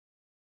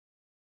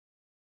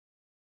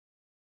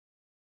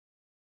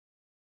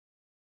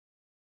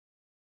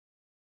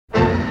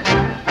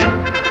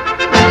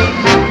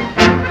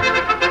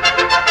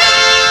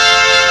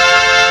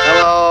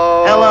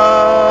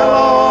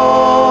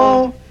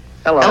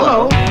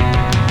Hello.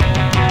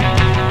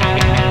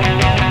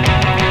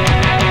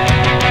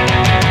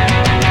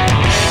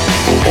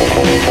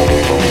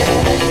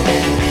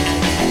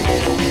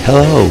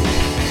 Hello,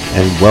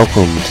 and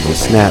welcome to the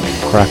Snap,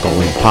 Crackle,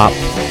 and Pop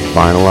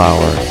Vinyl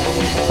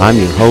Hour. I'm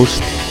your host,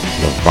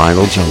 the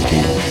Vinyl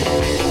Junkie.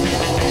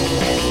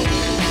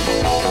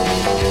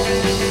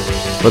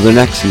 For the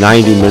next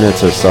 90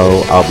 minutes or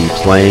so, I'll be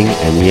playing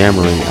and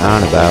yammering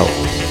on about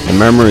the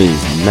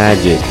memories,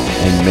 magic,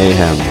 and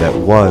mayhem that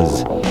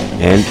was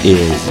and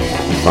is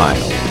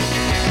vinyl.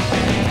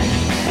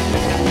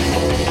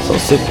 So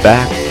sit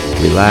back,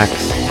 relax,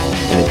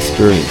 and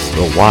experience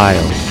the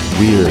wild,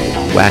 weird,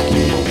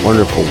 wacky,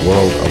 wonderful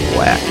world of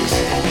wax.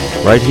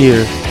 Right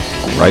here,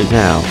 right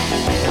now,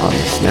 on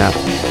the Snap,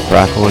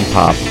 Crackle, and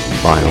Pop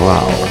Vinyl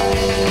Hour.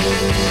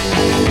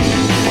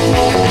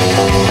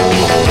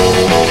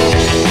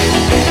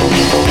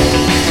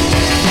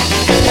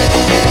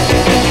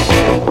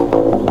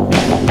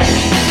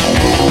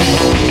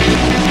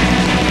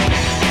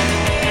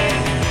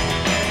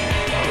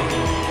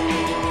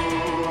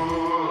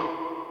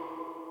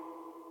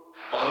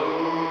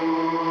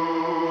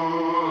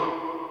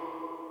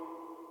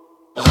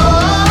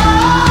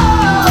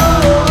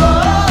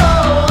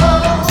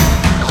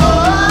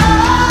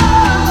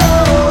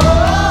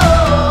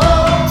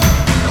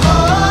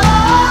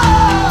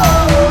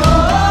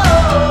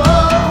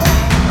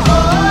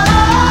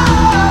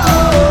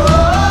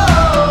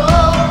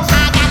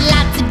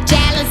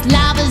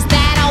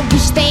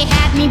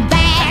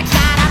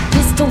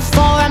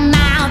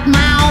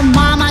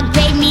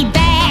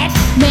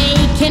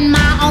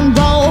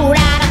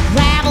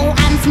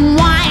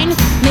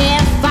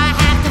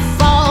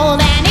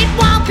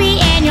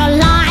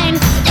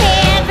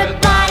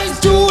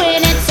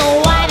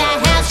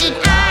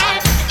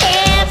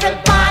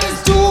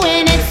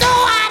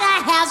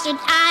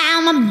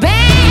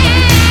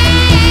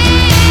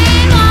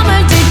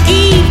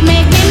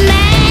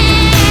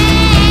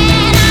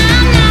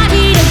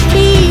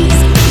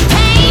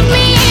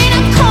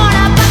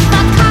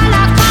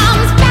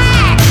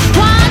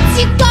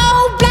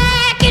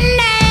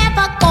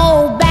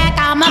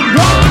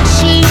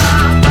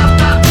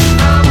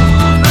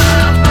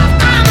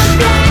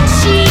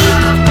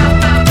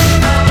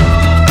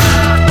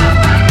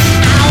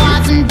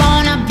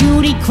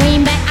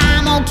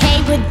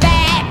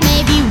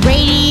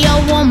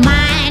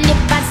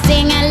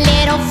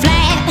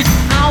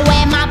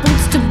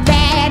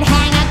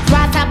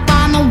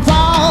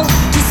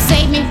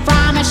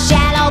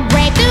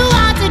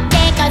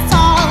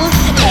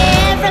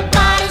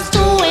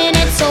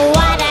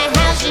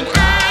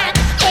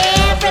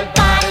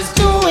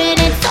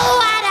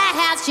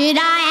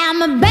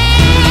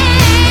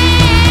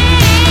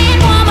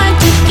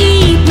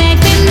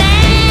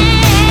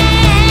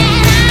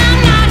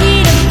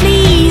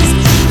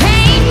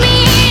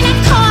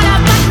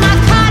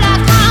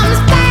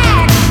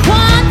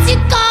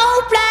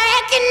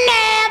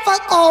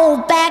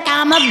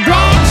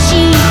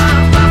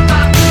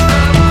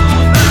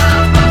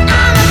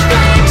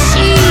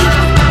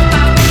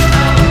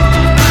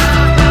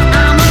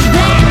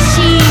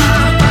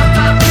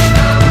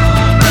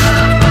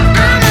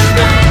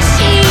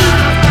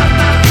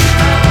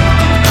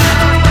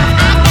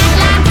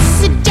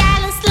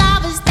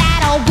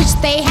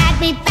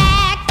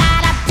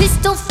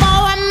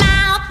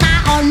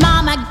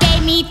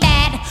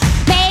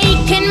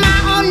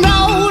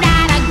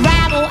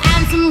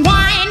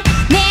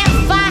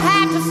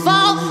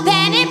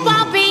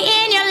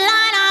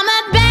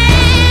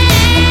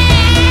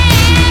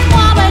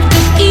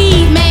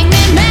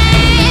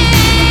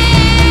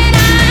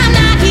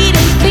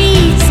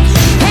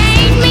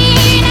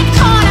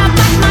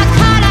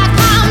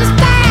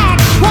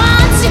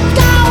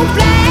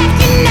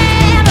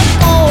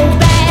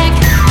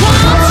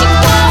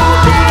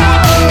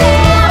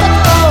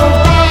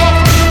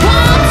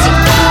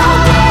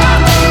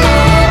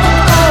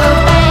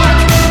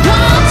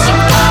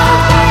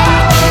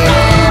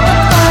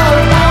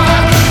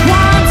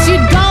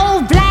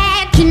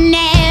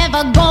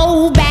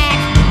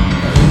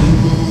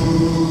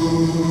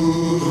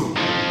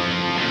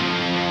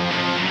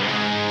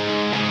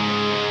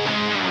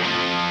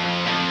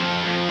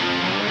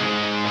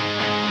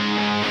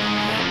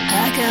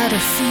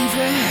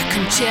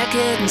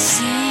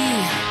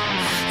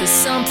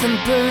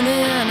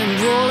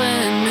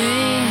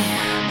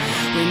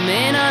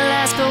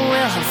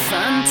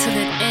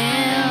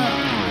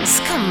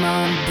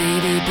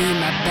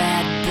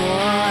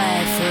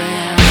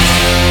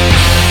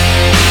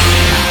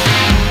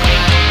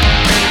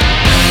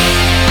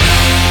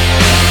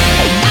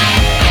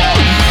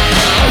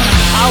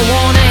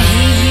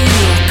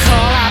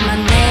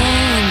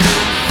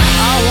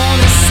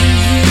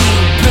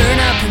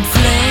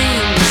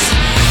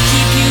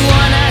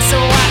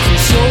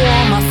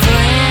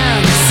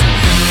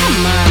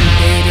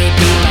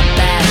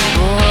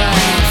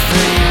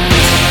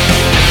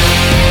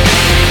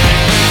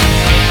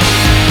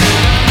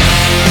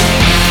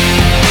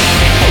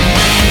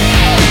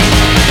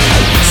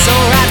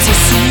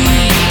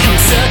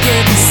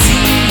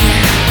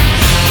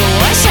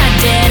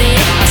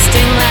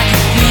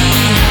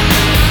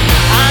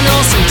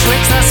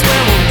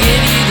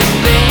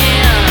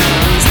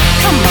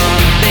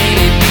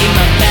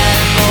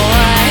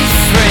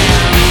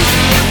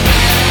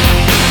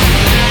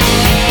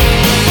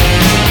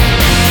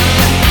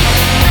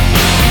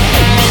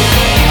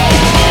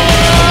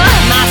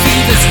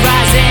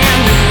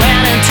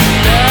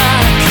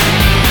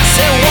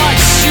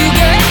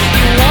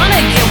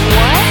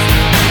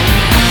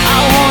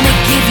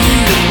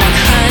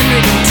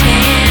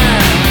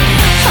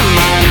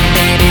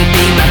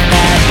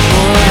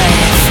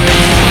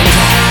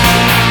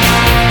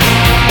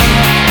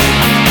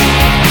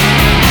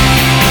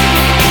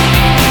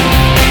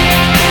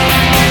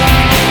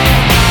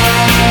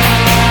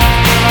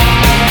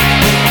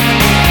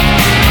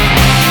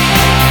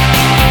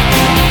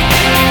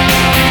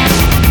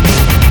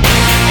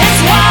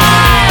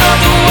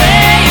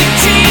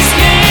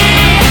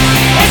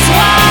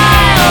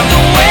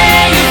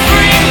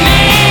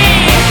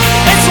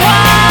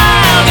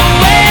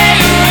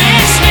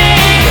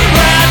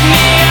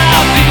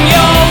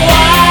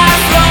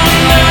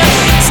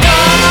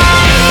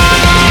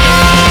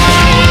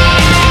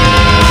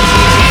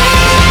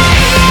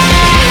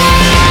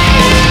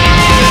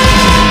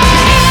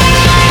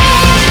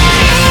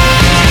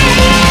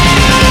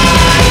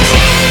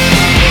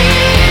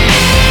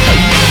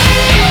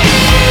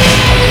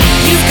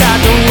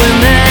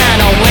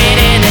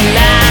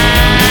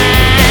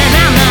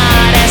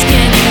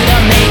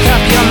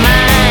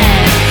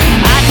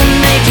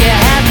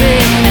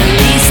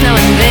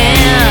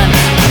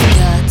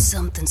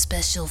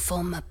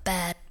 for my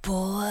bad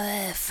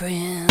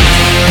boyfriend.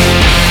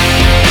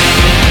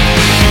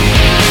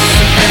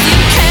 If you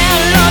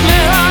can't love me,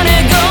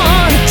 honey, go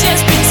on,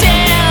 just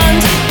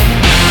pretend.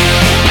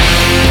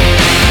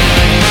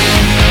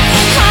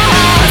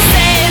 Oh,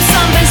 save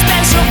something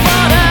special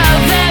for the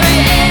very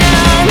end.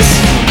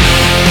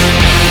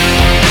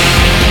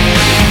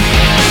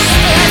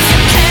 If you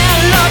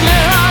can't love me,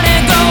 honey,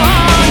 go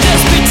on,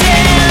 just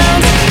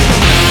pretend.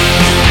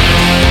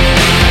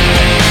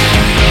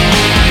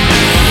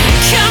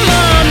 Come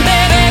on,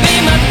 baby, be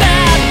my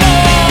bad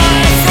boy.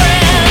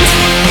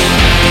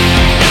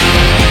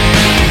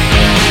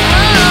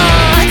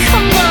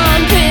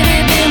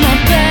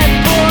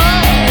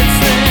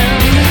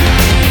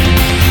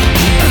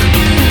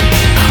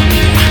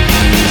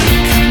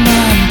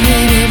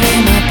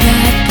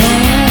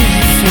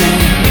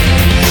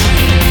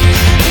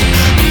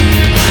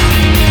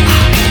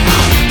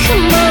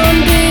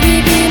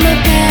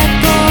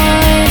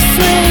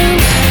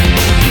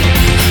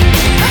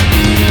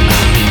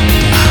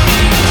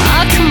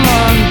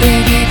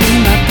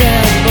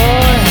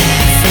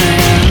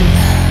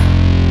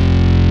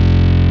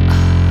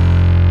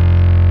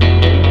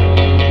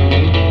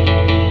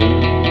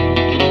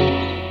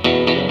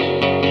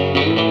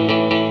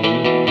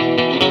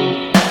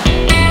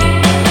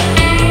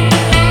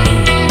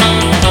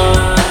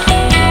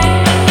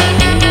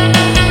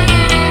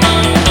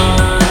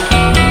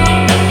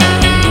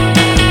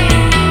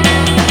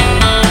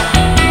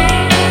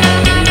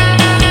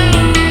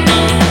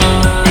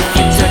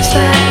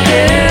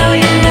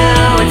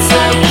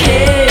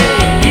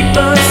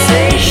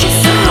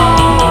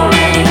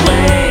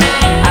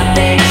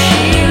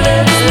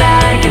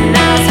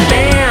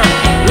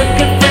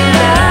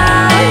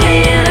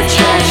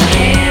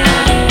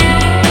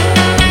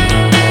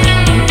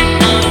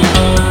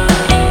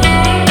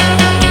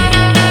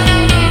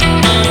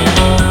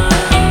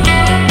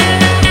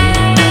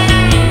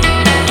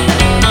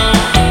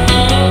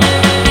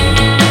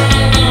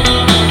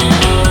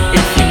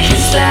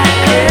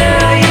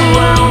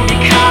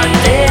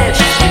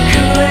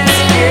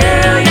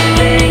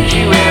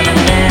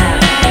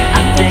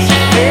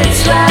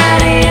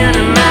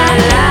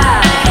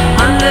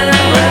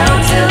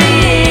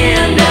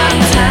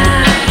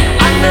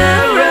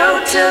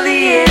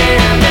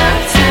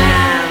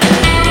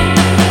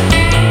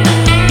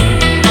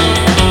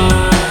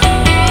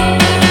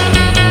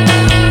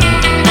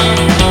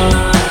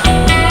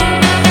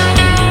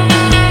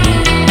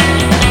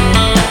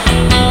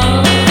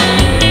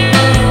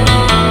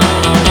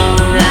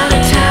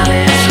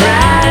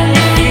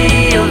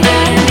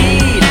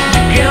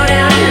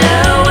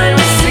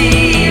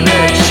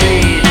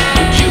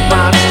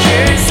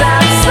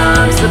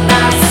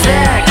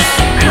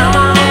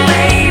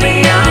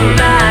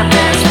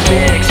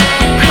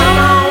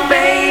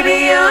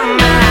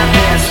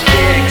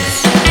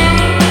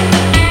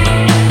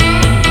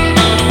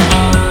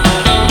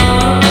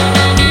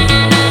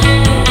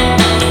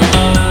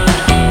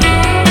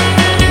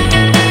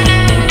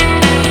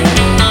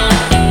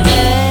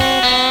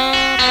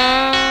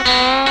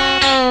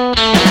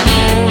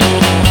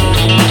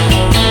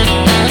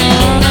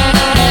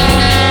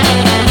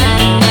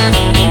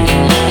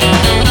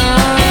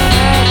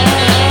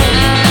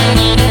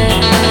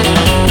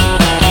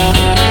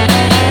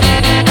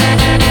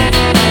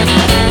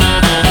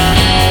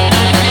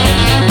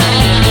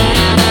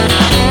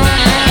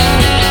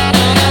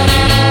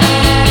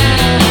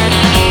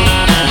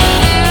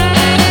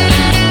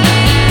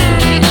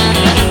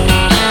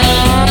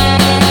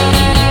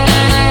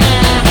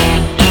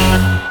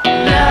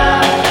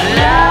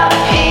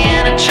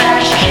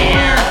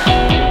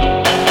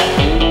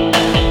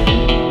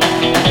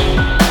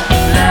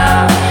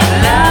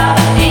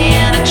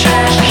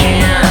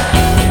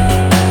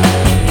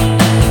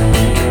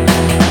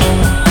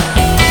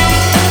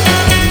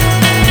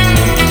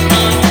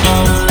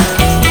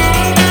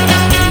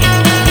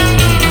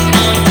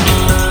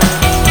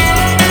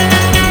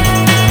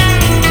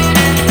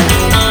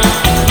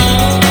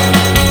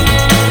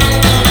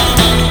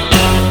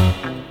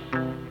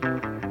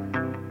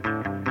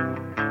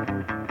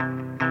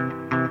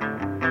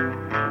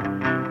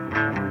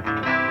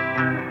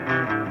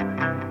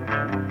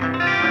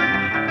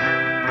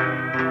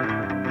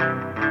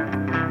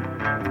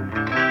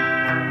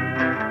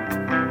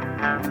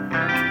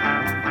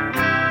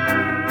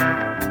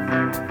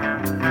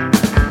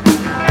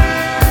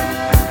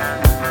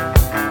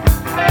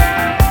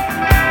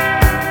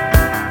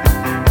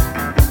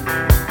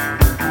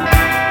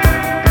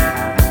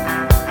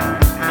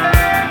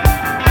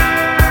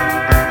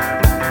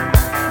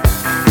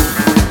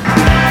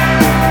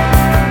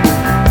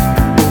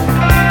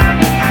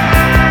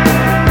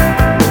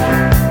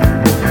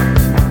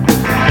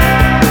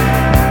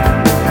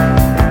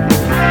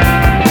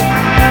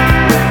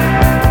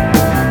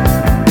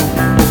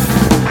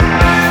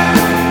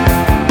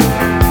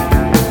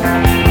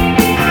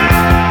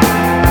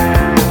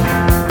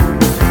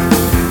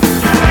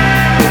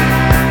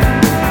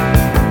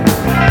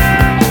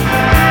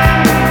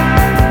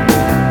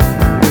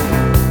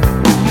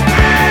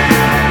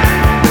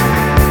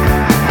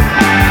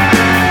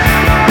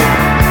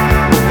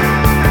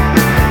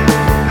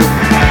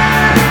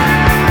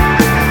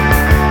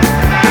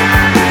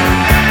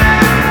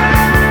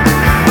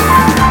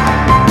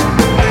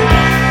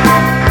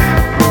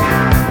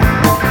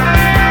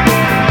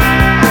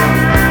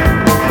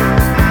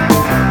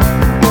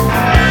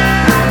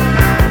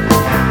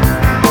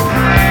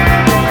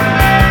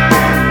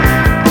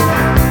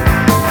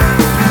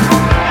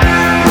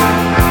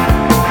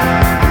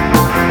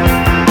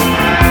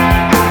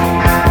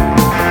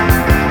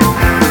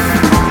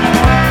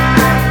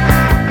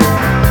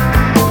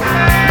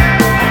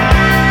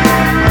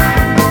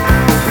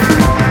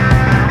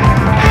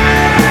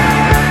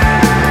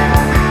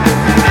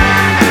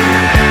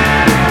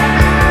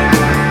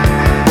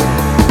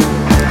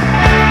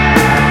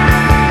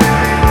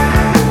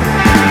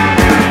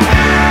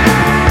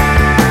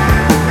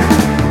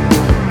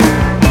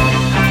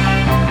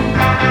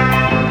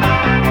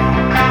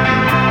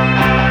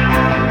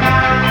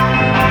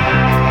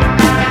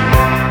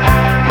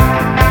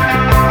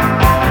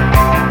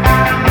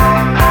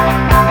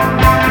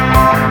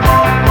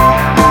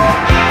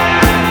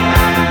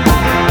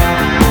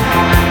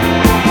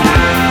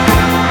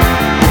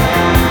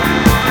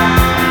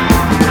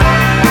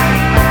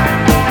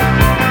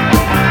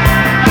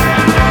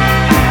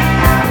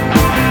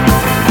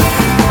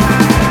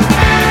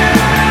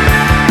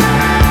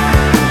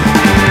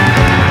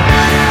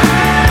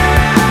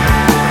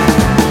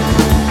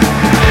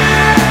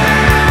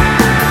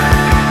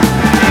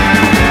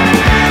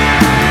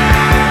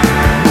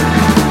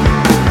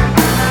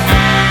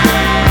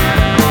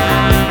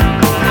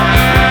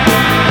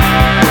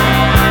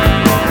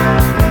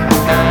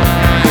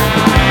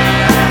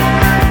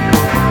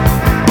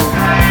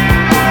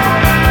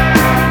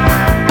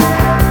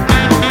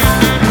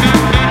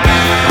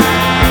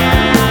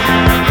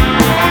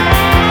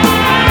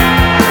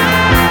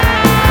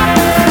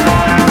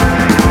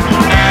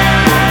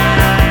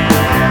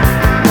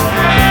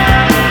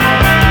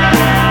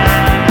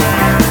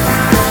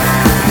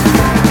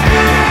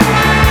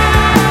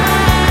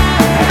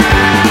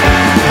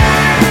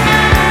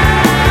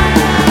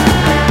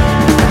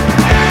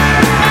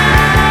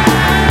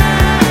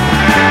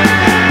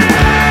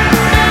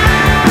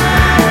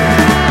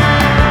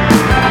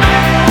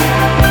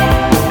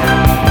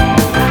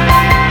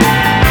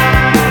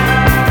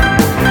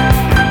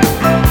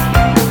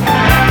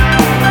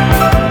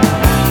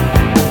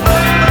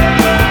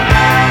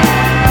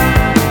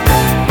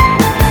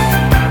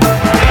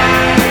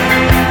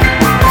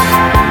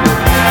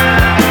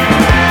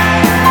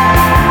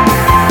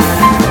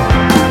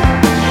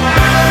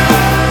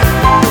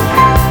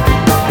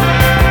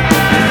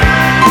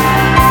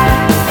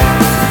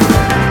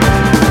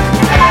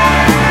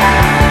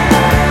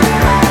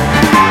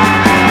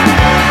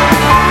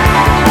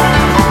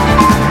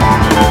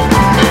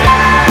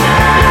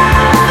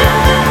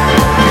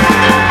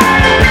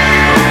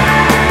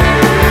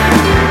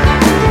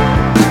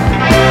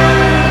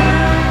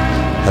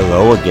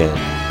 again,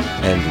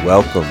 and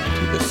welcome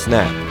to the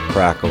Snap,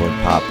 Crackle,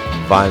 and Pop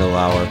Vinyl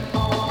Hour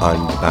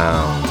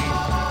Unbound.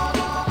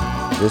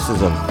 This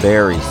is a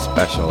very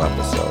special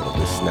episode of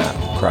the Snap,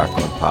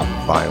 Crackle, and Pop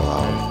Vinyl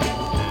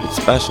Hour. It's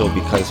special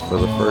because for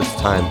the first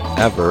time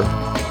ever,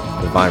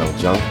 the Vinyl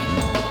Junkie,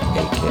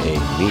 aka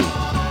me,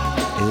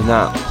 is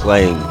not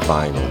playing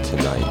vinyl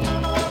tonight.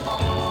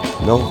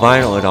 No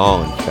vinyl at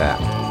all, in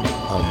fact.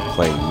 I'm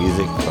playing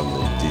music from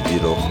the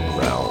digital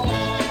realm.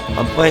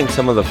 I'm playing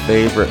some of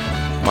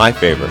my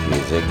favorite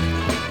music,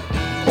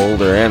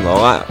 older and a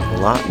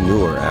lot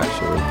newer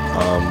actually.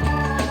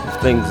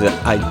 Things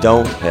that I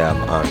don't have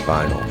on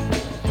vinyl,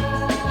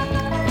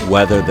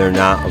 whether they're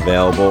not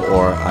available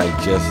or I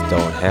just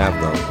don't have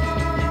them.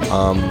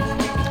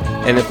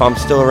 And if I'm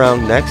still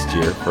around next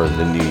year for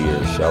the New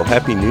Year's show,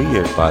 Happy New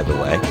Year, by the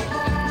way.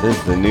 This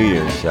is the New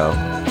Year's show.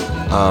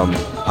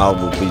 I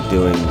will be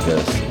doing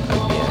this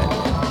again.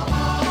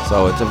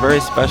 So it's a very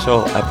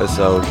special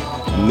episode.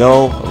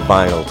 No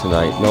vinyl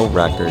tonight, no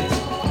records,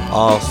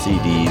 all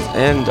CDs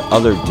and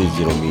other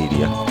digital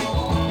media.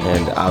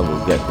 And I will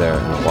get there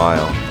in a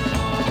while.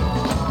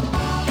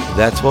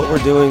 That's what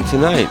we're doing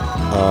tonight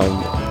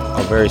on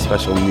a very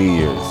special New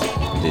Year's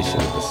edition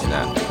of the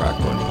Snap,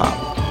 Crackle, and Pop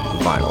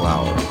Vinyl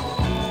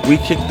Hour. We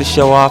kick the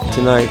show off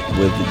tonight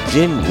with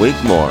Jen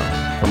Wigmore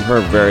from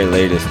her very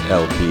latest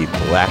LP,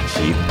 Black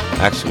Sheep.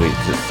 Actually,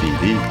 it's a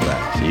CD,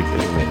 Black Sheep,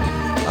 isn't it?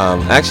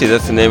 Actually,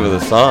 that's the name of the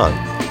song.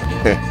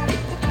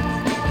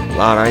 A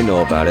lot I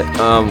know about it.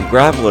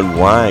 Gravel and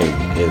Wine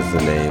is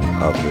the name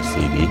of the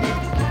CD.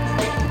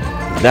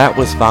 That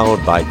was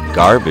followed by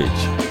Garbage,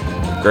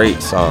 a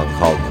great song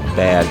called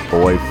Bad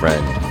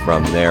Boyfriend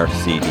from their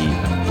CD,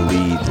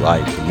 Bleed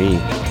Like Me.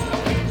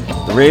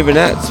 The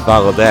Raveonettes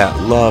followed that,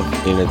 Love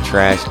in a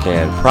Trash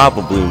Can,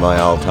 probably my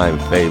all-time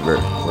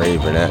favorite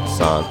Raveonettes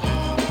song.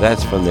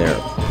 That's from their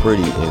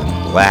Pretty in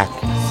Black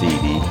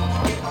CD.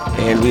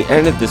 And we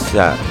ended the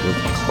set with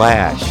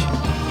Clash,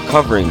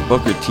 covering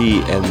Booker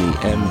T and the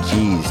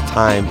MG's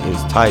Time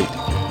Is Tight.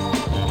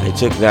 I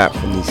took that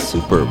from the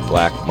Super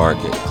Black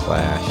Market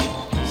Clash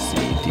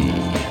CD.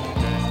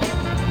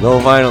 No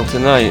vinyl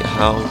tonight.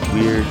 How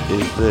weird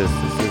is this?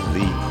 This is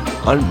the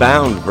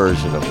Unbound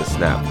version of the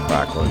Snap,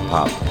 Crackle, and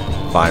Pop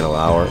Vinyl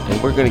Hour,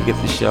 and we're going to get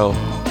the show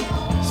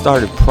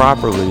started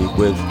properly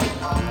with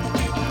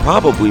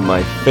probably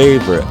my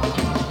favorite,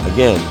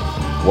 again,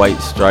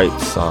 White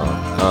Stripes song.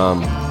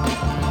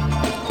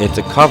 It's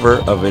a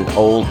cover of an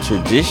old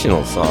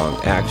traditional song,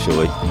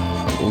 actually,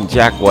 and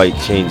Jack White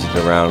changed it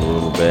around a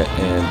little bit,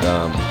 and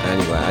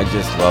anyway, I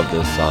just love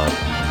this song.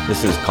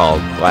 This is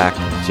called Black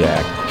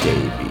Jack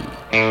Davy.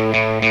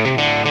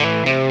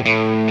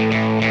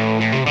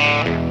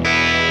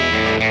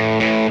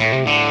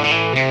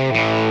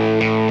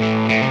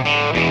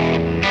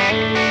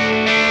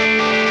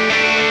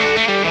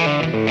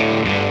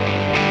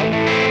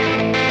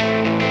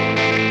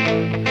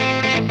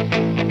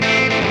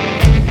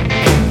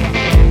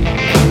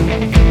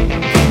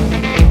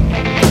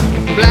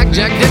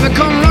 Jack David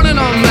come running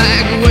on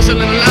back, whistling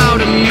loud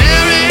and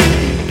merry.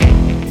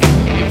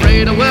 He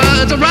prayed the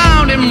words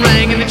around him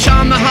rang, and it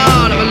charmed the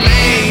heart of a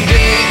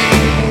lady.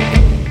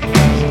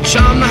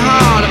 Charmed the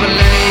heart of a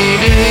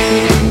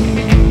lady.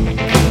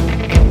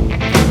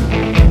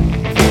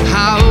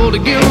 How old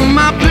are you,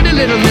 my pretty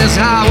little miss?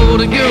 How old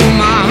are you,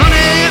 my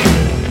honey?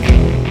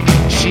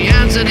 She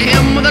answered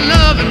him with a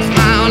loving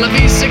smile. I'll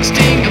be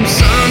 16 come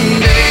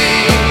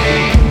Sunday.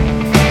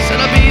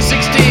 Said I'll be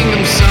 16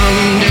 come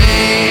Sunday.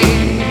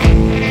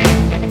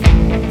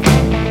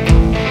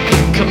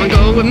 Come and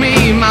go with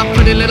me, my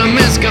pretty little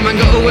miss. Come and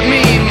go with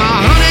me,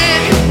 my honey.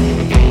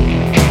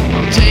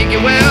 I'll take you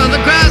where the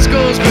grass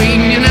goes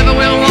green. You never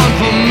will want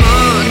for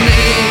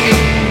money.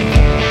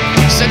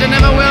 Said you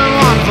never will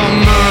want for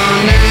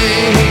money.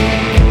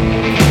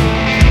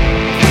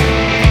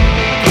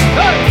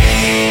 Hey!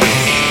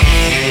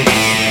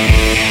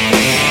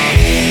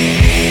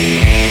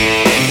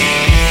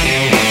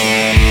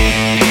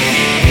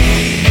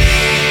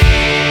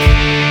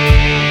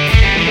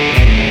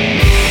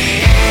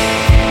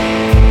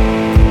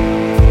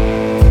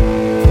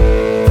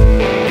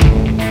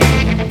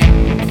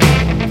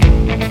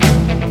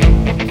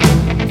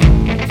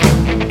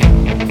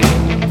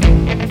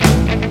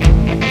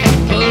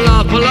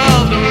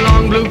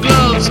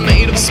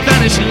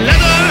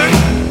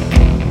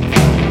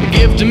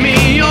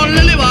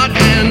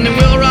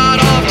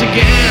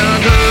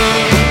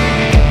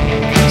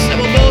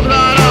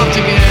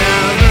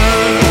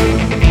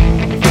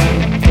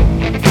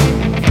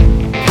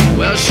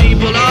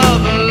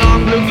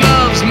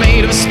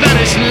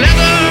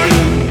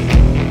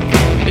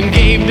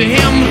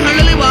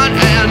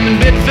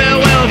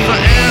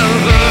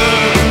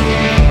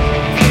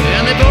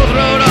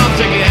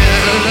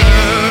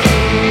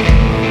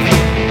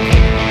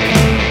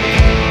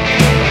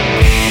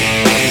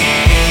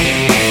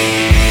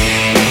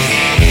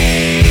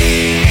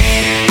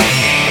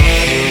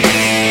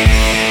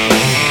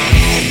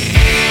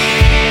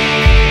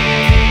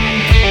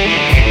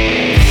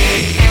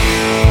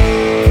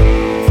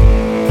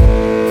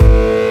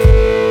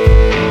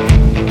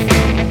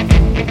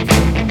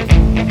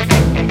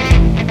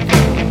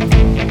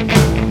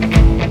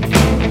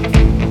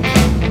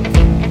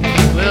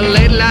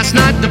 Last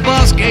night the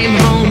boss came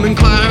home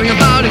inquiring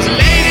about his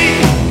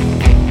lady.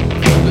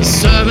 The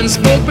servant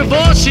spoke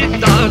before she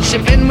thought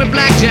she'd been with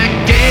Blackjack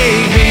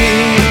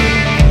Davy.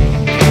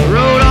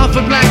 Rode off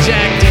with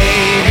Blackjack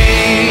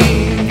Davy.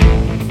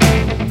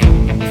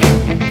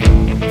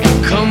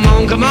 Come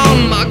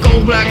on, my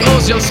cold black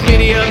horse, you're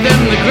speedier than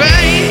the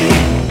gray.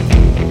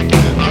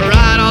 I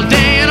ride all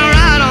day and I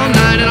ride all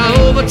night and I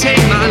overtake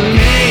my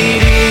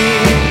lady.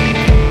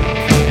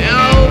 And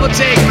I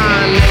overtake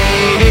my lady.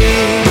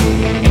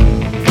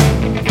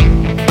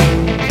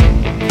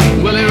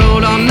 Well, he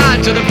rode all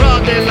night to the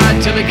broad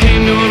daylight till he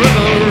came to a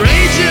river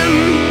raging.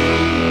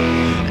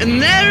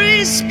 And there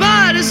he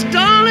spied his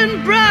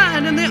darling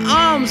bride in the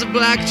arms of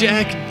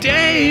Blackjack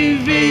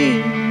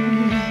Davy.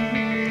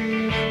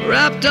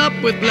 Wrapped up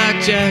with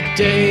Blackjack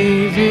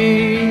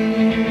Davy.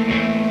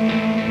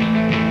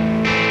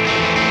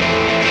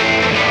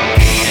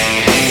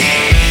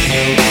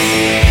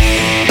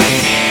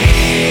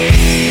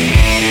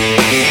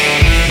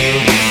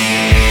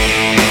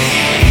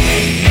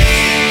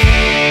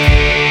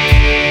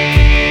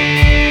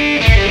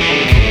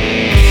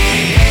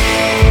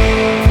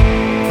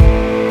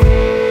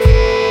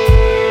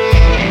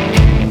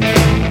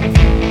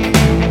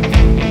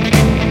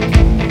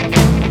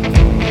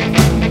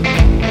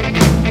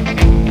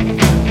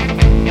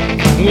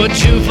 Would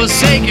you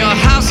forsake your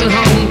house and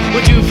home?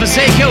 Would you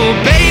forsake your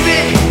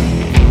baby?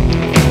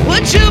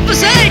 Would you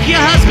forsake your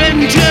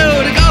husband too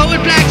to go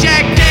with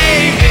Blackjack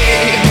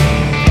Davy?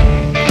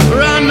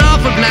 Run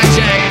off with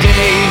Blackjack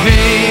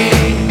Davy.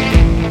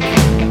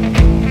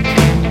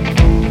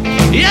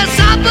 Yes,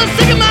 I'll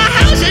forsake my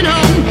house and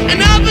home,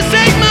 and I'll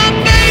forsake my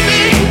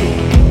baby,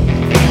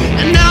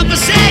 and I'll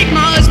forsake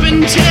my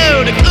husband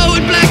too to go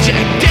with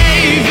Blackjack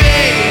Davy.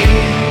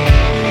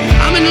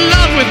 I'm in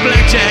love with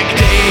Blackjack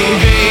Davy.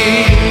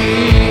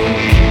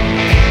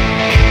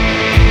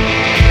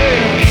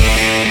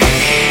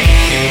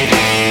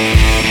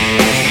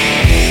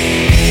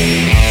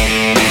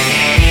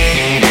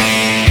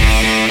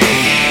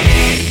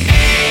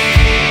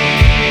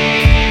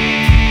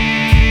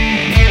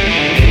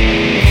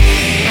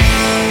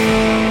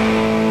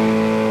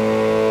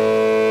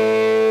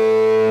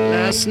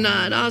 Last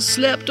night I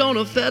slept on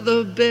a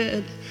feather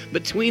bed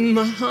between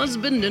my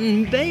husband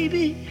and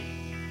baby.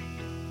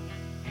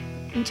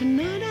 And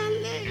tonight I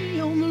lay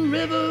on the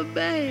river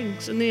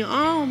banks in the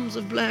arms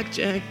of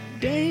Blackjack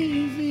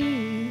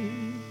Davy.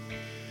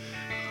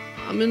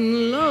 I'm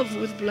in love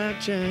with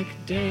Blackjack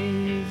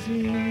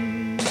Davy.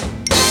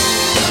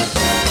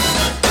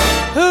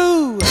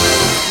 Who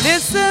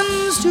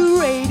listens to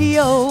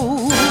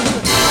radio?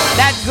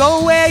 That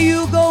go where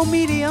you go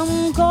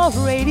medium called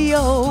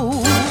radio.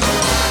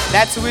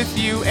 That's with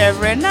you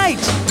every night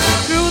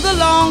through the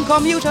long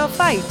commuter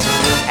fight,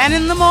 and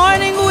in the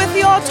morning with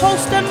your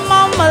toast and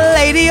mama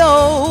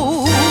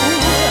lady-o.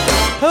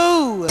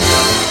 Who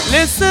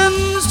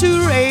listens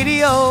to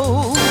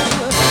radio?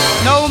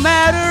 No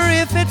matter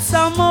if it's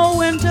summer,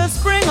 winter,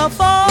 spring, or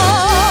fall.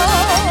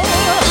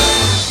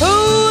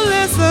 Who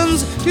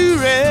listens to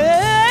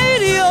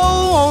radio?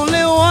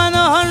 Only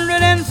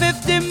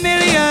 150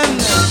 million.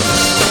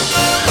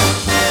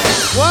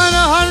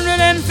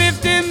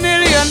 150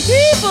 million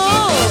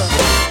people.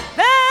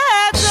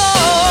 That's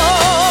all.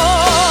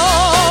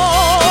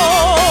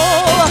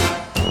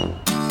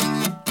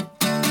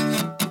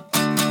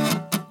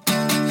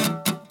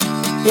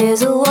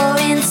 There's a war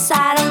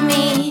inside of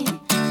me.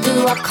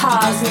 Do I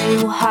cause a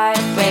new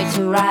heartbreak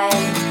to write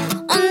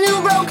a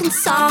new broken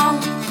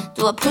song?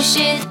 Do I push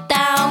it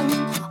down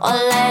or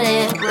let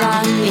it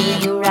run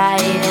me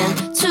right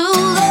into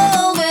the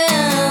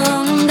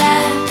wind?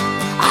 That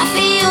I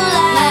feel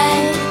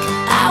like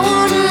I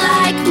wouldn't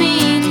like me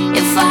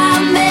if I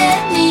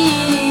met me.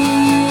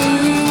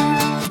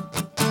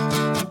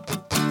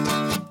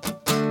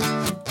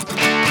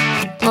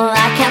 Well,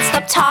 I can't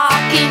stop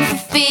talking for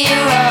fear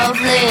of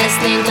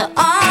listening to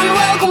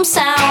unwelcome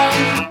sound.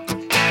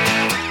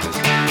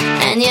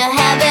 And you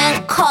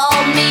haven't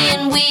called me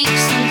in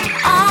weeks, and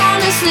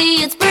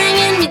honestly it's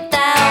bringing me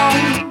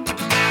down.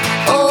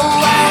 Oh,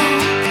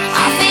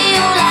 I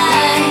feel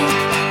like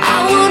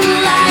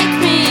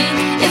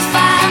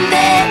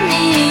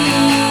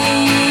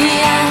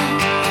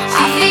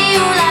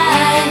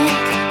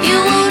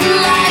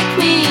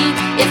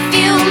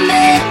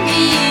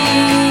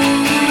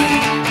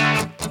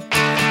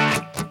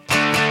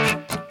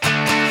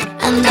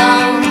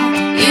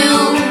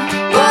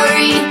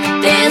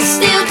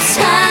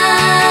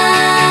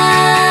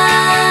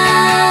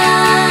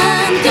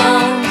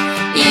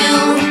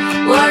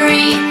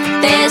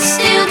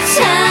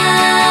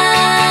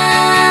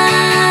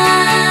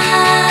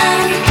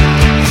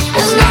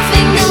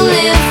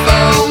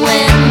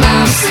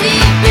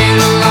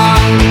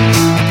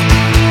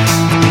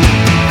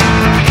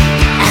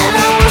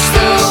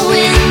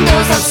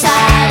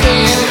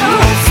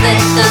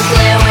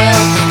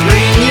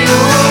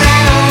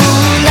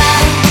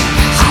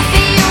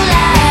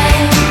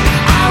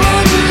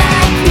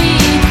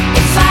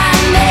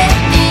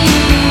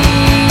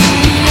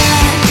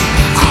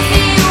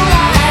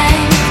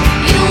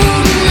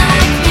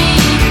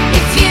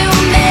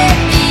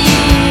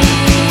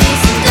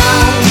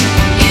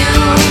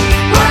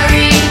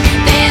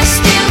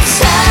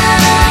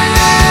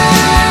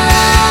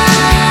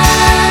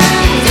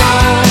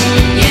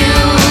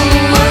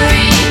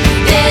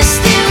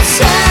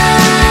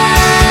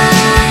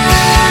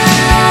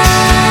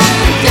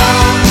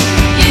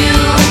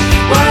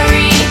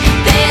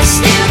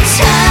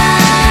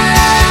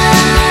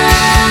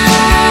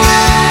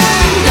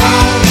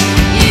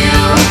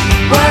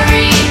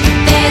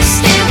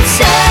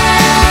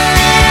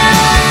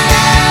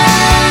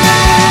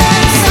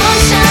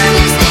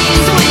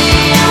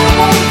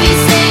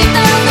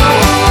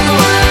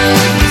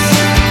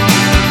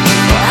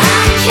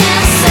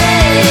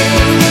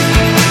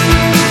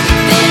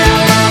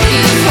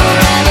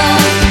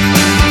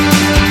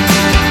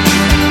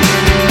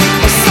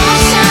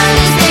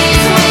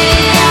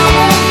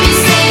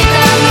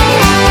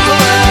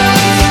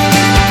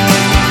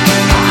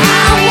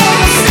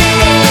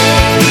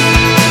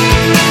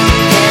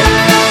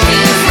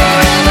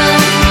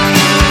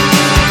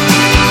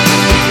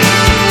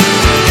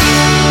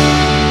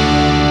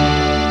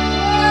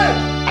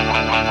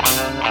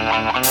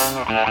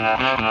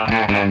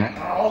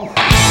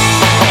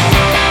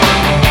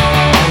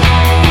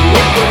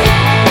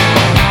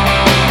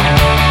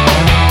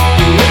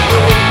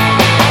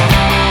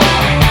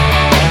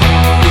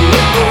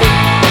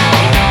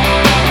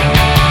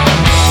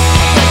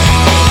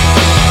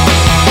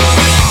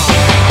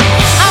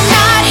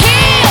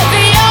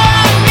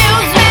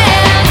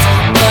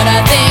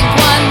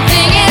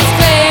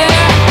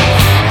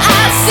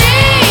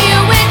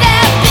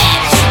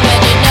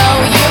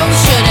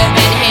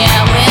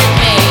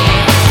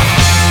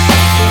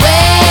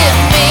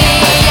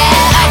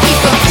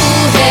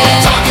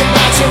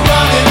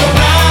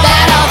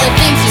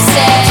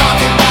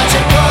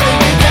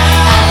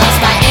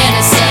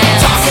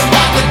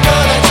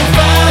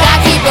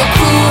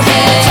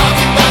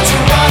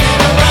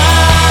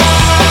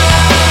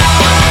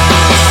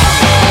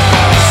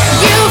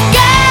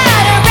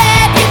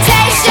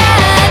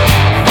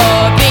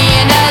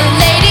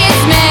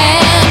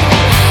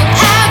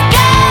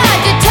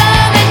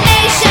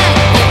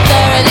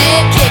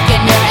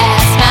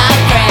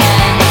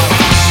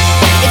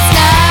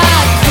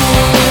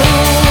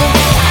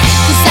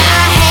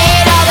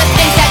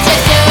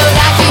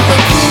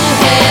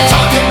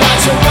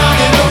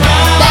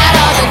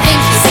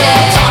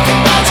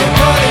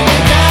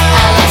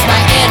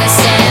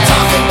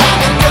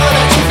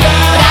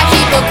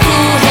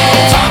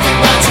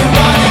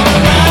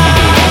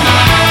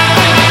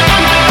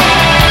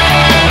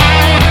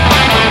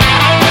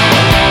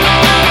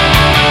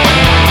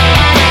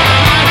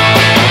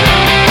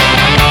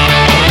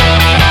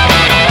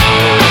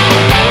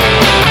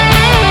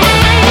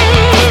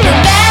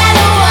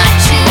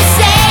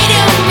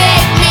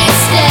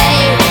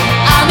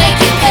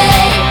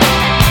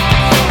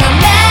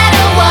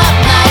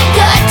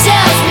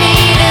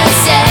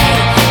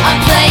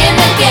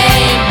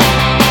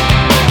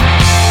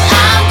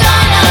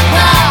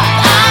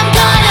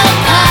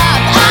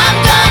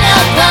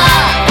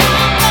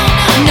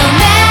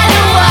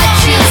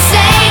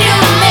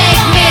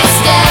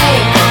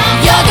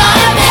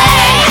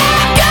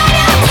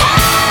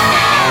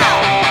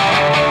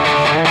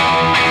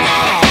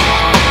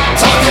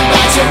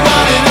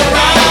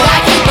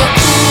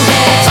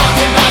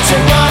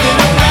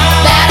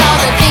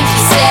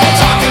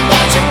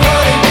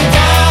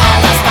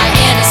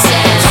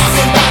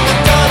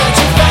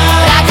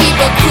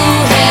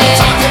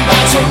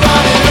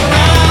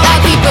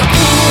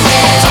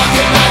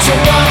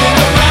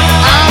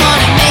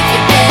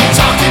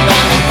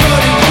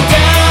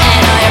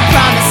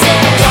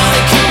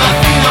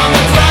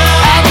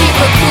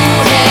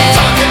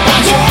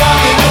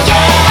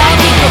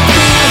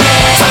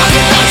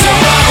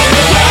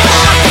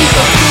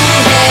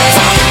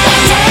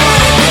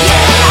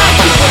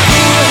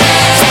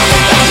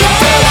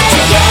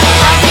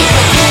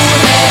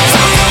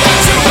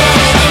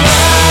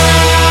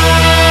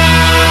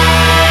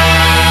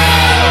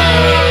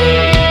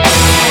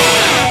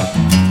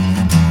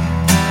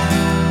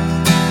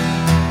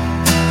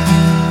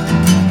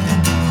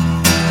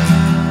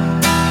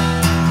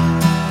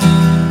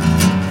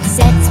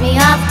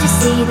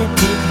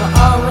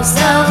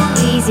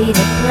easy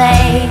to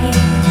play.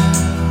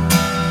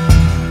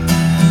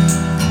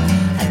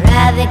 I'd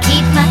rather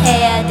keep my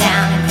hair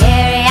down and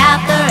carry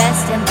out the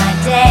rest of my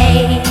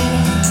day.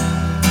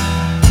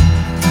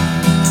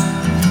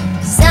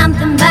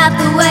 Something about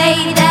the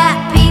way that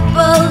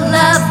people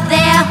love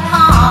their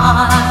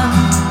harm.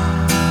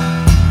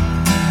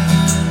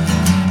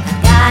 I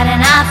got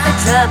an eye for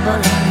trouble,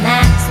 and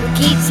that's what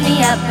keeps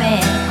me up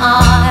in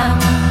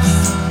arms.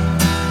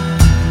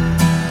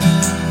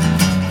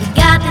 You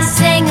got this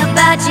thing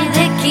about you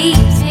that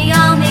keeps me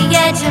on the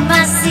edge of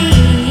my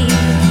seat.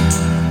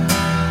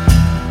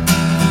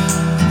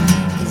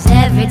 'Cause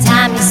every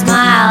time you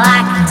smile, I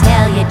can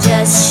tell you're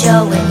just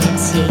showing your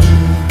teeth.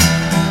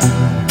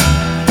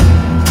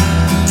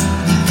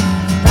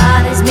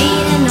 Bothers me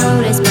to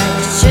notice, but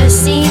it sure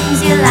seems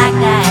you like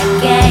that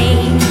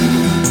game.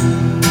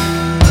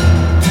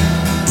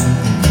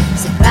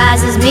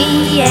 Surprises me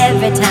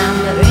every time,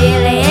 but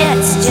really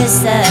it's just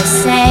the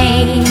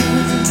same.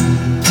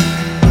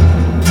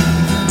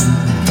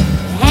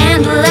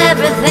 Handle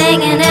everything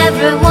and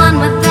everyone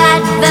with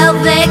that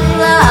velvet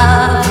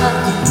glove.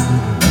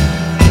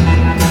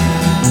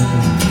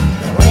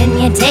 But when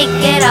you take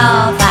it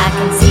off, I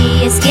can see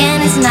your skin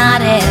is not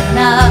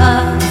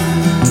enough.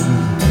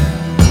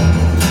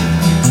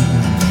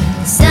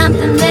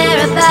 Something there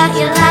about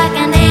you like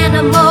an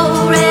animal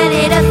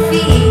ready to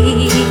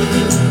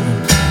feed.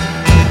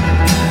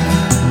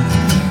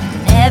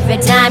 Every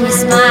time you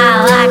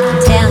smile, I can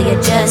tell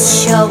you're just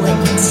showing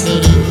your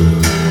teeth.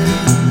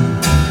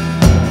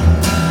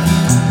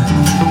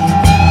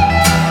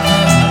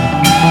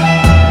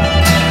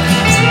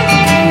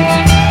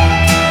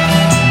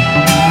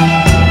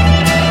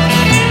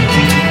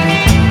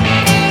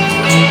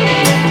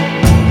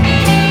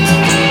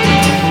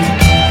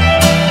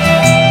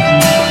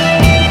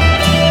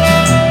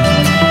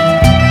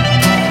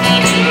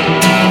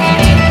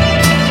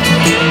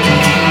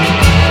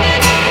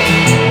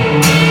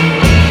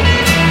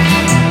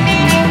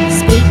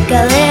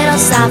 A little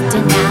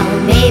softer now,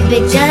 maybe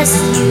just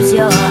use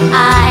your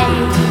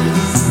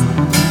eyes.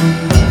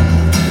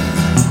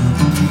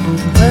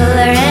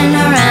 Whirling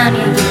around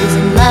you,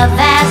 using love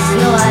as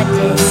your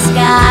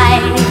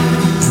disguise.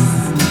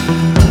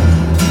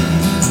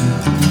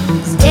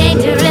 There's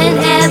danger in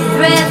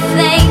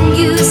everything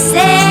you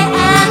say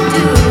and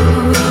do.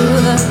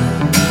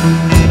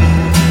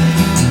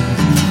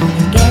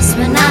 I guess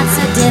we're not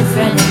so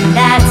different, and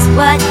that's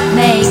what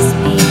makes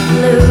me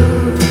blue.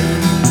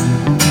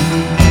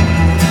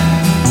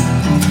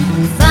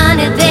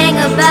 Funny thing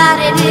about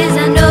it is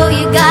I know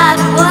you got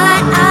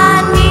what I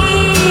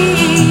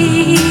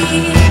need.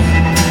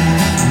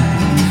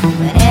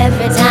 But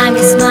every time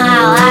you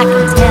smile, I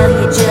can tell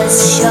you're just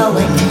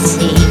showing your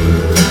teeth.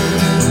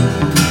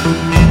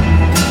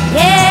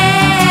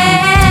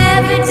 Yeah,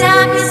 every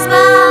time you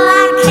smile,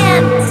 I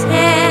can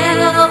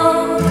tell.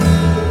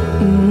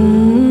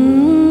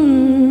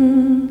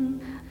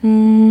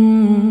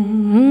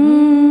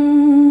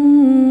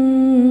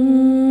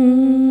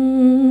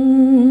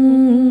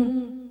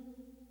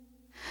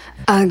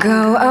 I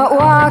go out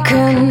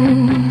walking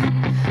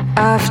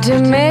after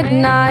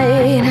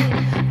midnight,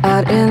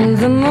 out in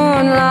the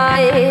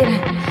moonlight,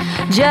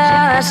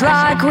 just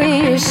like we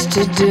used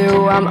to do.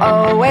 I'm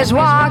always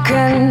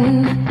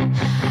walking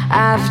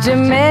after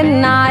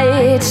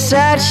midnight,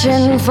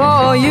 searching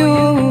for you.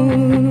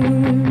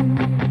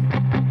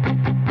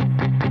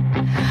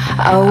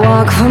 I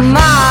walk for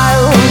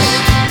miles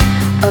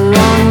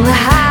along the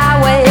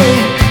highway,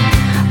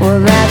 well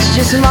that's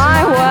just my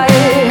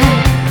way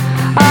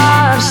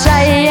of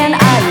saying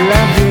I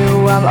love you.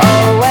 I'm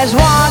always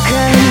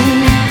walking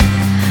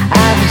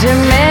after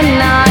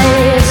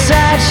midnight,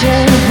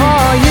 searching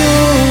for you.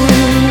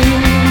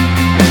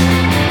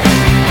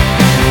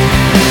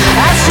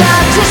 I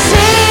start to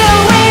see a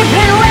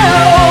weeping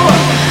willow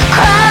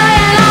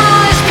crying on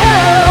his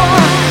pillow.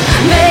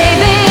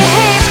 Maybe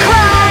he's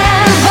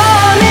crying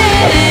for me.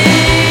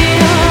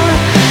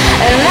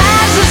 And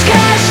as the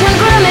skies are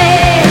gloomy,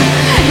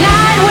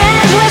 night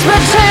winds whisper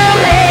to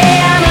me.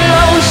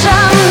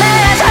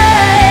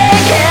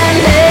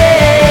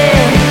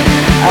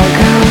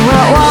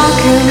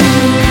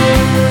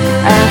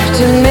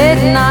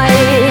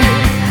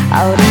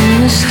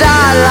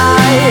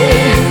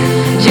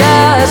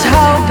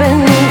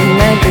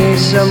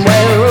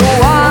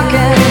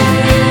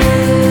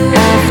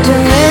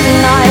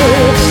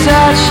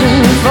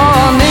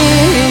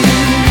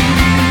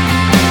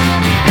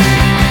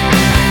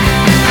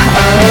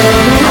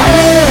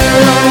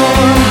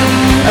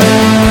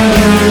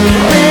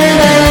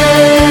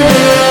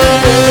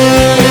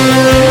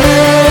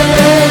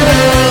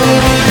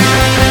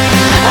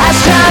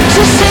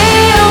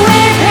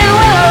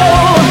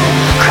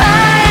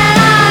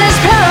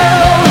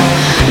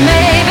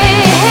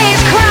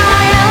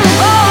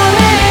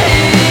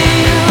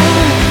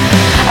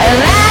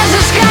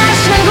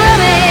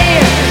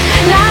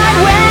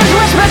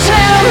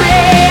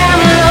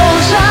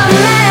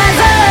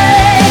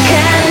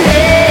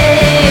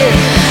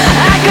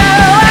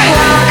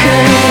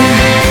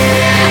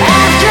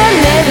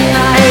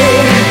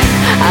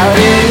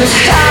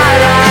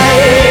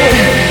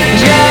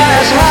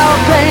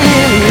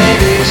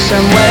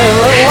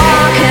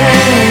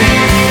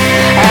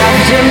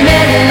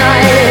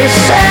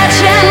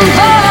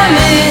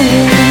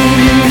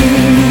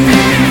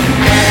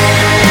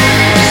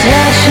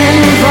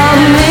 searching for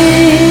me.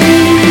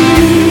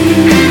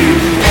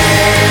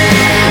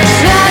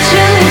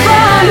 Searching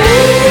for me.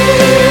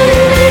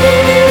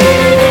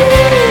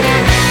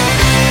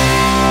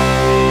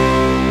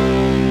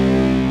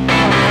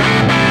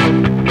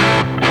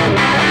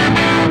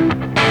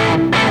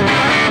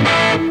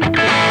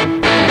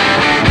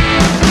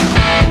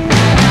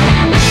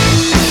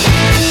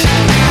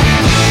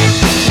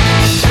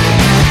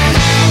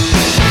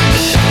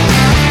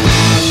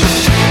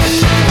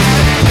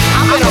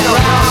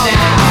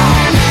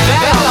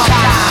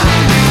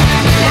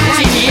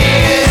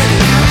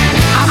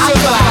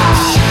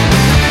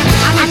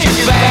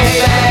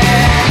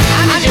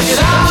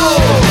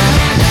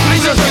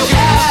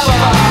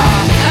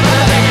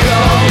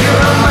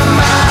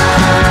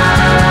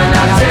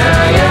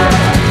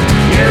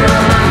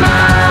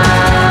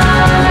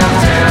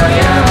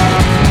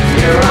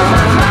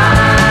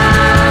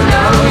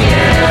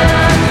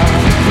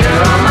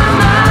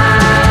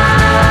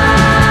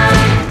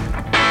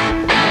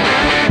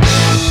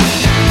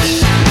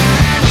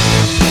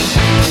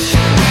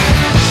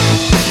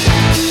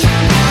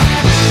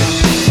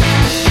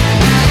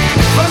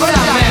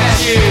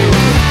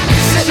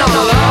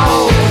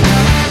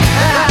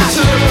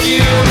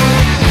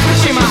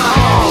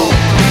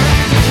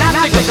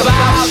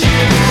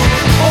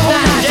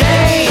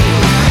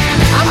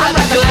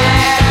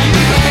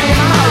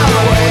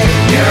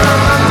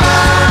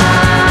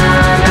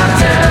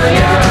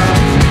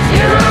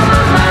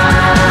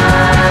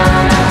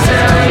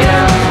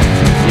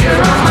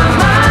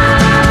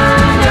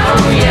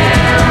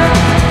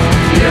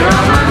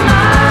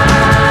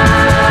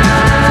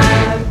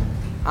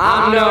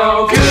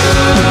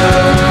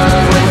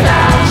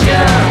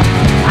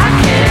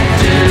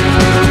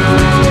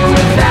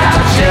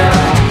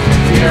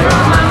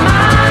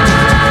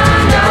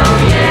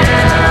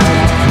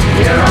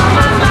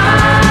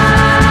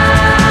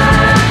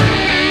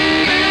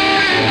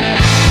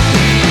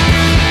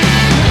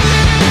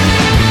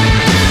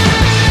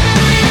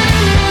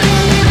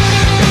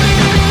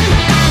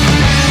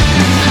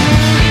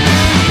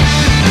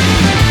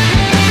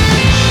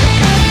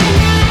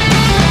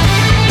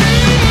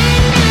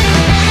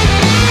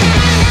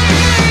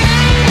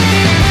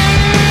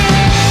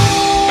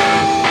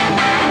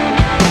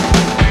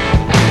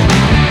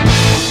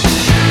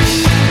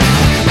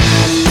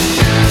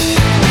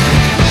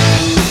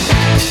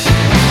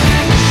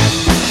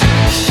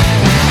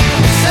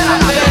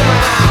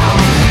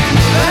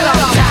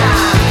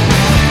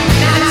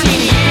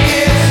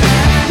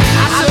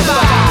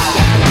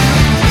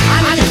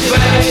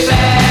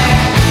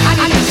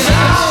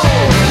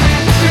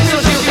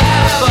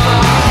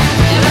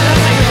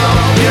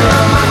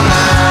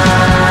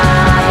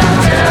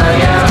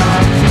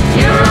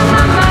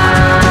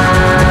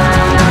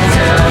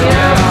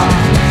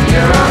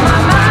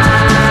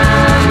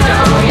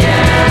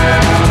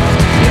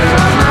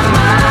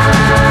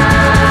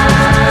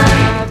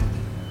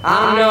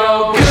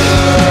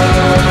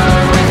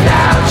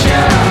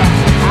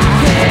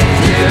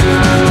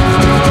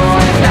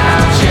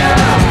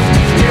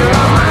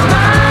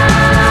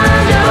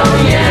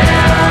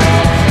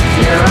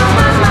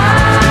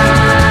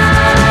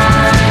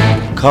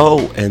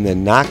 And the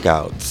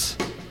Knockouts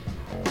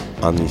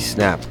on the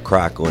Snap,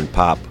 Crackle, and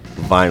Pop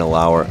Vinyl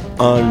Hour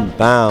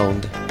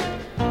Unbound.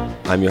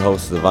 I'm your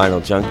host, the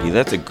Vinyl Junkie.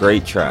 That's a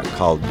great track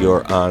called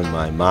You're On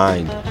My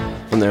Mind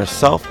from their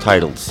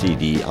self-titled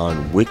CD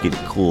on Wicked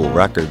Cool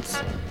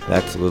Records.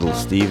 That's Little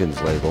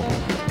Steven's label.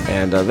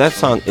 And that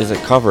song is a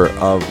cover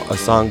of a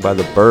song by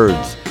the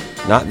Byrds,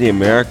 not the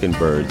American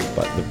Byrds,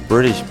 but the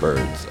British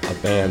Byrds, a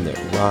band that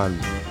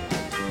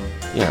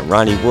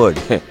Ronnie Wood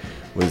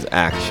was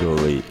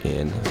actually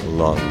in a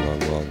long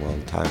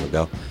time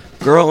ago.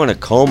 Girl in a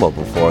Coma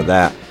before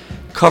that,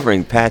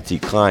 covering Patsy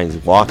Cline's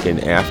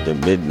Walkin' After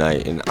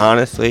Midnight, and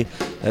honestly,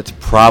 that's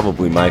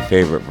probably my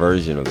favorite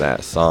version of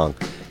that song.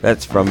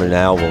 That's from an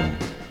album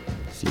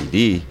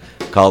CD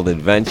called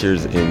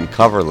Adventures in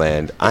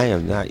Coverland. I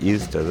am not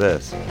used to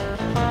this.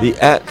 The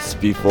Ettes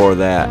before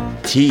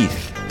that,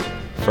 Teeth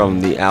from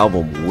the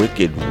album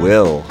Wicked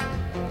Will.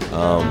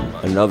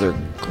 Another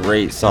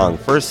great song.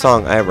 First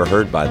song I ever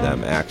heard by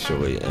them,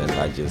 actually, and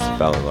I just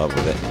fell in love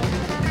with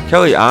it.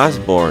 Kelly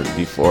Osbourne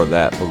before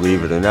that,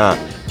 believe it or not.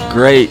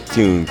 Great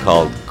tune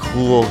called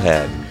Cool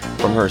Head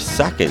from her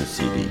second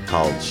CD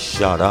called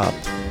Shut Up.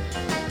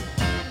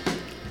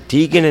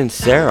 Tegan and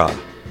Sara,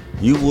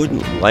 You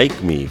Wouldn't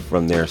Like Me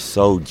from their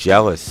So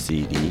Jealous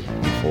CD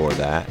before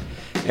that.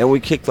 And we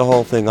kicked the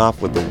whole thing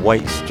off with the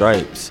White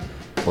Stripes,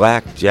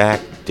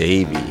 Blackjack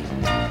Davy,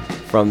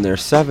 from their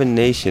Seven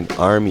Nation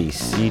Army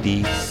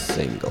CD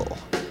single.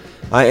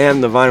 I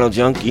am the Vinyl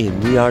Junkie,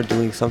 and we are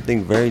doing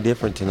something very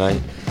different tonight.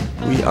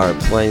 We are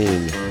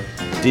playing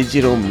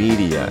digital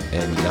media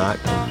and not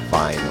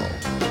vinyl.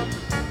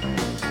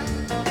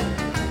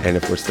 And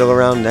if we're still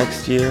around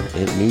next year,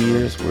 at New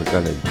Year's, we're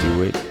going to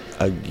do it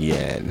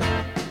again.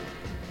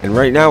 And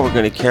right now we're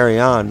going to carry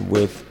on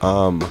with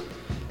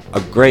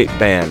a great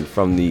band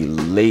from the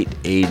late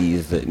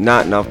 80s that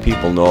not enough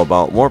people know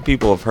about. More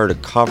people have heard a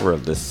cover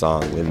of this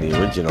song than the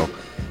original.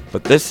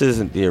 But this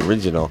isn't the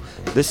original.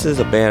 This is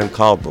a band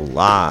called The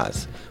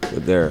Laws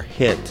with their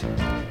hit,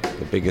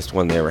 the biggest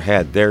one they ever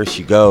had, There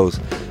She Goes.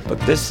 But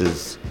this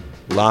is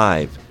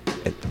live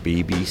at the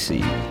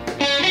BBC.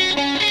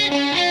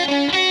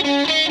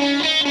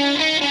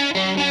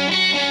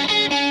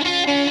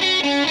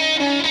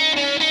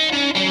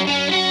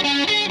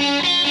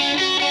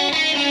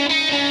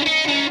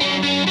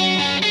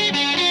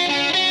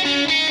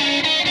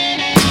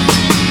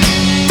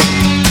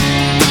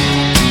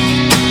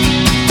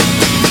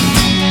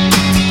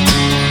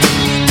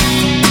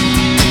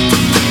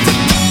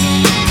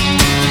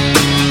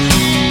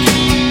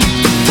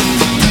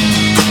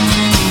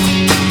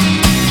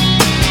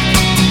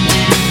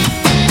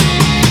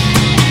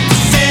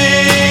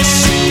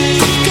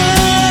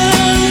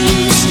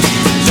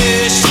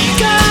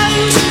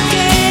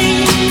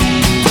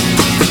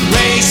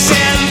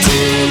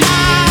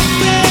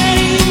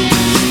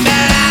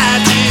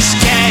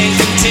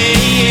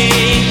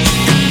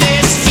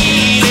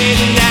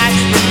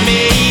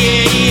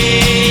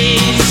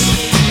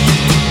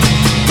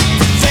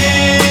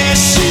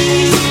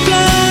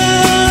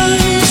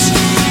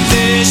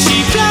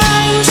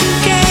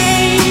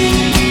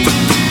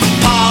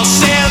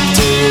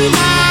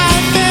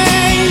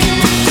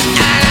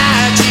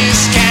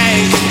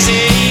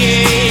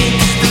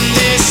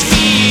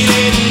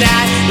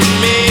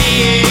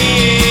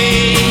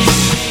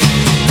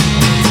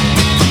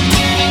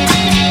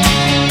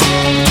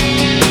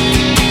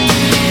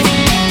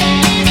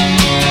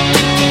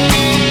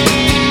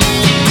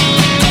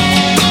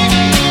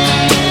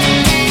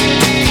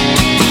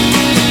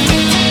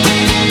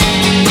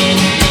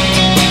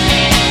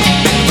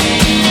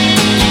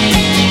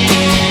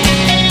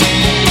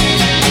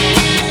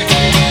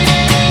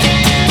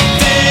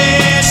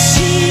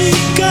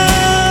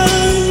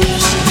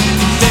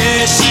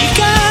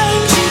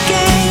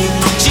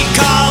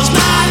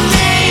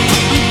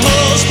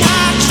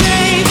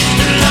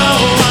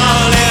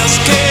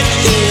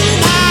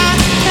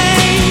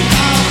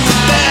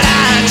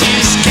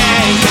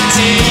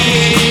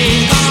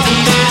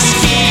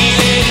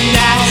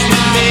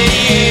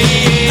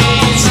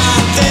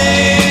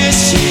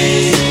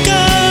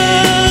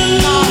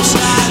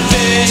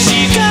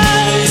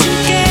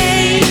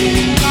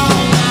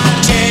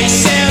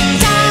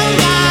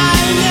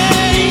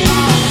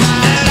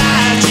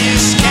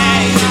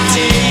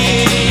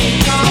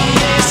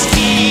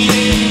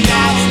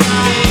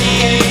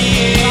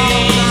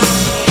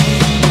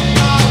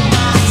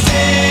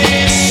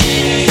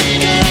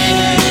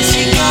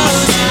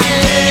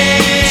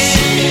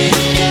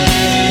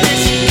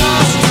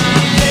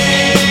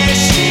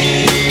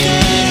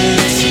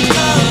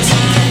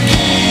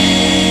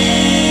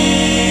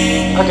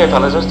 Okay,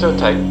 fellas, let's do a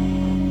take.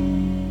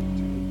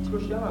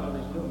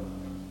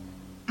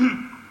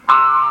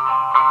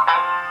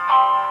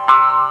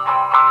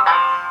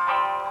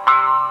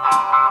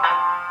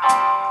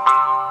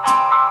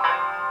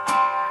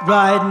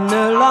 Riding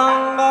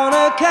along on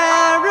a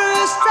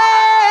carousel,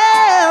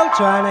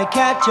 trying to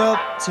catch up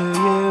to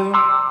you.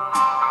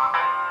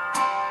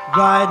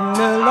 Riding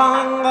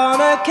along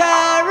on a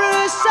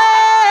carousel,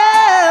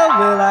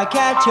 will I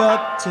catch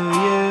up to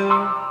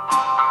you?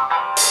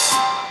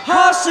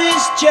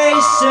 Horses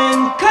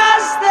chasing,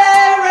 'cause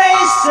they're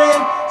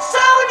racing,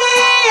 so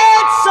near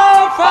yet so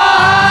far.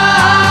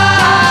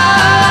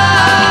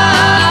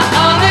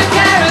 On a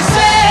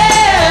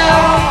carousel,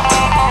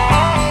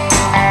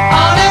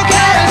 on a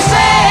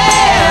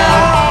carousel,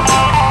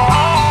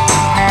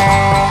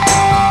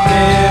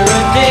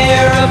 nearer,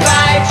 nearer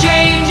by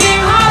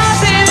changing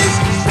horses,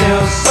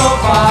 still so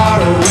far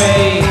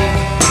away.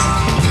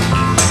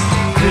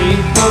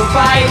 People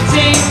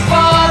fighting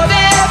for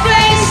their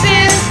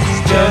places,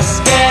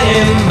 just get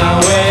in my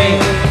way.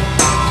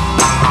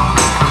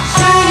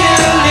 Soon you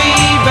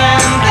leave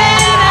and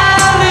then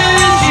I'll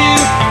lose you.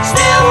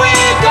 Still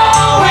we're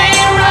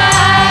going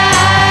round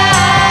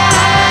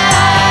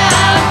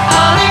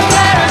on a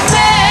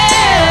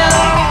carousel,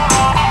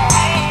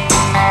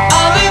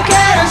 on the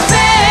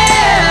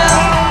carousel.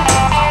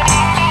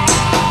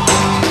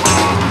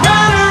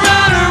 Round and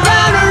round and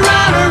round and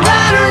round and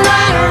round and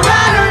round and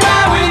round and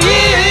round with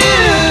you.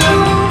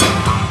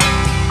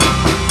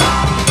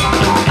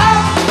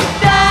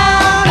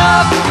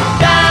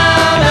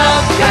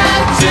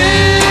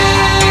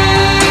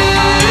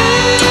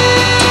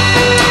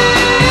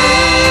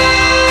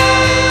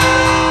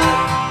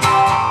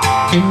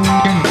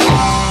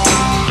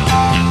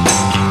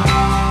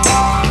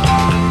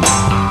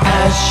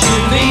 As she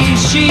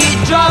leaves, she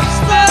drops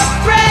the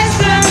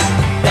present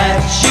that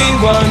she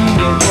won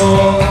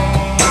before.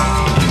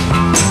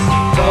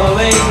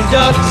 Falling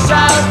ducks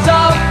out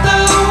of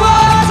the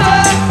water,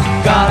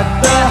 got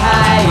the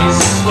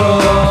highest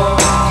score.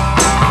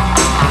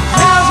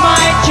 Now's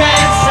my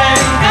chance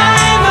and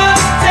I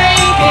must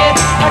take it,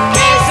 a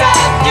case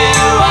of do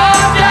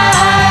or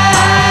die.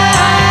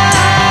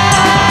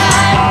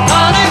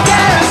 On a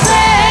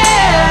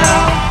carousel,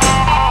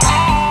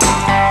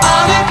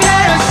 on a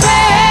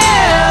carousel.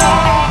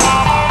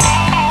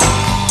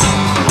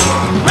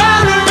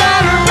 Round and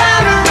round and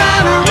round and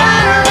round and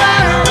round and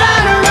round and round.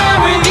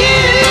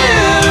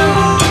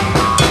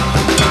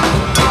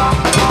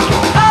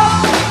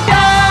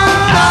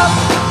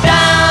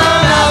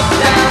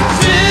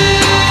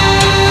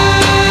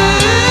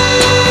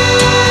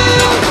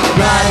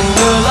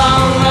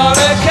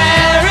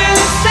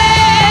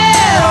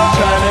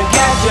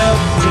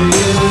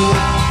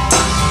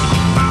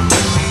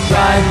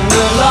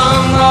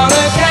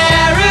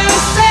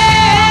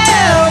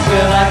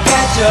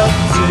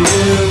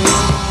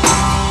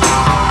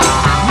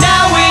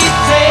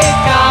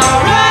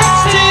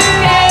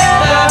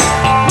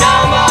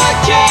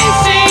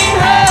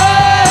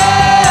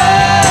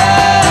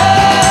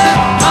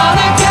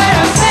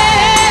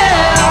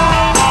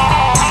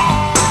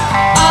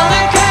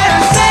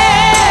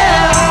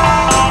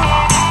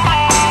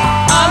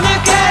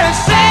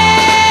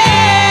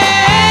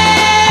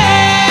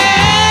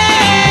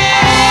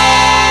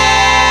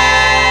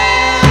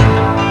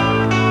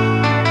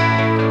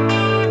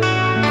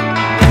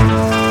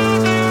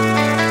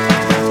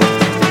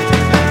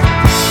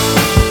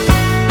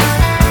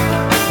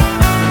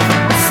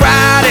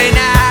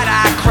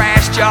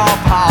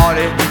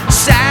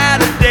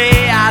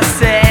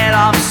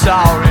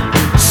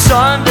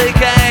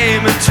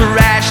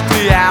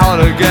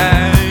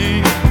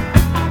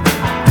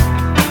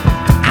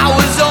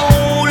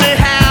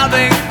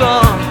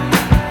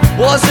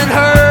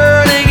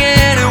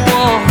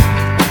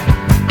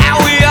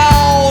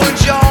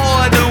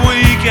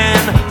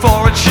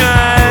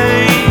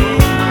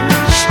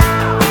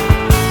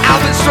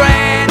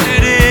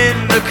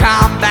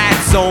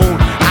 zone.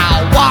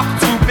 I walk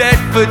through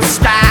Bedford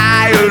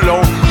style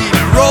on,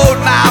 even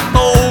rode my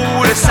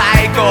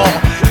motorcycle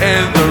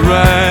in the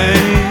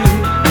rain.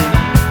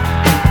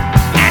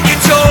 And you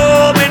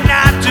told me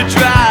not to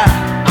drive,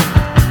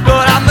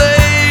 but I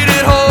made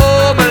it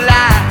home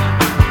alive.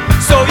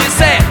 So you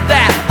said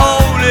that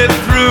only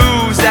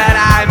proves that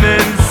I'm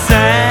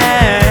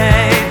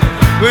insane.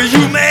 Well,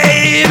 you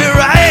may be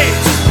right,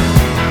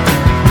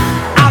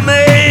 I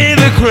may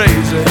be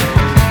crazy.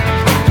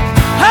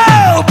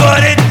 Oh,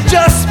 but it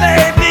just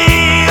may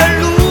be a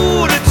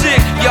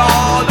lunatic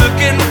you're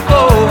looking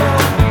for.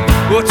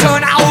 Well,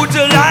 turn out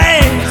the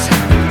lights,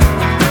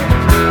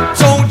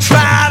 don't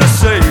try to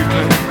save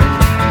me.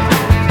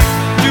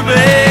 You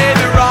may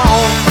be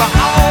wrong for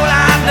all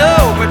I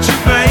know, but you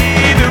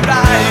may be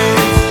right.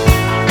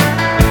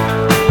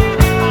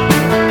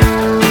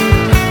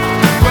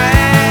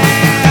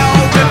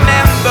 Well,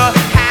 remember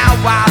how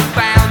I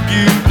found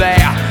you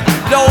there,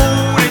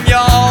 loading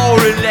your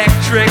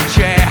electric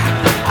chair.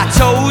 I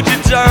told you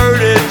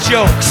dirty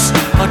jokes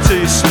until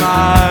you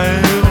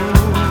smiled.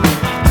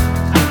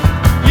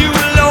 You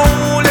were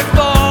lonely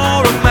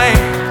for a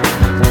man.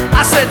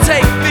 I said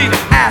take me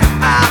at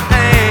my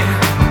hand,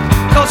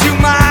 'cause you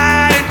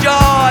might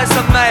enjoy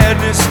some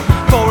madness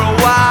for a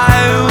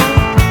while.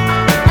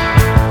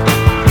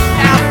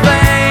 Now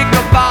think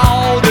of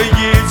all the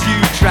years you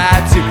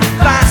tried to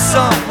find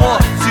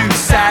someone to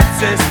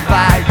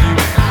satisfy you.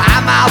 I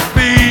might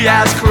be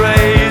as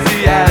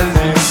crazy as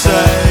you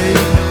say.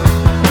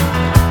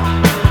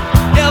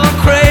 If I'm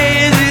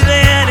crazy,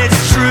 then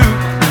it's true.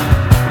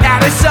 Now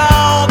it's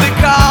all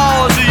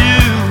because of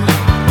you,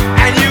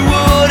 and you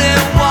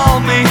wouldn't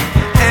want me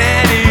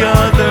any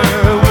other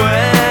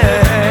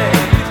way.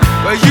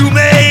 Well, you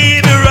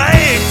may be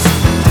right,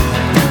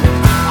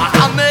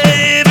 I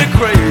may be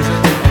crazy.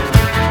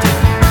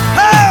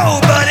 Oh,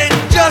 but it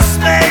just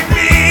may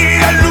be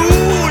a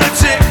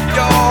lunatic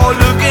you're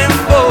looking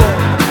for.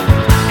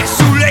 It's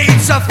too late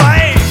to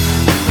fight,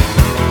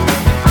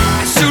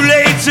 it's too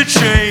late to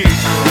change.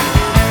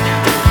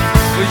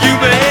 Well, you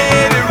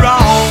may be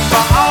wrong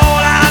for all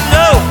I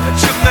know, but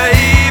you may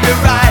be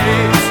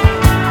right.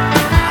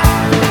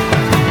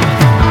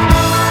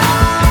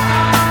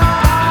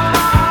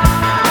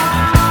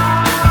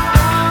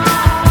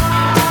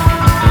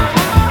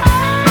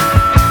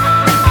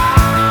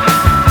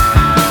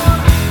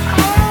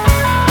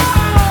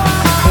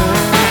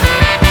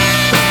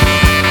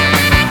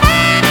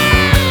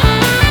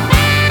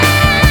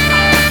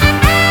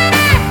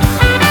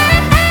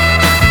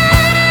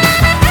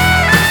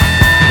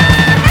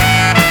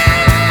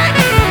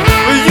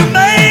 Well, you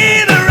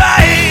may be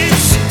right,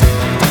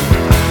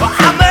 but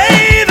I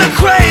may be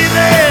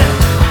crazy.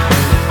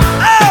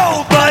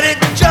 Oh, but it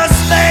just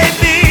may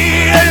be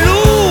a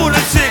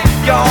lunatic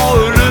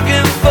you're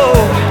looking for.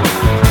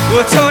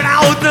 Well, turn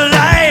out the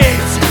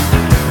lights,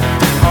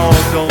 oh,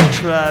 don't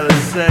try to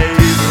save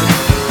me.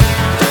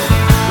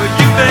 Well,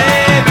 you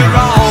may be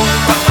wrong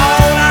for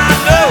all I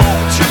know,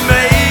 but you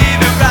may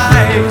be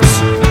right.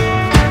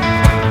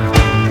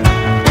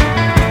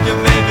 You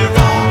may be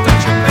wrong, but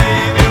you may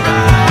be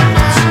right.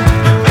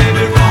 You may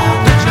be wrong,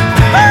 but you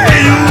may be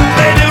right. You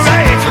may be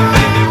right. You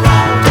may be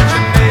wrong, but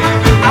you may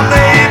be right. I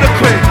may be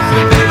crazy.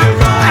 You may be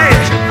wrong,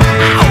 but you may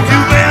be right. You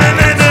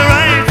may be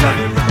right.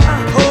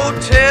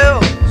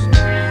 Hotels,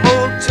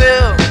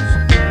 motels,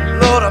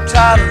 Lord, I'm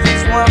tired of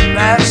these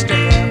one-night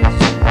stands.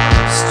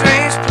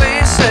 Strange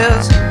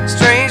places,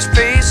 strange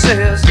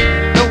faces,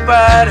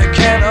 nobody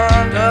can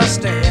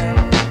understand.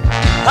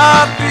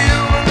 I feel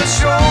when the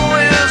show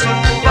is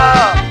over,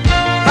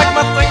 like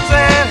my things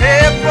ain't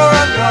here for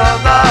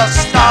another.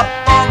 Stop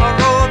on the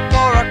road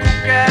for a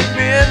cook at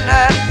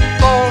midnight,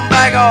 going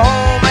back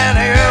home and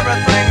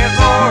everything is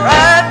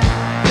alright.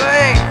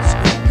 Things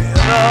go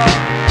better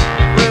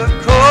with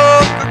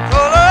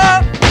Coca-Cola.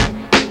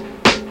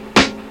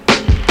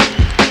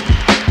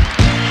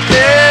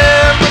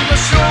 Yeah, when the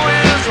show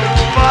is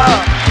over,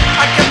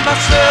 I get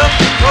myself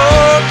a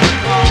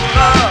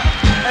Coca-Cola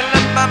and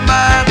let my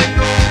mind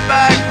go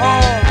back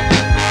home.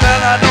 Then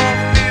I don't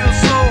feel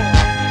so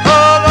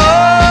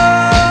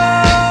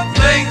alone.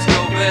 Things go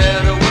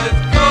better with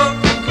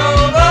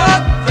Coca-Cola.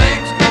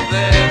 Things go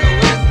better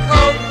with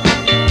Coke.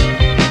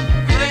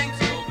 Things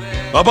go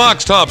better. The box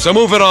tops are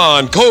moving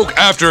on. Coke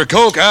after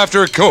Coke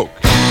after Coke.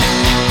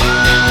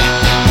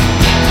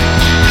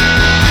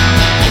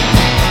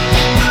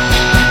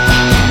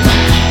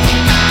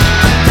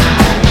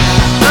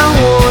 I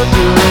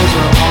wonder is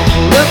her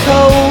uncle the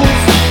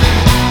coast.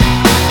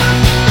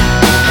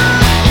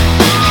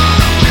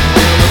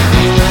 The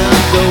feeling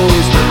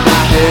goes, but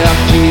my hair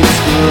keeps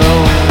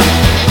growing.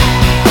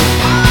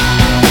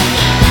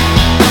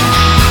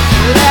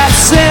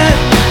 That's it,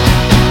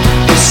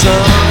 the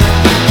sun.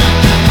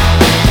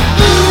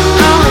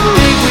 On a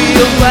big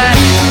wheel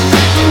wagon,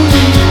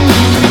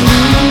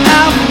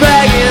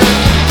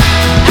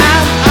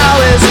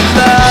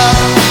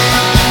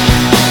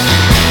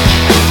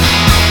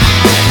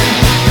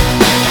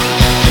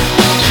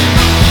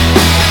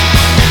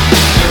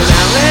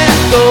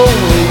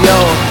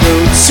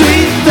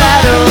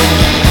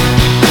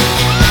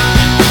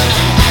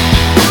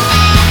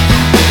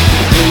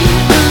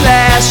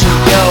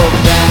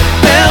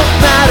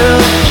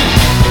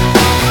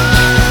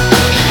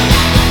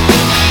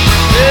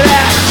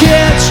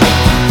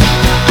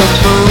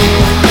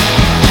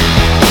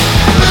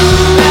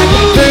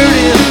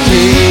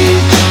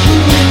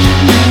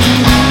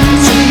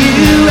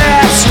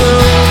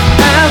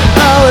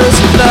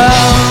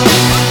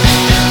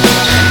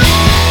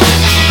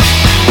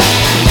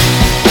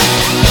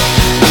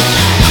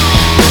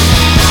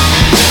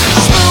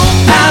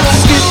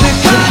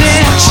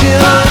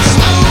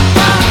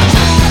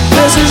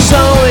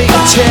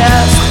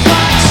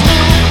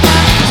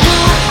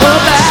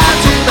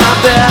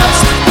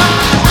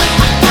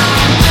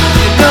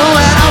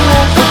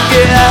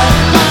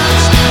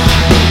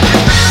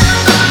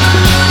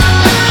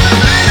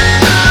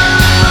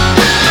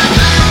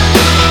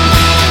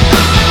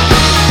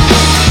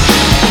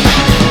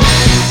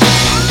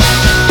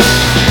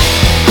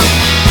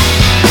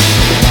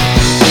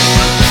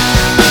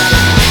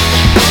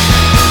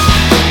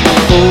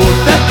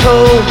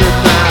 cold at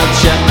my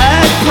jet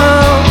lag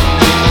pump.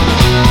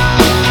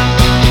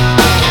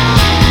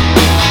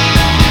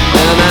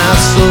 And I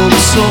sold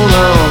so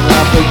long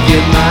I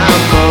forget my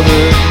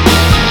mother.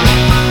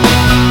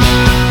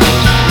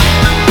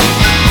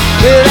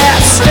 Well,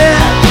 that's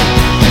it,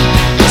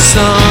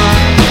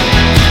 son.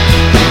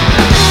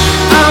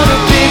 On a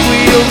big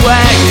wheel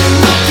wagon,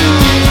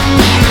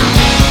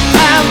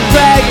 I'm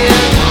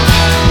bragging,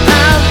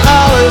 I'm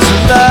always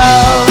in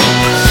love.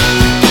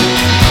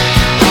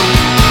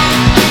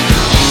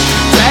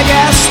 That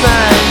gas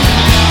night,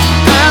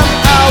 I'm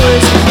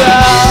always in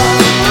love.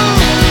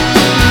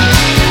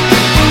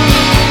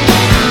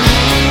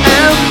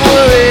 I'm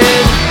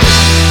worried,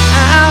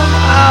 I'm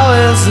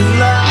always in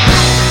love.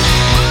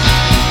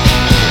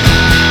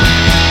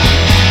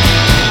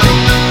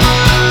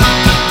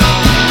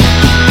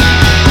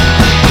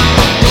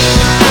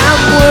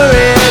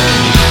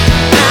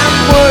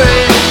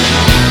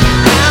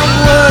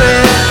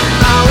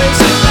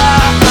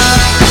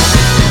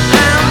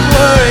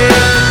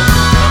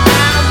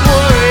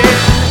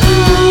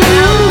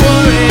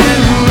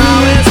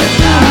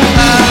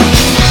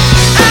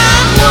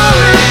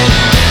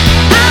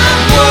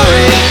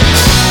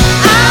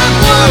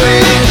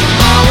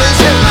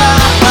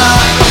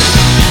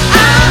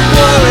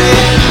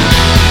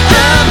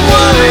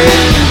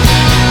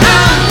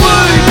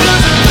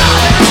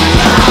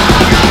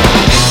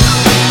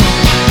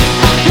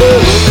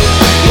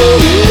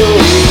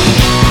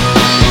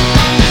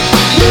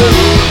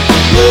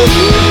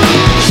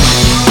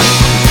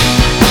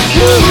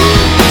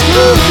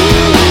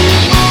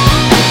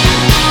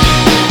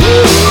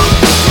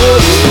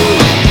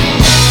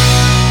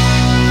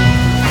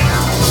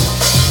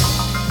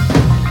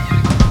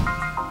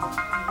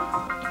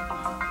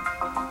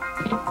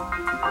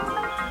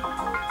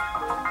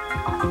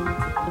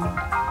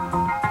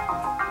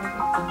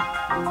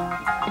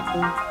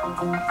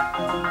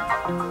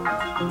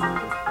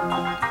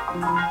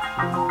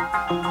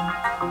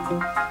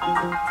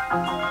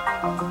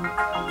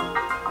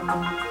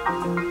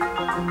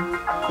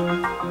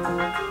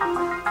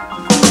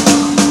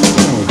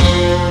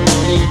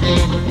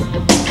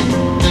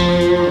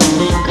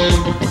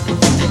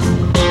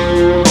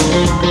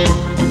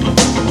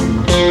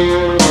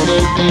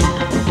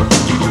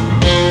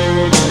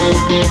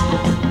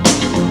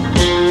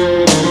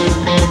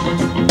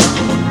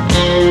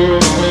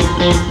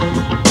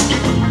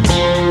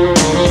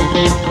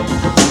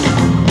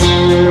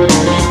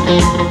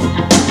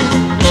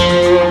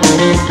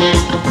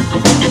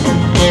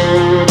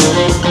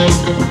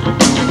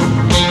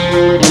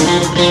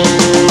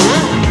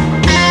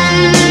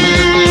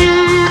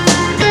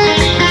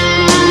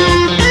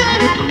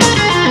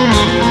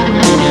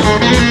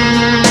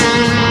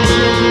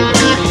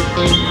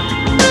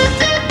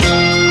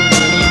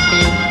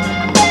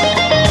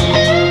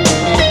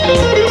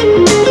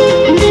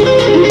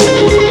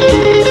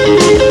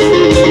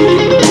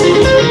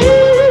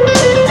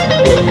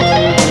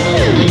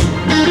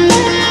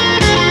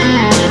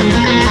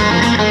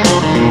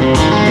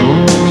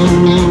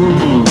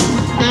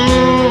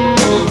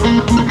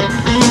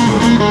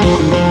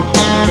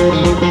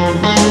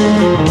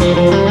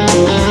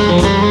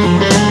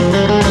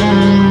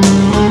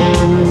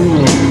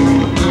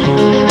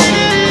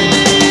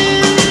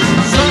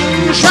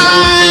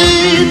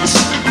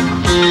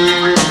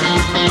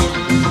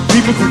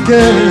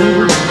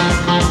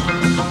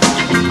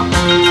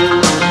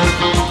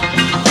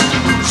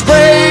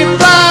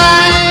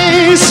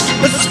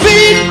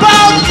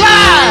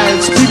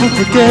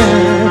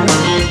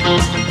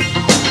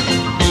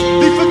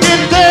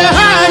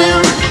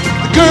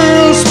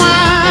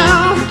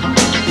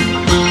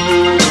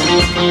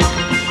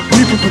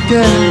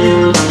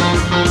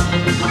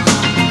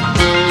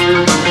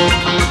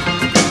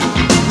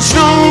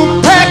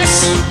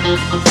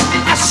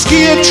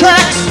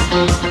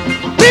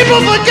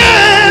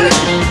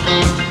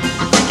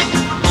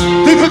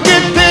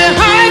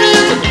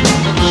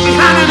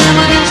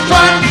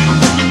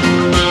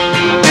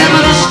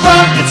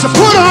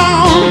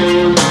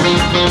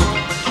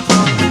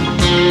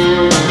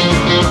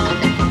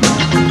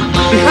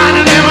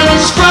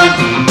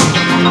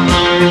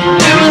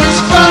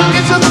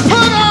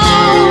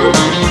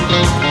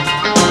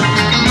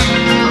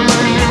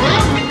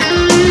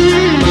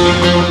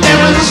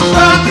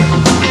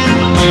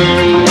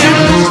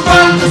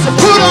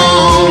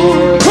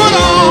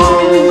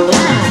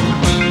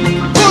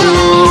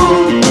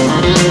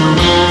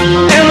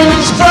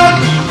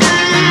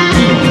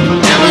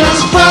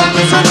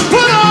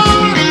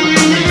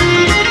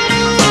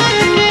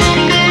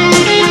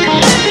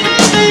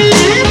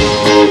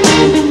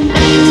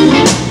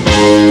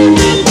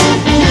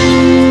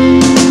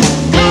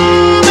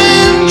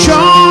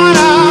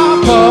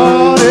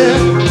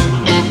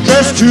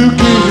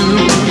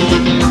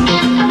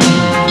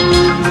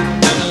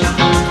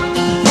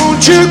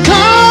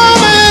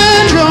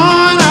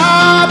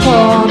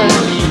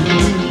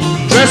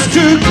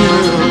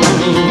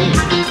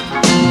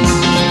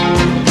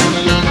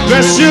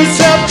 Dress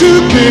yourself to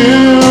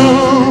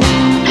kill.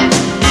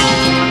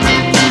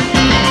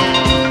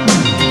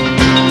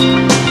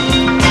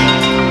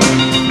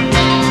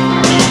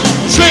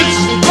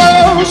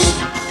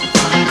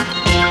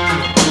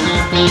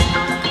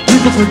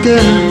 People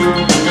forget.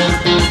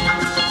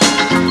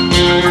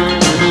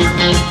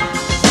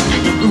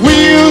 The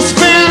wheel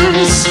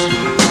spins,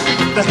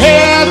 the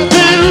head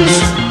spins.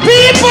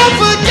 People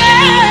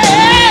forget.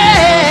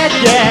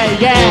 Yeah,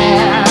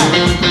 yeah.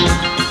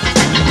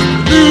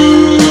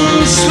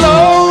 Blues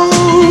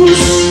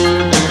slows.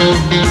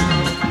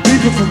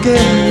 People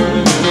forget.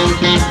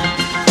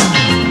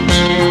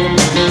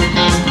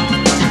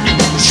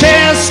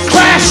 Chairs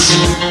crash.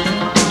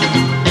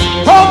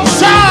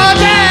 Hopes are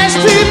dashed.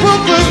 People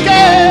forget.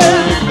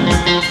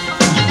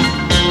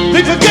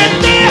 They forget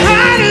they're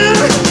hiding.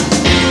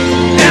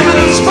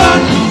 Eminence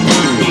fun.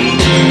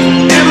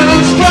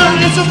 Eminence fun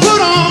is a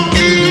put on.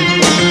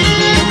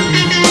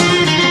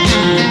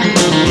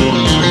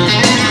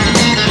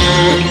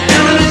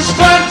 Eminence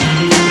fun.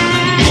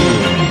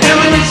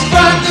 Eminence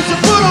fun is a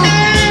put on.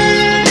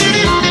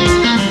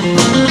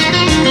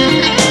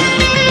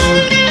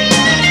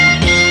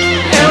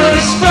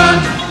 Eminence fun.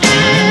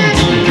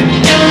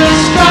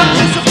 Eminence fun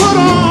is a put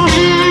on.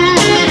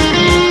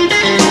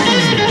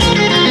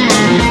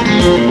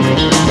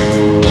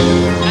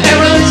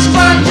 Eminence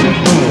fun.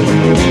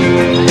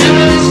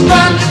 Eminence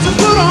fun is a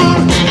put on.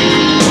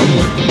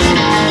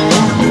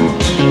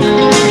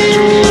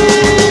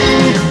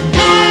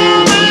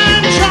 Come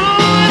and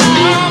join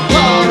our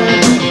party.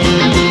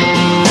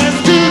 Let's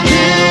do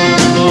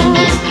kill.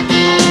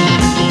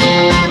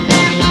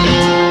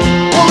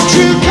 Won't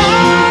you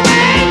come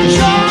and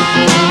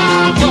join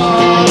our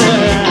party?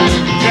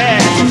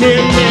 Let's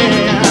kill.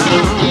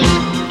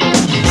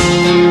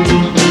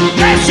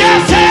 Dress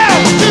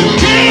yourself to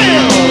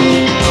kill.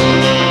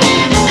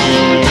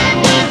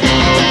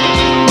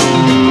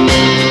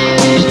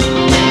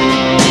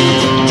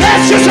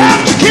 Dress yourself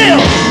to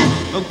kill.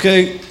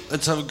 Okay,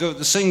 let's have a go at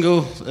the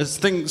single. Let's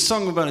think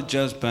song about a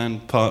jazz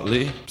band,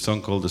 partly. A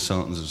song called The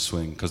Sultans of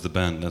Swing, because the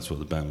band, that's what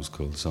the band was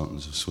called, The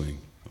Sultans of Swing.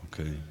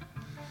 Okay,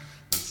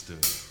 let's do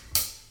it.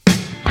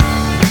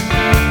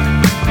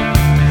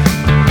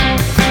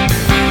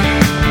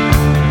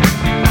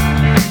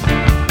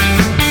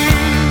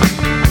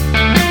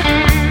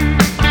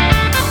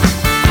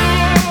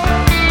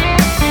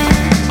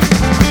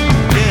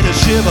 Get a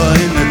shiver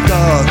in the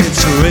dark,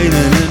 it's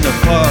raining in the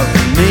park.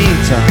 In the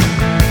meantime,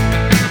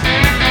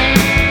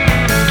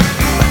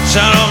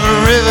 Shout on the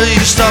river,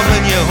 you stop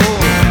and you hold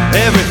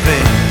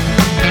everything.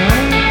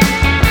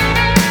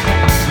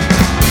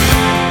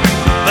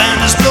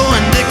 Band is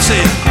blowing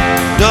Dixie,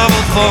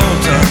 double fall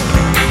time.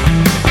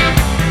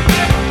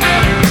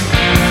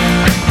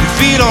 You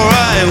feel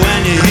alright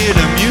when you hear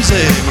the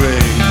music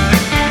ring.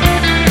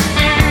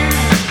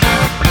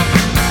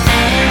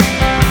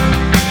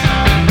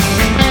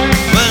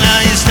 Well, now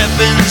you step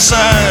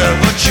inside,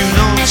 but you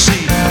don't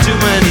see too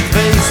many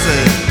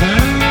faces.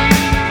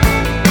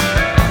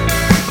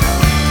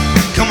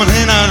 Coming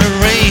in out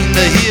of rain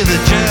to hear the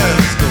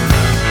jazz go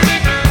down.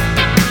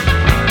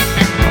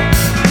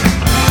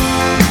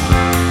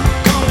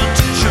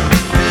 Competition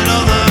in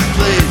other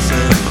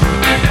places.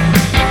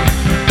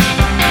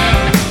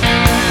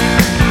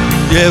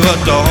 Yeah, but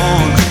the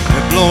horns,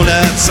 they blow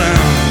that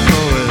sound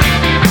going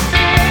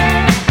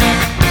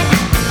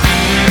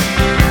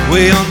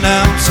way on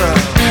down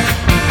south.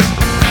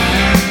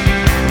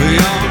 Way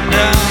on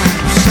down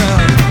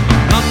south,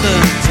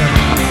 London town.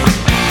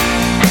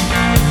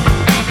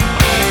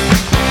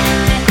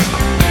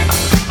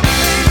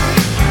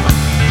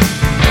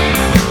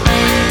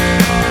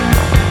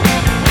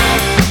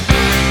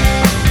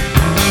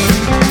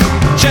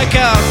 Check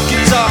out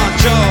Guitar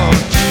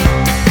George,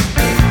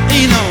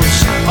 he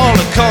knows all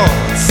the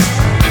chords.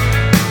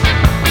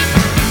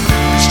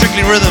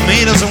 Strictly rhythm,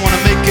 he doesn't want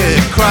to make it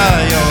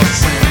cry or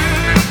sing.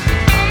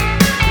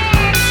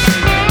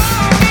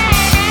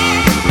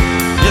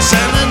 Yes,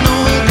 and I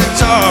know the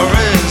guitar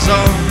is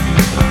all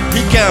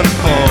he can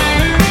afford.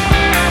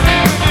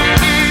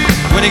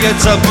 When he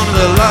gets up under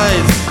the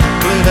lights,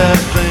 play that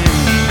thing.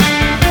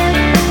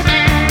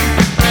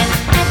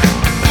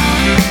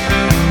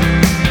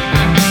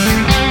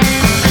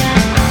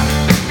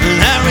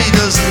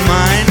 Doesn't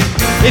mind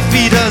if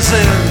he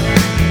doesn't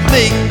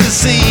make the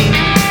scene.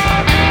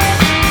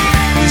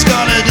 He's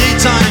got a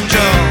daytime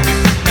job,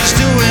 he's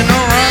doing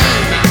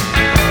alright.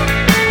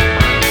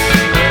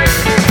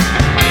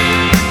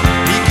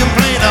 He can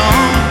play the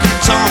honky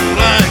tonk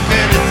like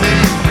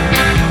anything,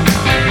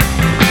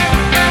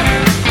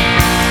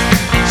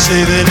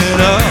 saving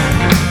it up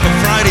for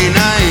Friday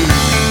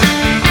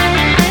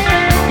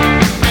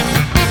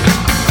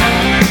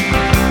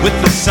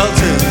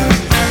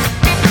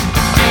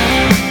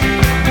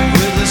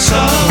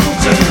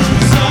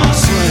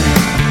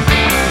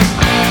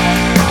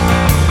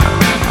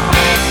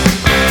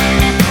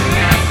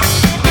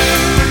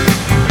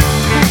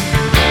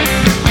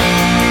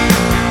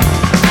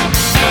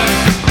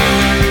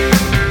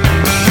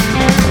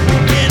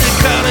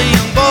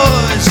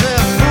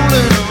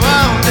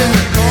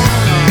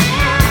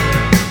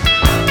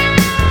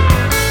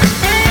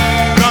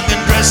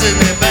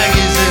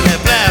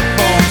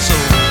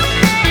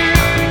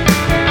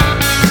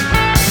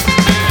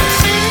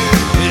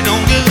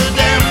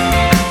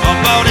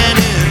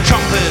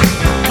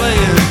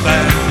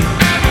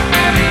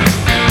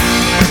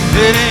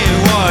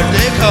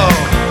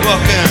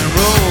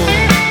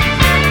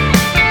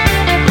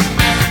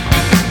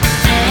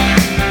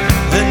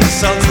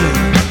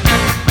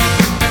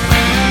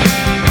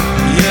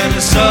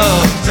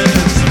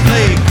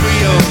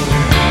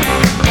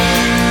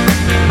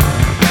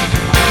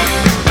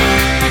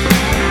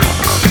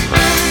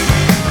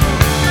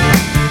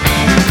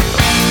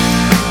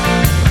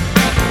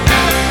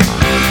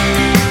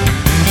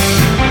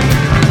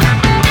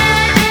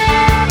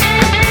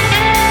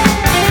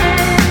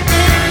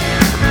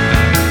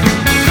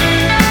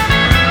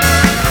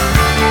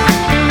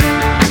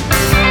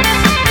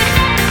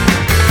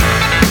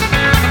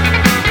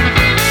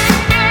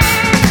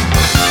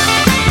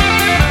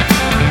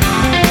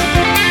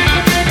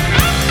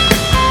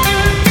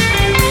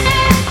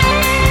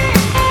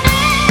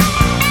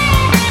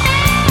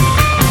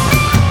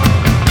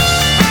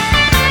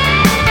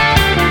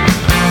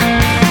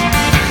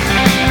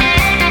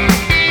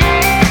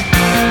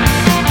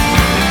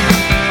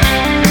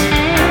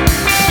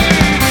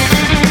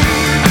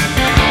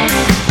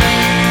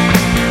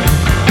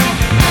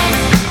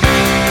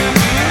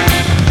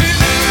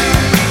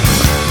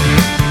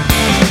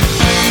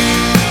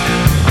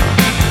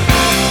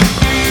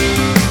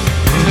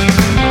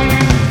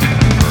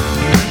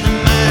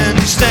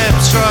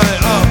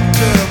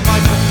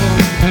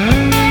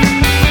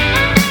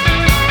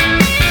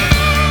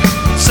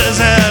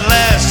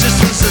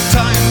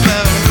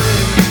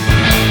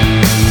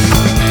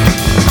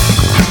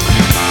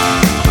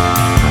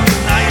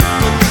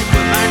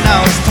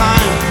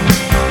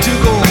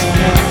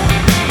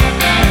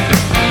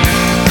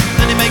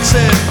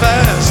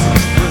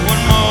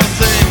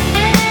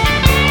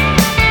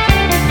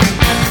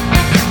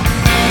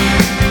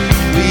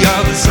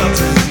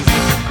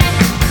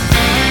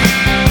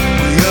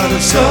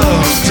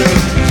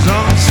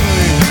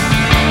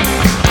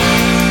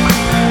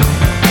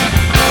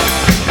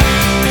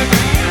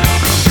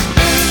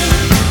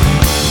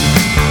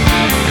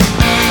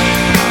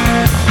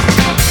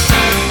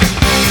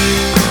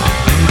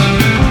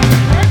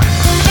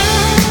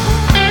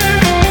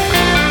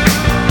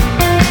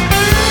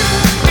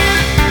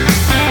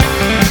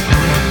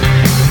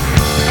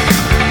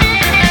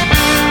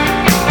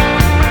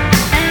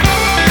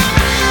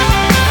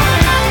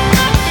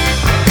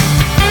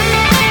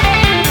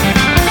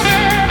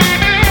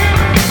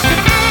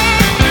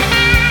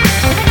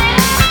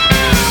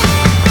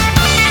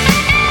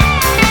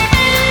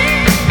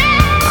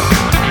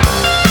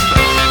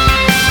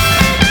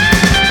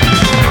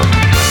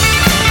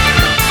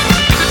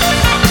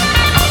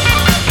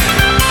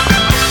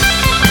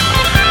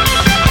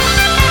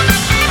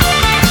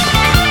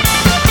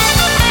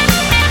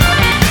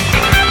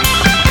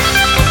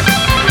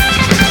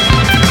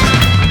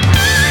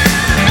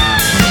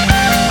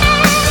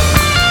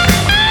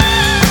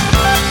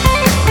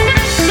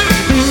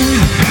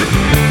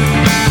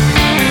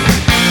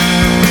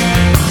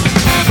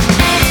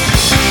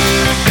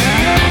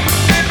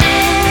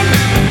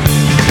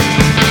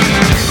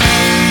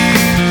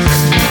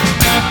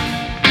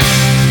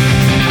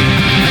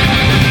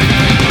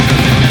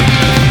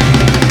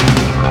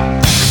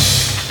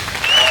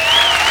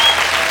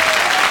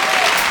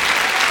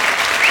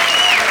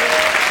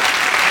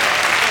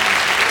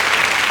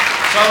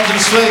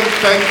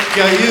Thank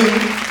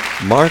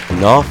you. Mark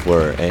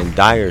Knopfler and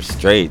Dire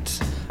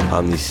Straits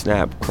on the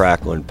Snap,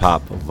 Crackle, and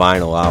Pop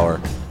Vinyl Hour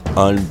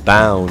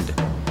Unbound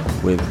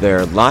with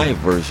their live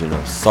version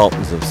of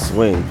Sultans of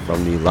Swing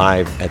from the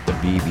Live at the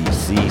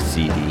BBC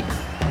CD.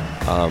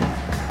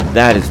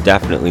 That is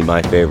definitely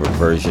my favorite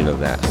version of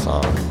that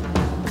song.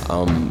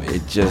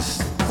 It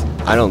just,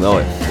 I don't know,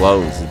 it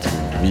flows. It's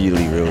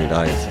really, really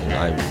nice, and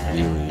I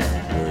really,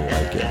 really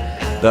like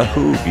it. The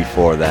Who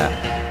before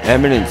that,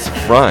 Eminence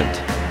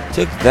Front,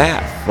 took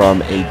that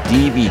from a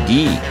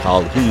DVD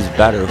called Who's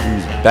Better,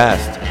 Who's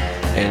Best,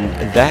 and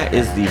that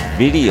is the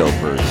video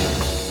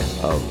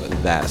version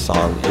of that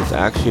song. It's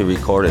actually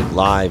recorded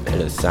live at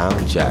a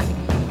sound check.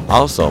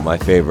 Also my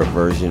favorite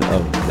version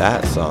of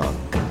that song.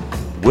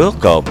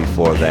 Wilco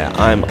before that,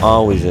 I'm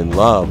Always in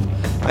Love.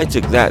 I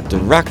took that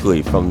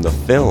directly from the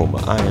film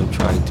I Am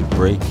Trying to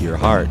Break Your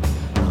Heart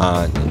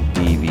on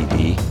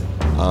DVD.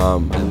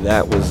 And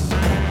that was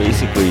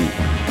basically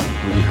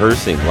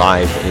rehearsing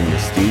live in the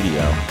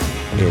studio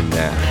in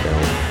that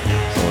film.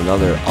 So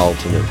another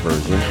alternate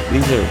version.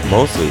 These are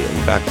mostly,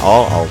 in fact,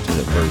 all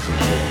alternate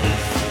versions of this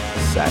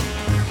set.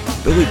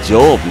 Billy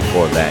Joel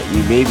before that,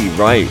 You May Be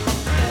Right,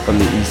 from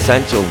the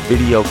Essential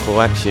Video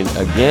Collection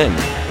again,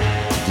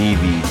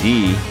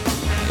 DVD,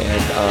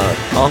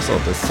 and also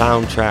the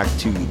soundtrack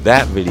to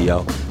that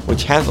video,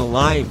 which has a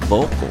live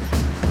vocal.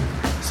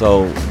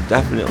 So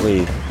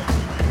definitely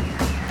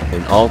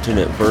an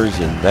alternate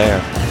version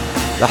there.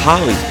 The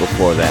Hollies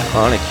before that,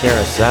 On a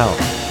Carousel,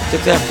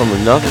 took that from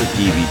another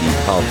DVD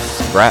called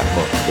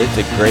Scrapbook. It's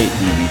a great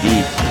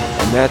DVD,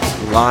 and that's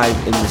live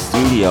in the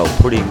studio,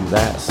 putting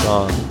that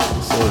song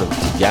sort of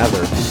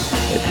together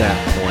at that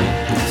point.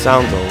 It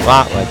sounds a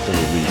lot like the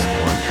released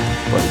one,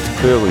 but it's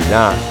clearly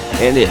not.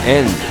 And it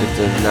ends, it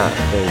does not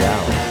fade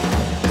out.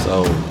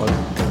 So,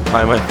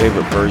 probably my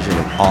favorite version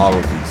of all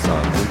of these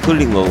songs,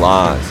 including The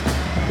Laws.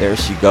 There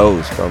She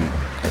Goes from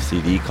a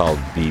CD called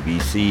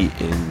BBC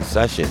In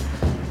Session.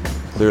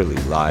 Clearly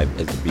live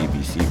at the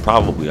BBC,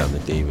 probably on the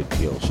David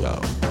Peel Show.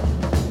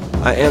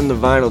 I am the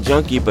Vinyl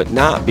Junkie, but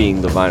not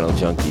being the Vinyl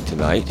Junkie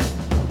tonight.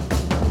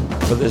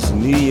 For this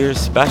New Year's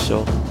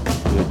special,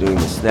 we're doing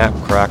the Snap,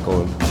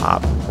 Crackle, and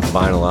Pop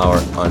Vinyl Hour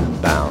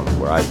Unbound,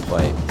 where I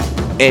play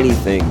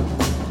anything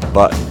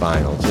but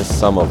vinyl, just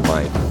some of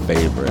my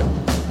favorite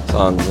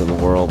songs in the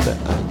world that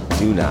I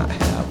do not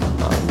have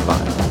on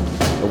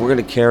vinyl. And we're going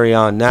to carry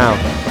on now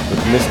with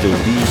Mr.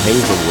 Lee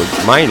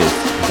Hazelwood, minus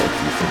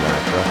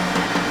Sinatra,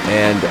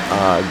 and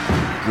a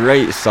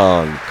great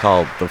song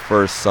called The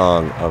First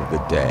Song of the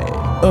Day.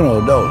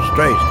 Uno, dos,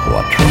 tres,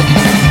 cuatro.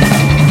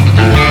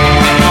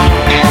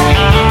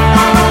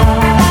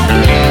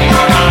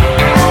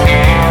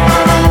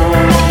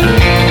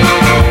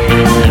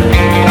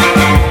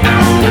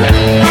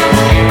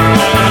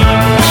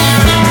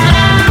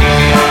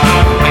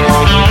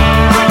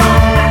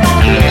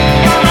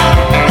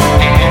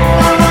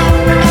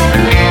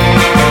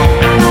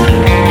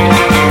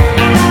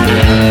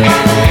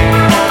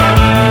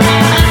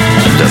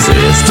 Das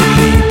erste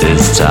Lied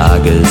des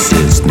Tages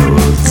ist nur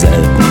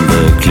selten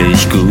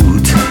wirklich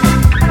gut.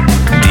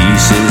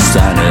 Dies ist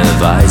eine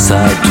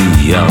Weisheit,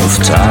 die auf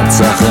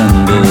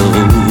Tatsachen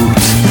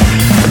beruht.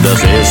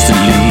 Das erste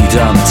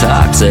Lied am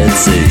Tag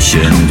setzt sich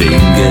in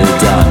den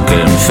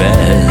Gedanken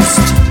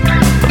fest,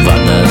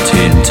 wandert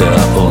hinter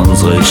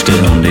unsere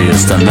Stirn, die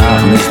es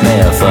danach nicht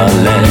mehr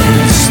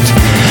verlässt.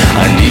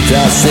 Ein Lied,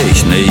 das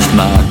ich nicht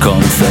mag,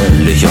 kommt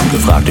völlig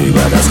ungefragt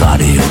über das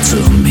Radio zu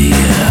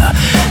mir.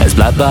 Es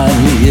bleibt bei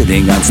mir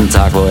den ganzen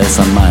Tag, wo es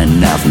an meinen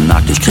Nerven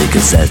nagt, ich krieg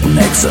es selten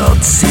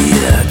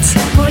exorziert.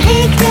 Wo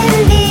liegt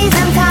in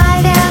diesem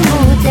Tal der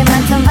Mut, den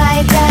man zum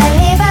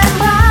Weiterleben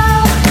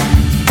braucht?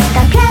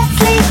 Da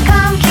plötzlich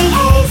kommt wie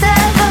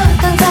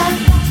Hazelwood und sagt: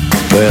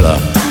 Fehler,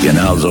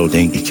 genau so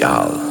denk ich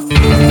auch.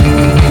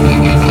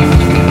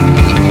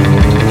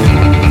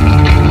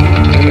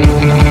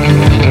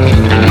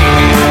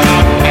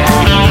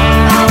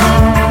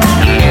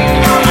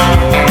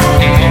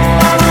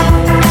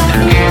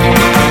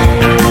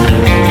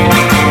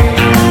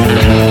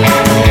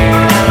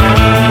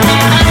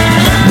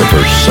 The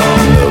first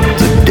song of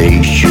the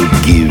day should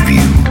give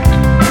you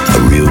a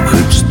real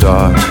good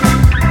start.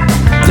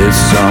 This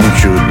song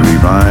should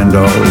remind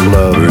all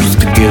lovers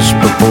to kiss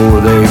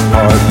before they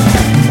part.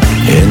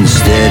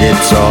 Instead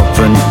it's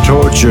often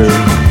torture,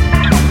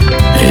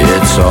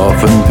 it's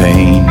often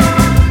pain.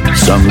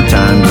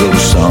 Sometimes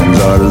those songs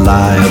are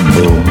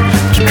liable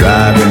to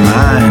drive your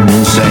mind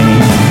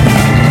insane.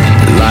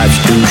 Life's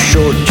too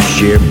short to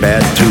share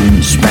bad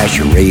tunes, smash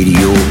your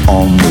radio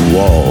on the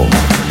wall.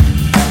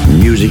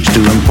 Music's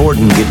too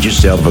important, get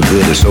yourself a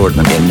good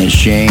assortment, and this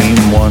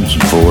shame once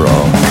and for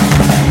all.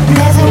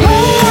 There's a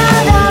way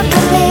out of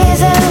the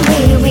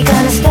misery, we're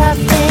gonna stop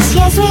this,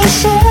 yes we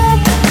should.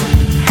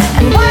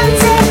 And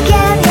once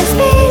again it's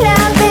been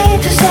out there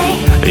to say: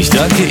 Ich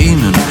danke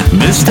Ihnen,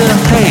 Mr.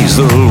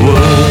 Hazelwood.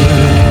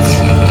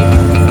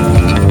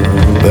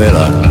 Well,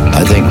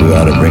 I think we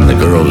ought to bring the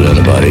girls in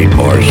about 8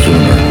 bars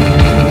sooner.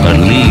 But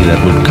Lee,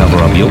 that would cover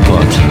up your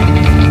butt.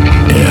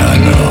 Yeah, I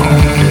know.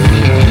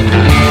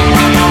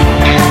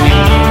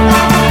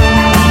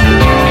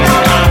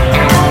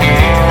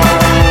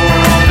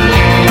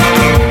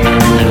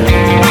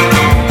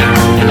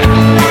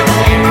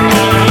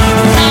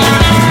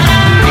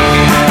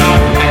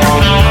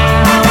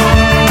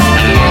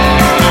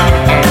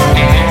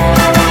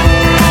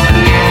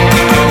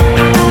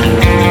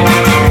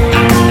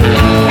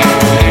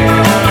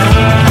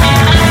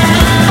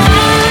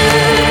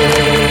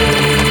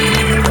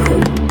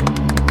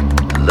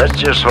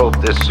 just hope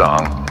this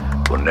song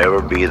will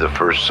never be the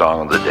first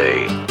song of the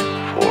day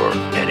for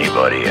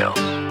anybody else.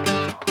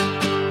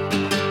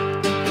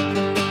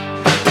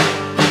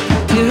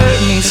 You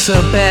hurt me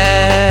so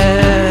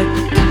bad.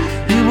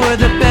 You were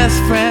the best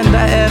friend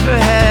I ever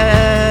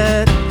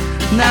had.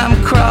 Now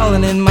I'm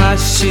crawling in my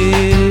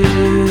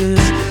shoes,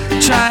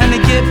 trying to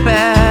get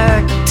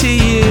back to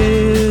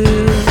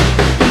you.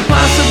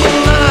 Impossible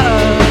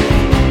love,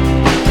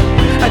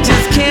 I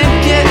just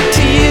can't get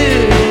to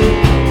you.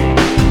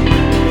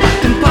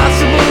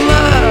 Impossible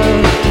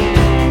love,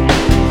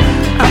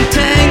 I'm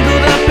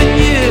tangled up in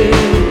you.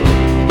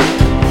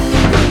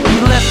 You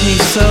left me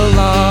so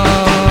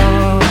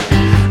long,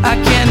 I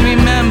can't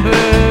remember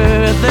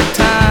the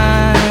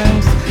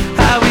times,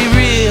 how we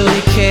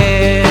really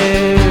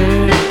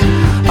cared,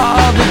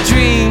 all the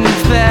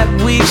dreams that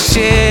we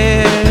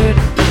shared.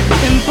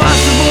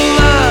 Impossible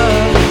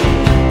love,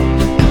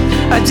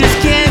 I just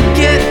can't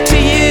get to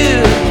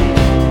you.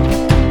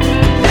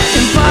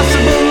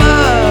 Impossible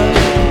love,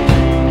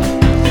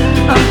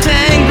 I'm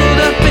tangled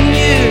up in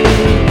you.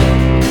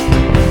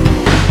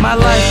 My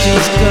life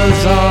just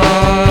goes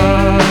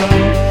on,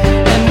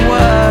 and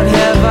what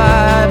have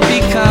I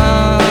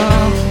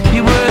become?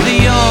 You were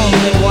the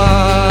only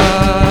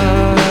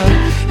one,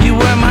 you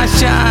were my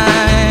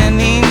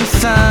shining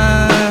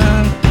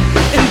sun.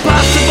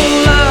 Impossible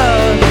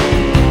love,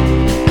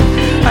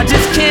 I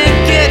just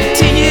can't get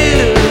to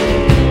you.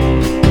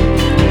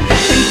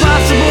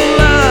 Impossible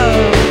love,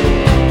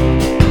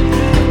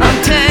 I'm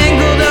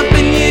tangled up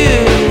in you.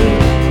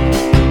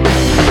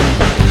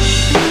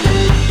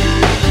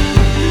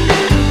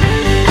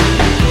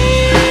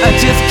 I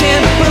just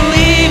can't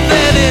believe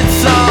that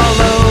it's all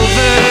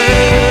over.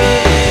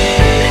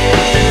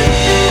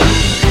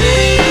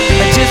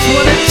 I just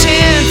want a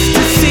chance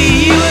to see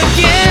you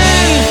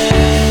again,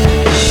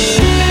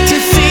 to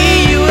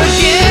see you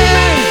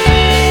again.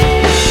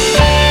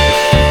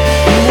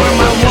 You were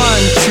my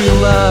one true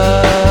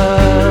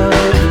love,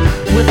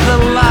 with the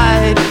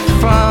light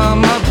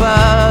from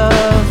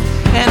above,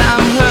 and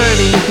I'm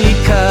hurting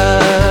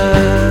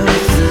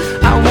because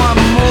I want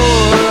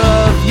more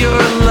of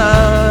your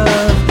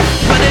love,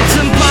 but it's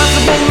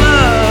impossible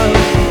love,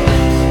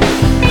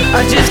 I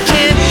just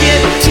can't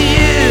get to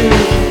you.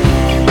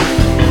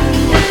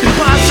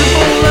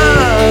 Impossible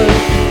love,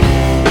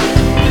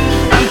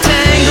 I'm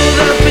tangled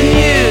up in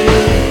you.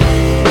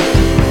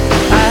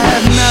 I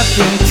have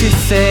nothing to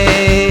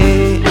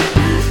say,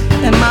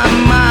 and my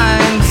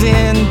mind's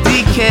in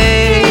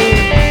decay,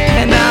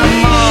 and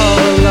I'm all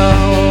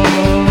alone,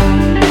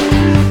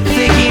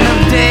 thinking of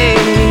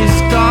days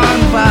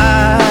gone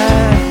by.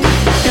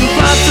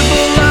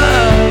 Impossible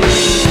love,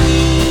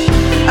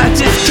 I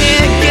just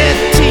can't get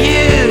to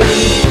you.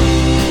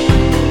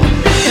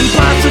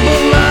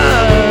 Impossible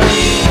love,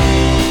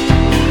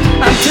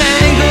 I'm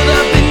tangled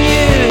up in you.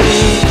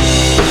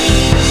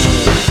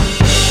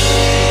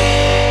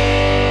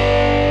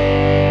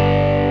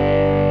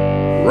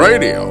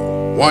 Radio.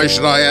 Why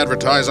should I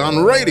advertise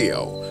on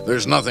radio?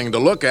 There's nothing to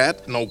look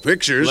at, no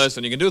pictures.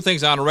 Listen, you can do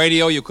things on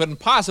radio you couldn't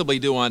possibly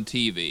do on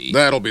TV.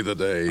 That'll be the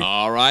day.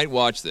 All right,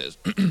 watch this.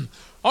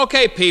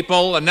 Okay,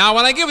 people, and now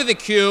when I give you the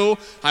cue,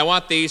 I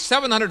want the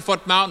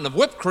 700-foot mountain of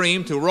whipped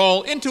cream to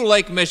roll into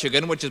Lake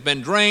Michigan, which has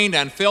been drained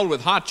and filled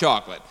with hot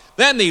chocolate.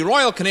 Then the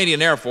Royal Canadian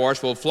Air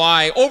Force will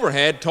fly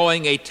overhead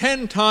towing a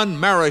 10-ton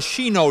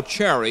maraschino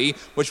cherry,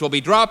 which will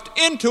be dropped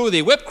into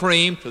the whipped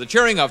cream to the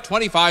cheering of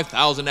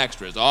 25,000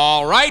 extras.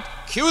 All right,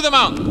 cue the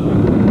mountain.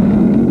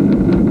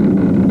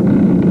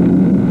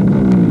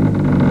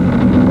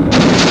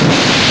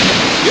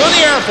 Cue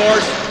the Air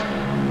Force.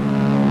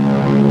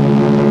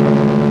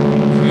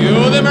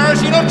 Cue the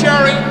maraschino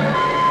cherry.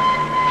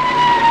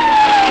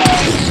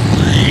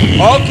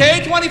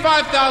 Okay,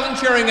 25,000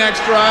 cheering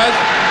extras.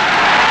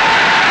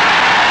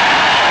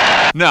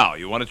 Now,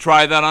 you want to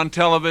try that on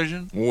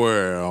television?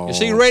 Well... You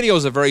see, radio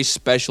is a very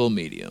special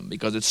medium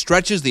because it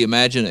stretches the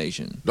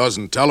imagination.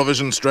 Doesn't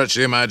television stretch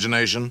the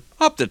imagination?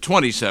 Up to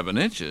 27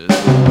 inches.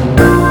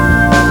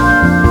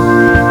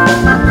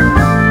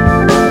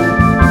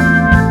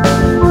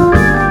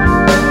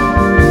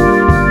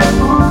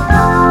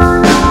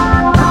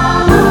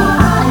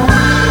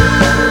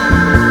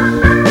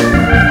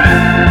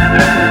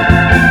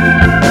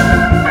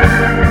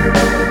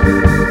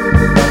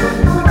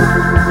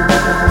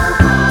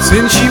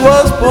 Since she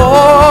was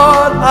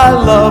born, I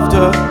loved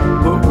her,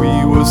 but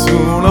we were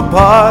soon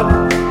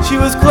apart. She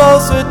was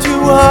closer to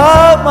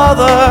her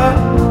mother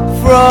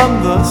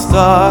from the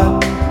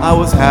start. I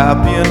was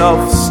happy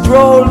enough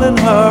strolling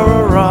her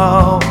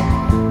around,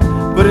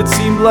 but it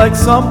seemed like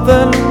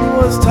something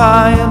was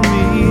tying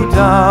me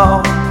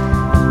down.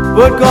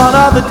 But gone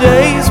are the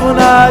days when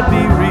I'd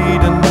be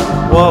reading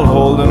while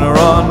holding her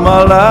on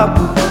my lap.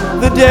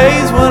 The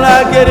days when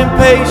I get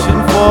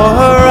impatient for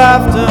her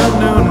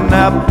afternoon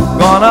nap.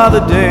 Gone are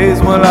the days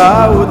when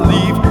I would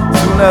leave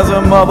soon as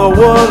her mother would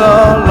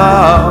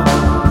allow.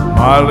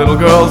 My little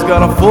girl's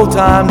got a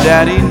full-time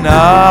daddy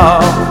now.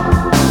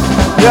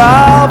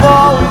 Yeah, I've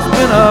always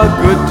been a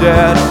good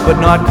dead, but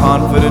not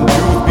confident,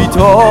 truth be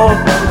told.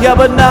 Yeah,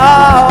 but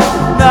now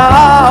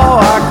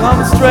I come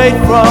straight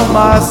from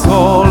my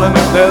soul. And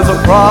if there's a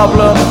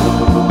problem,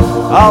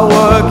 I'll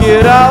work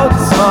it out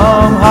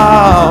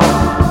somehow.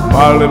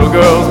 My little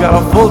girl's got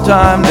a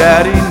full-time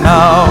daddy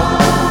now.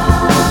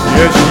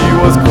 Yeah, she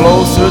was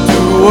closer to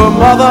her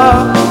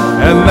mother,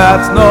 and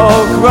that's no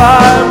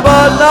crime,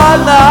 but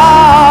not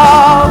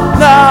now.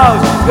 Now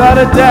she's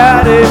got a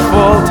daddy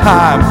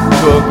full-time.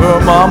 Took her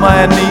mama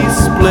and me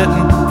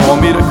splitting for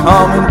me to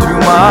come into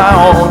my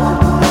own.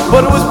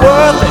 But it was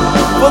worth it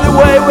for the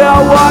way we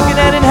are walking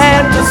hand in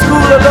hand to school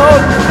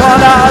alone.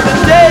 Gone are the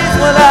days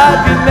when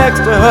I'd be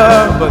next to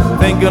her, but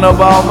thinking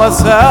about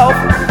myself.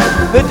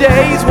 The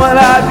days when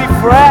I'd be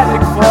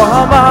frantic for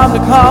her mom to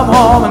come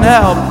home and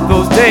help.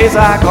 Those days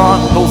are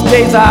gone, those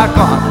days are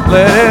gone.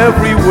 Let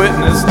every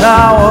witness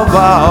now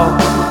avow.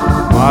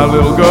 My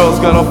little girl's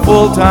got a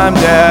full-time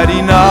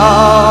daddy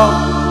now.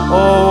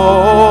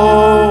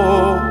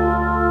 Oh,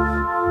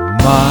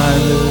 my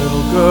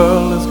little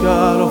girl has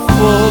got a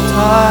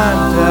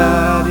full-time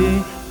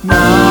daddy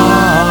now.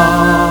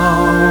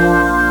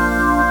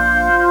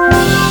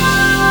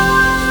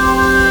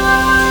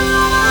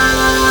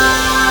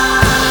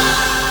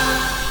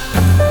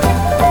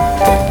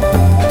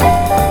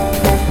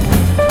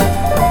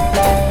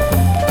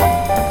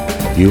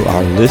 You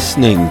are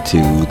listening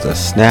to the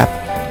Snap,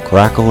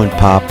 Crackle, and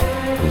Pop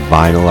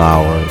Vinyl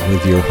Hour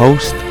with your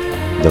host,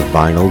 the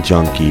Vinyl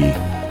Junkie.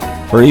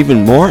 For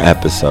even more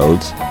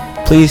episodes,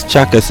 please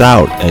check us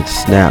out at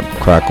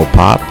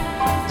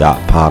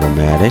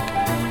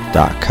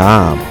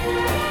snapcracklepop.podomatic.com,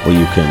 where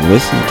you can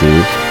listen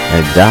to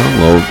and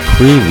download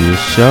previous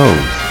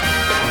shows.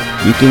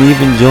 You can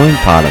even join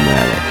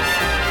Podomatic,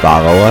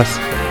 follow us,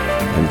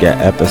 and get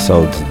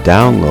episodes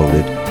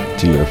downloaded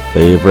to your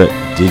favorite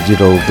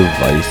digital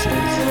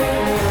devices.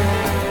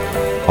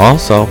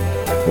 Also,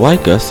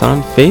 like us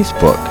on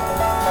Facebook.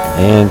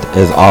 And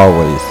as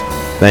always,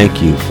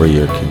 thank you for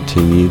your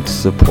continued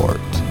support.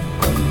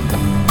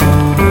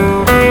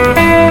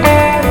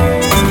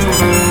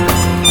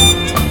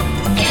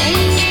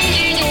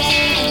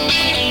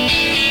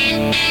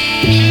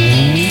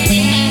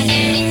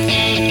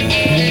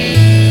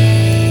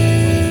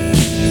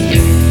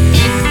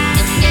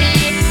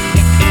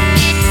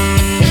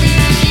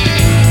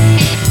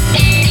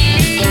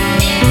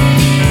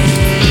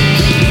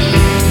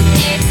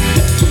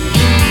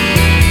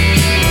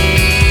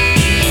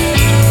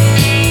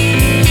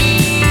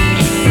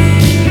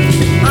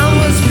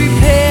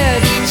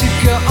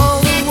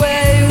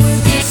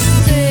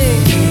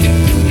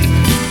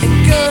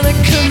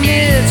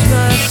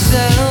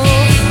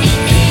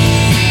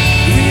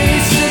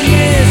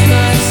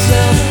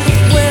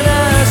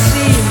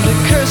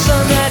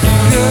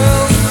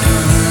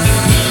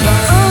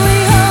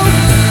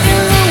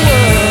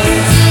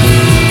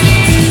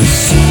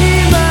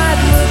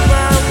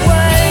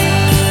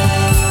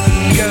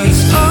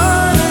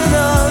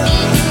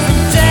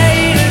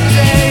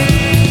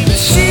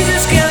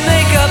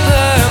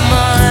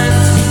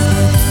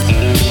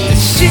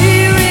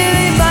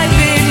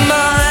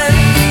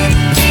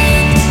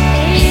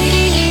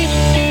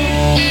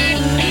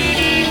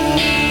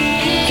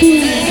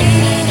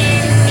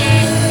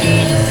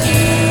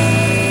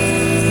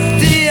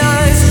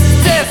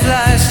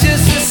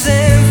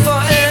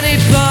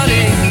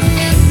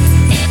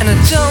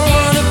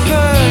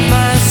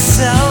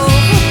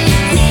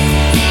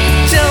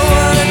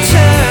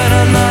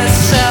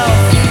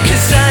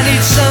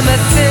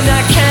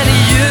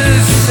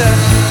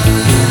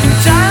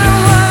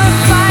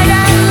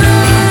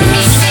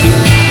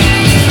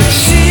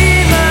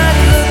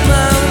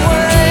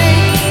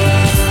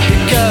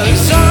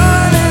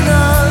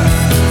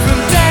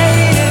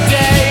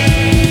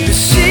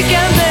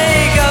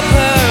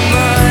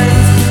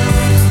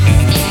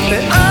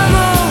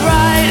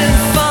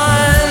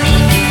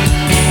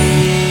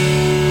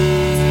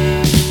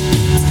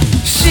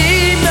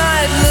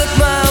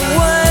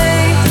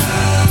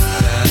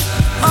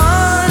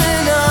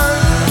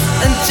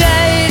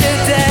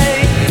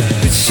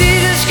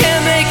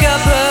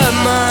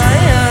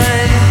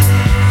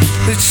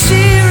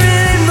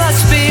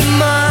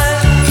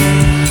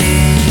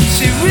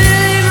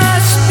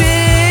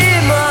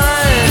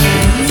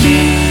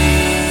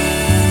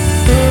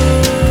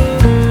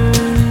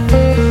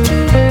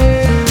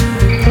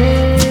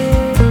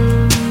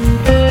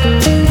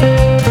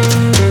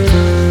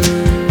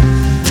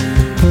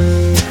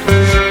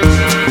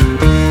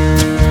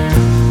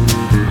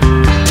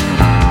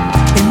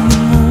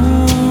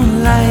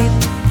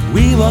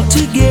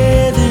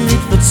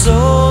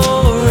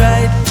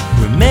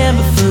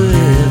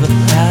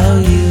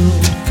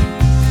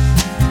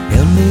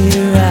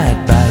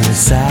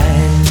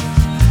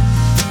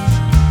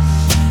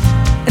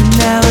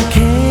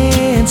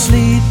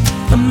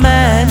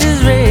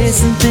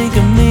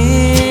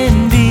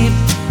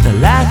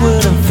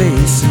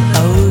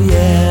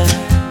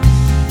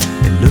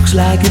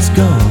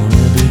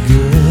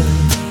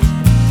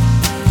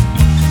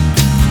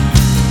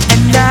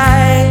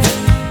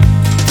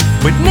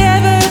 Would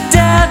never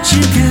doubt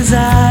you, 'cause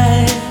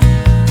I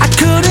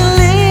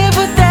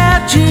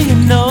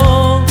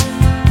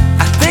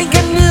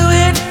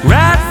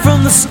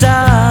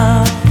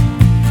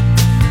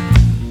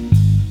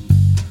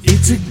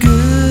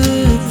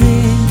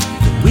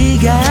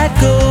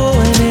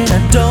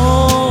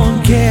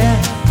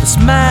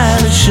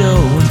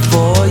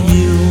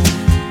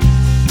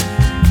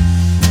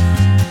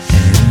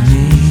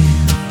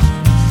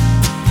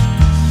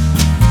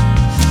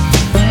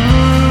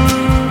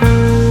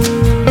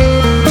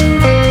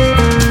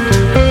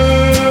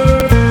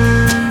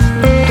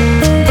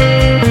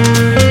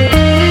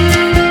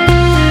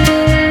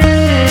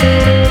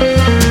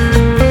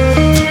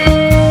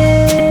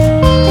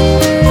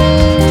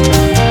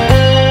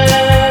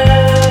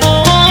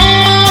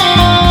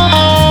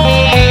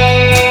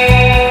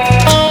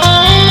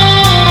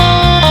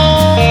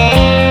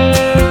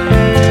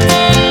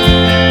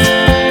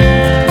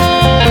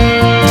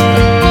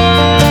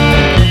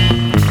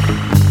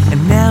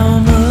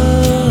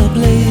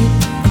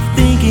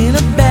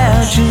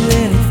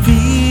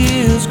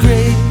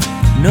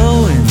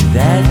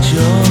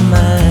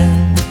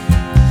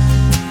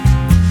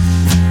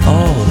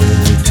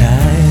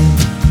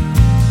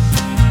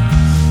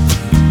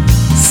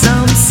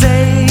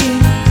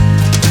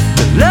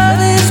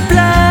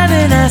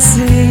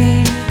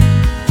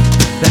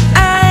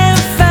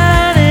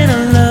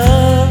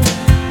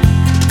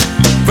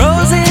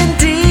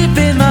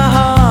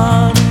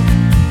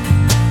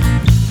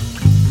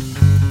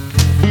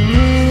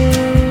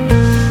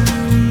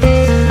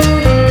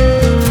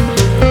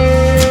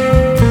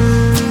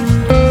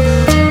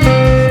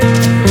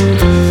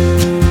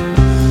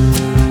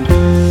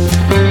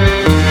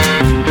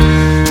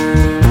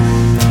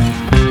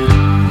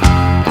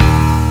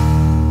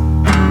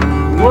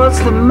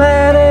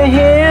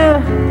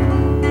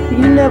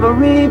never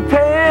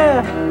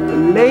repair. The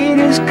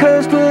lady's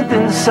cursed with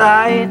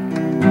insight.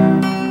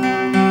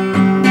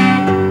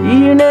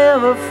 You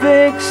never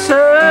fix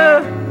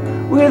her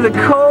with a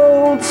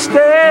cold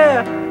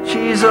stare.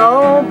 She's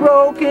all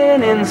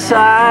broken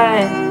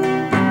inside.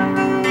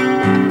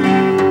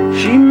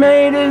 She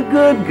made a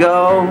good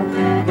go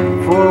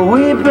for a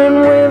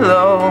weeping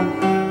willow.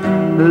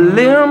 The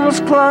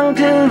limbs clung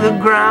to the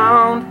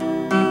ground.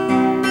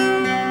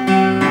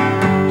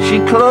 She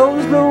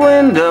closed the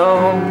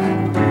window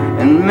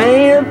and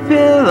made a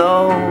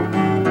pillow,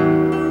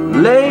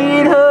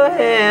 laid her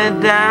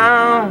head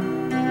down.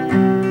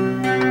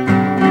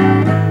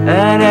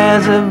 And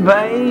as a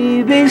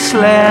baby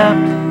slept,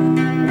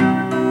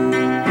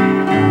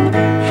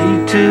 she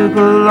took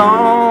a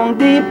long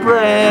deep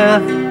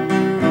breath.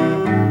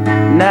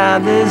 Now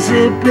they're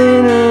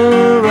zipping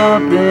her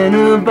up in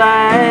her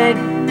bag.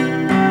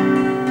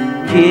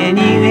 Can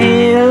you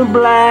hear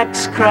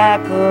blacks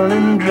crackle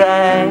and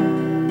drag?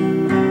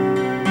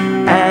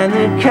 And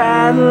the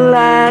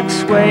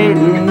Cadillac's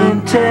waiting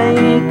to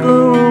take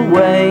her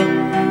away.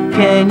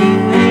 Can you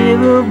hear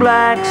the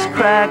blacks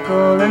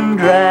crackle and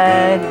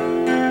drag?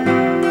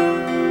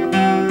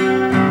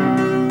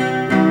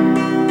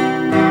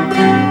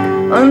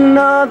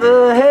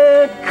 Another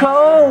head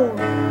cold,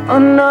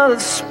 another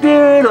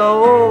spirit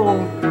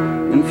old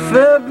in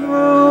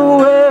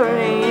February.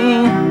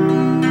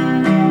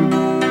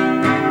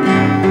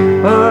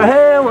 Her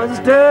hair was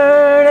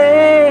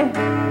dirty,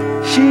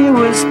 she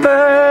was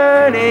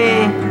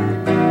 30,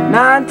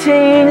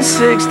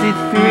 1963.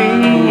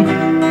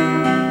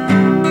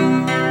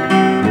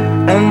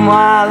 And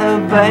while her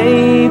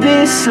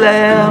baby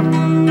slept,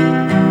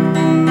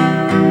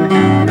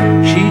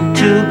 she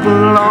took a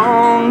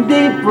long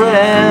deep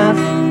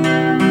breath.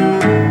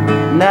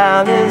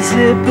 Now they're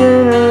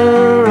zipping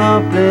her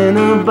up in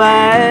a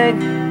bag.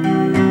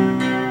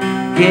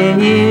 Can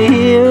you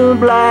hear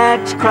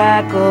blacks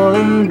crackle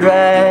and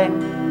drag?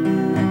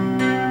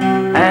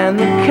 And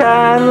the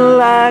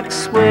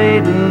Cadillac's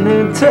waiting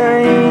to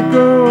take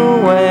her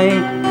away.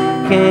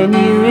 Can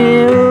you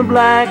hear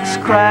blacks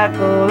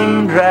crackle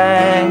and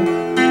drag?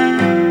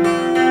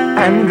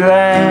 And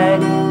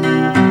drag,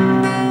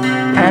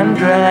 and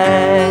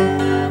drag,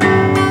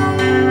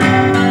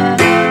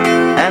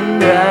 and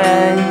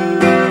drag.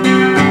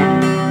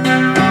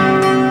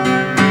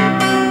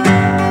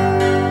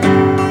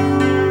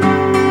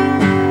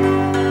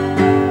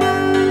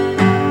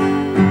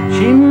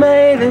 She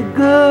made a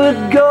good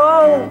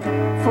go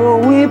for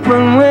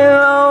weeping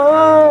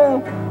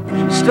willow.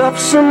 She stuffed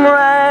some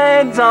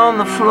rags on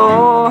the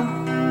floor.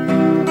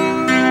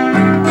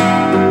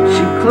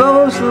 She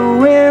closed the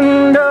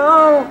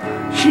window.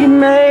 She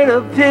made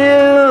a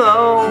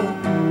pillow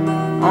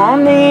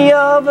on the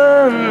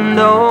oven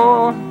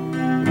door.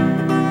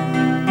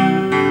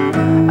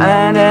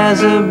 And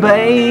as a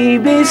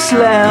baby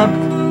slept,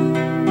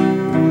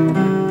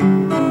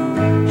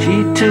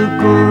 she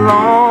took a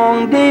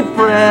long deep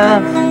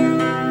breath.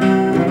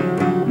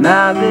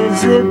 Now they're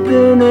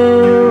zipping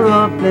her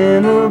up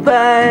in a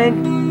bag.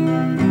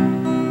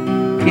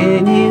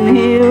 Can you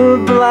hear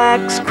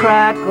blacks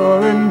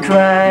crackle and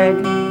drag?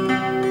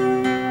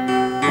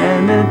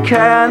 And the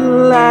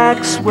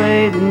Cadillac's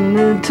waiting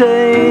to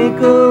take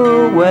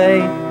her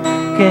away.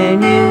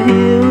 Can you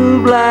hear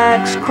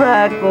blacks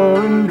crackle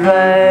and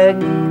drag?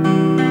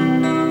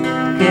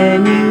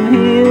 Can you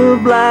hear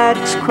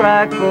blacks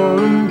crackle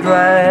and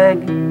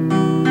drag?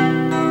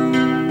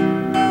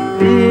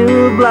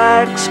 Hear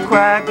blacks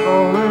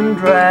crackle and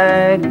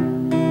drag.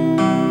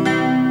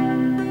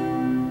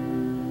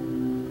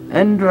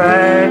 And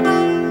drag.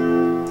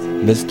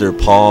 Mr.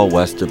 Paul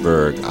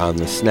Westerberg on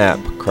the Snap,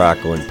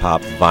 Crackle and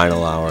Pop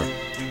Vinyl Hour.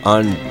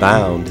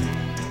 Unbound,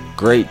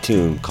 great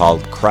tune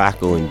called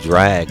Crackle and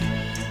Drag.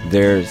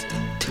 There's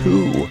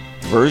 2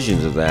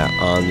 versions of that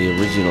on the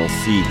original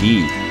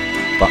CD,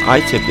 but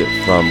I took it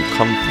from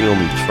Come Feel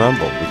Me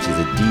Tremble, which is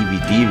a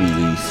DVD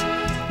release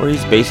where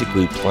he's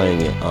basically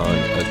playing it on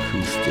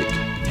acoustic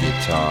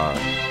guitar.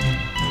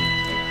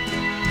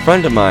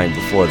 Friend of mine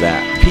before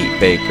that, Pete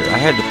Baker. I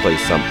had to play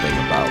something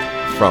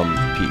from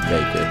Pete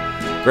Baker.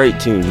 Great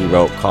tune he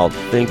wrote called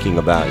Thinking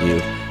About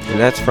You, and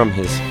that's from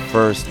his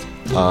first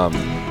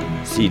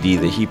CD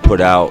that he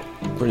put out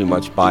pretty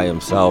much by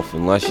himself,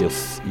 unless you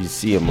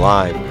see him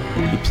live.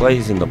 He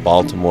plays in the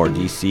Baltimore,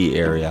 D.C.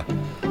 area.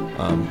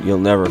 You'll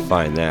never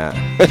find that.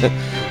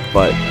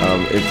 But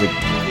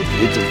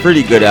it's a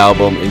pretty good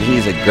album, and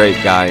he's a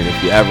great guy, and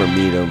if you ever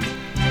meet him,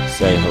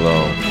 say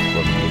hello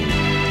from me.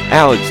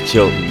 Alex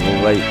Chilton,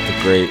 the late, the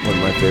great, one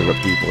of my favorite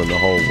people in the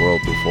whole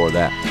world before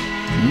that.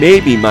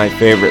 Maybe my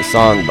favorite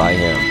song by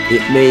him.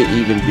 It may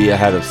even be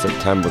ahead of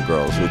September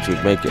Girls, which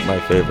would make it my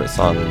favorite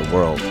song in the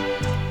world.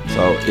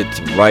 So it's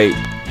right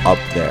up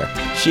there.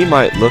 She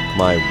Might Look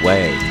My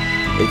Way.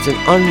 It's an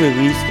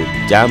unreleased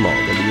demo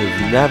that he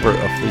has never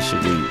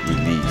officially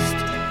released.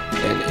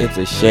 And it's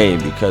a shame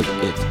because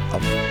it's a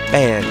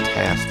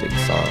fantastic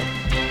song.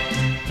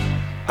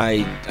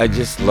 I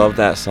just love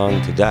that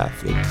song to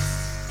death.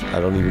 I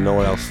don't even know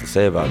what else to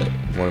say about it.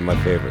 One of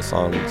my favorite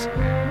songs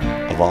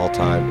of all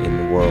time in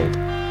the world.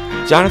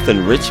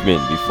 Jonathan Richman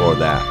before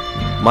that.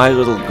 My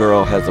Little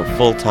Girl Has a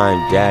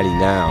Full-Time Daddy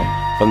Now,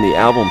 from the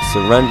album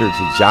Surrender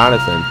to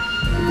Jonathan.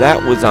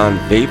 That was on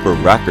Vapor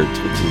Records,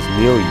 which is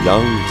Neil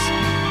Young's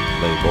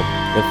label.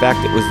 In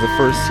fact, it was the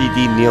first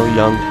CD Neil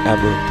Young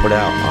ever put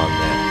out on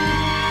that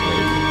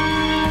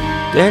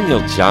label.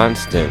 Daniel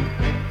Johnston.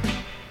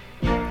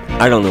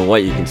 I don't know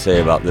what you can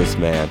say about this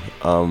man.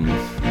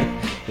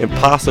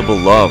 Impossible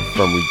Love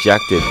from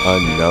Rejected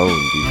Unknown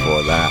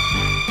before that.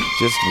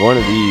 Just one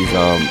of these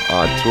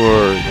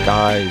auteur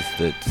guys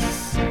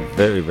that's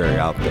very, very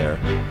out there.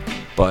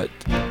 But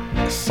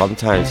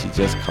sometimes he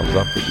just comes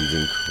up with these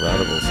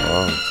incredible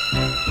songs.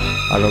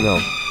 I don't know.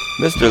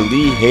 Mr.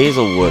 Lee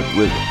Hazelwood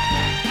with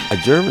a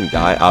German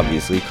guy,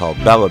 obviously, called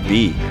Bella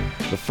B.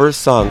 The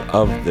first song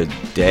of the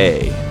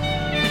day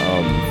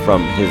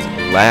from his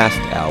last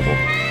album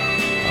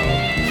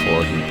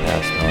before he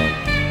passed on,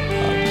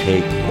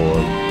 Cake or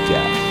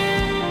Death.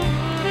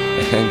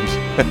 And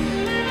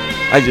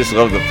I just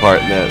love the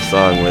part in that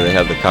song where they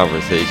have the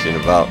conversation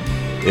about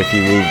if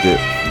he moved it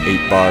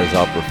 8 bars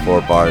up or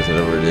 4 bars,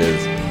 whatever it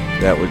is,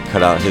 that would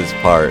cut out his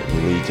part.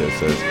 And Lee just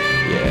says,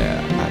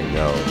 yeah, I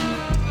know.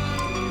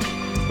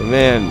 The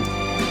man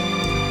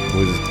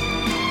was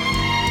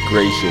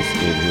gracious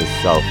in his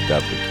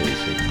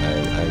self-deprecation.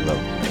 I love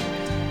him.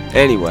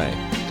 Anyway,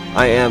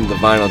 I am the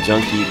Vinyl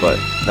Junkie, but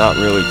not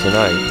really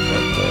tonight.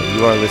 But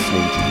you are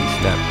listening to the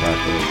Snap,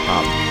 Crackle, and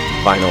Pop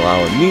Vinyl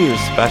Hour New Year's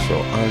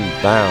Special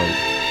Unbound,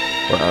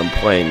 where I'm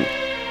playing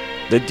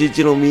the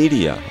digital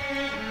media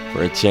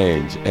for a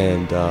change,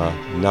 and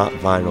not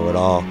vinyl at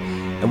all.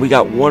 And we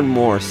got one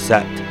more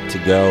set to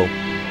go,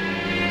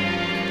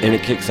 and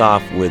it kicks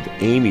off with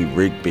Amy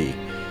Rigby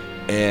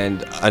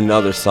and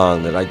another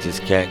song that I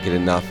just can't get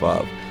enough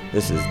of.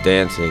 This is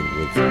Dancing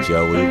with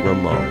Joey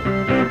Ramone.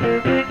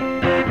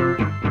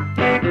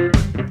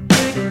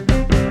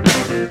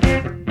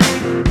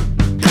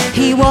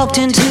 He walked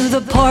into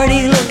the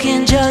party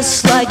looking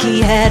just like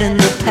he had in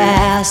the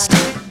past.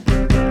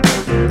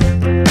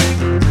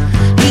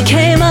 He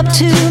came up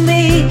to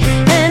me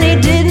and he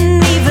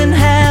didn't even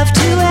have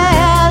to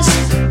ask.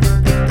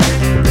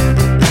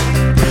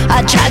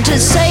 I tried to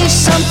say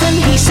something,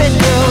 he said,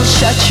 girl,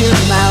 shut your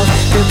mouth.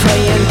 You're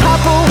playing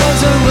Papa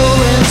was a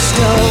Rolling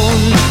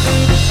Stone.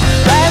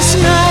 Last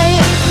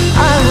night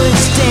I was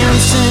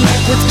dancing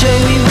with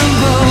Joey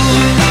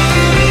Ramone.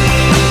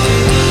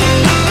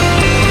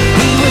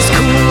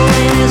 Cool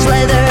in his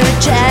leather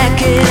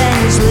jacket and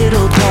his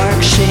little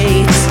dark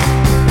shades.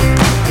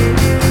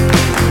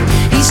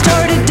 He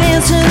started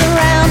dancing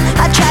around.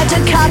 I tried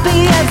to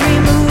copy every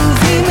move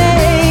he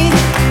made.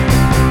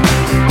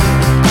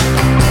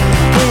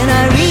 When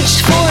I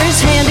reached for his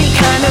hand, he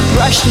kind of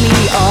brushed me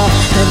off.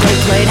 Then they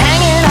played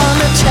Hanging on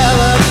the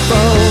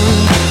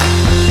Telephone.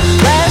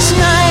 Last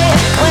night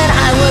when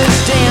I was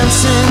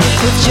dancing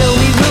with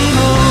Joey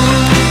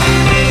Ramone,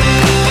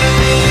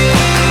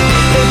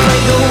 they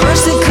played the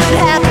worst that could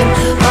happen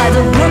by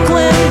the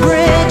Brooklyn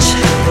Bridge.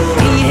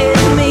 He hit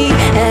me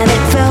and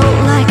it felt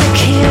like a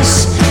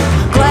kiss.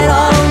 Glide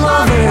all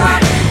over,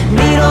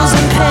 needles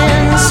and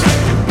pens.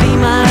 Be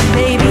my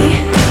baby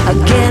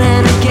again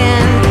and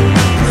again.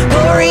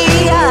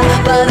 Gloria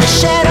by the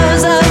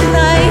shadows of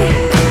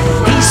night.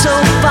 He's so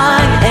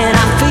fine and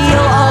I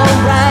feel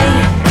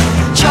alright.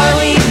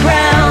 Charlie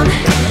Brown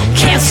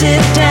can't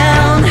sit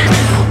down.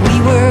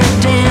 We were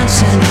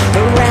dancing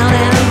around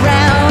and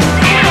around.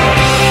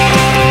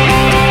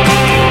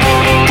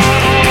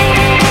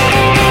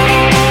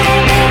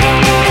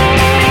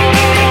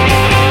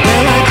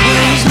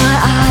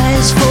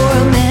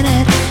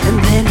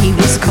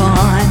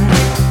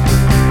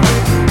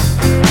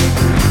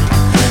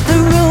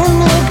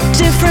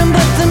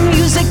 But the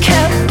music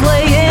kept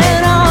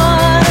playing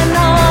on and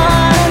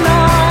on and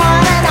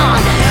on and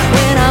on.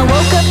 When I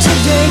woke up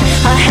today,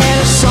 I had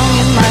a song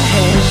in my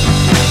head.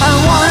 I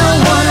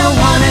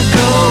wanna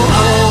go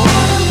home.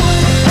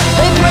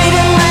 They played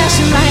it last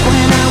night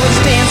when I was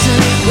dancing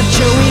with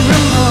Joey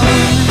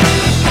Ramone.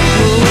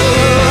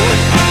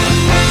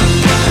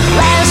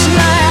 Last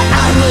night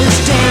I was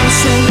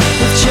dancing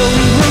with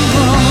Joey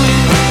Ramone.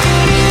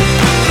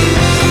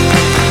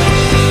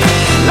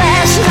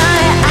 Last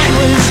night I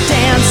was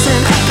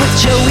dancing with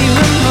Joey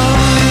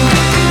Ramone.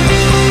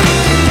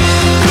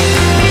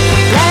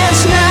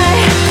 Last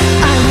night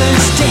I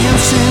was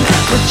dancing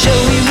with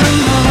Joey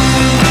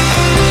Ramone.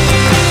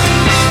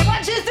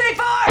 1, 2, 3,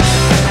 4.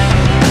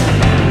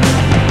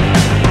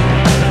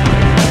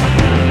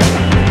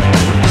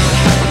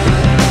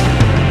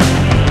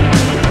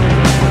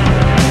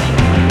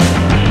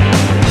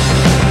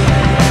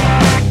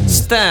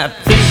 Stop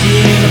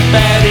thinking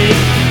about it.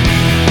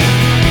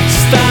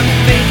 Stop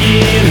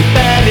thinking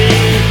about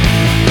it.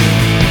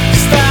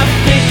 Stop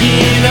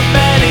thinking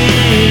about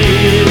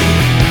it.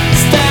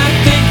 Stop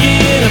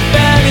thinking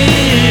about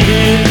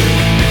it.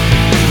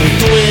 The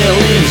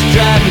dwelling's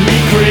driving me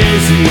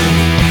crazy.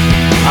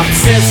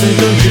 Obsessing,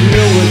 don't you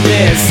know what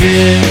that's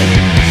it?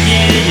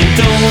 Yeah, you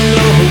don't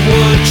know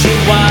what you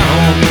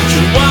want.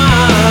 You want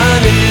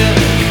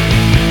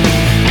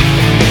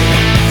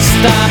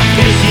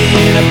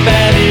thinking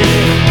about it.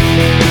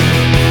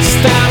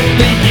 Stop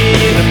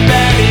thinking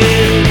about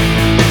it.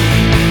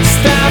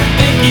 Stop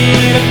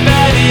thinking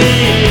about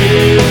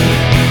it.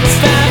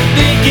 Stop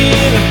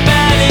thinking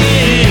about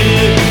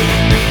it.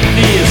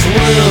 This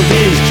world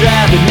is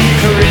driving me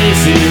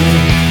crazy.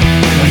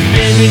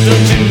 Baby,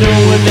 don't you know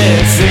what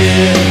that's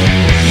it?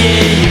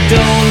 Yeah, you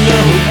don't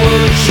know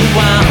what you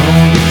want,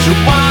 but you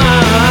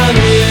want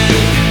it.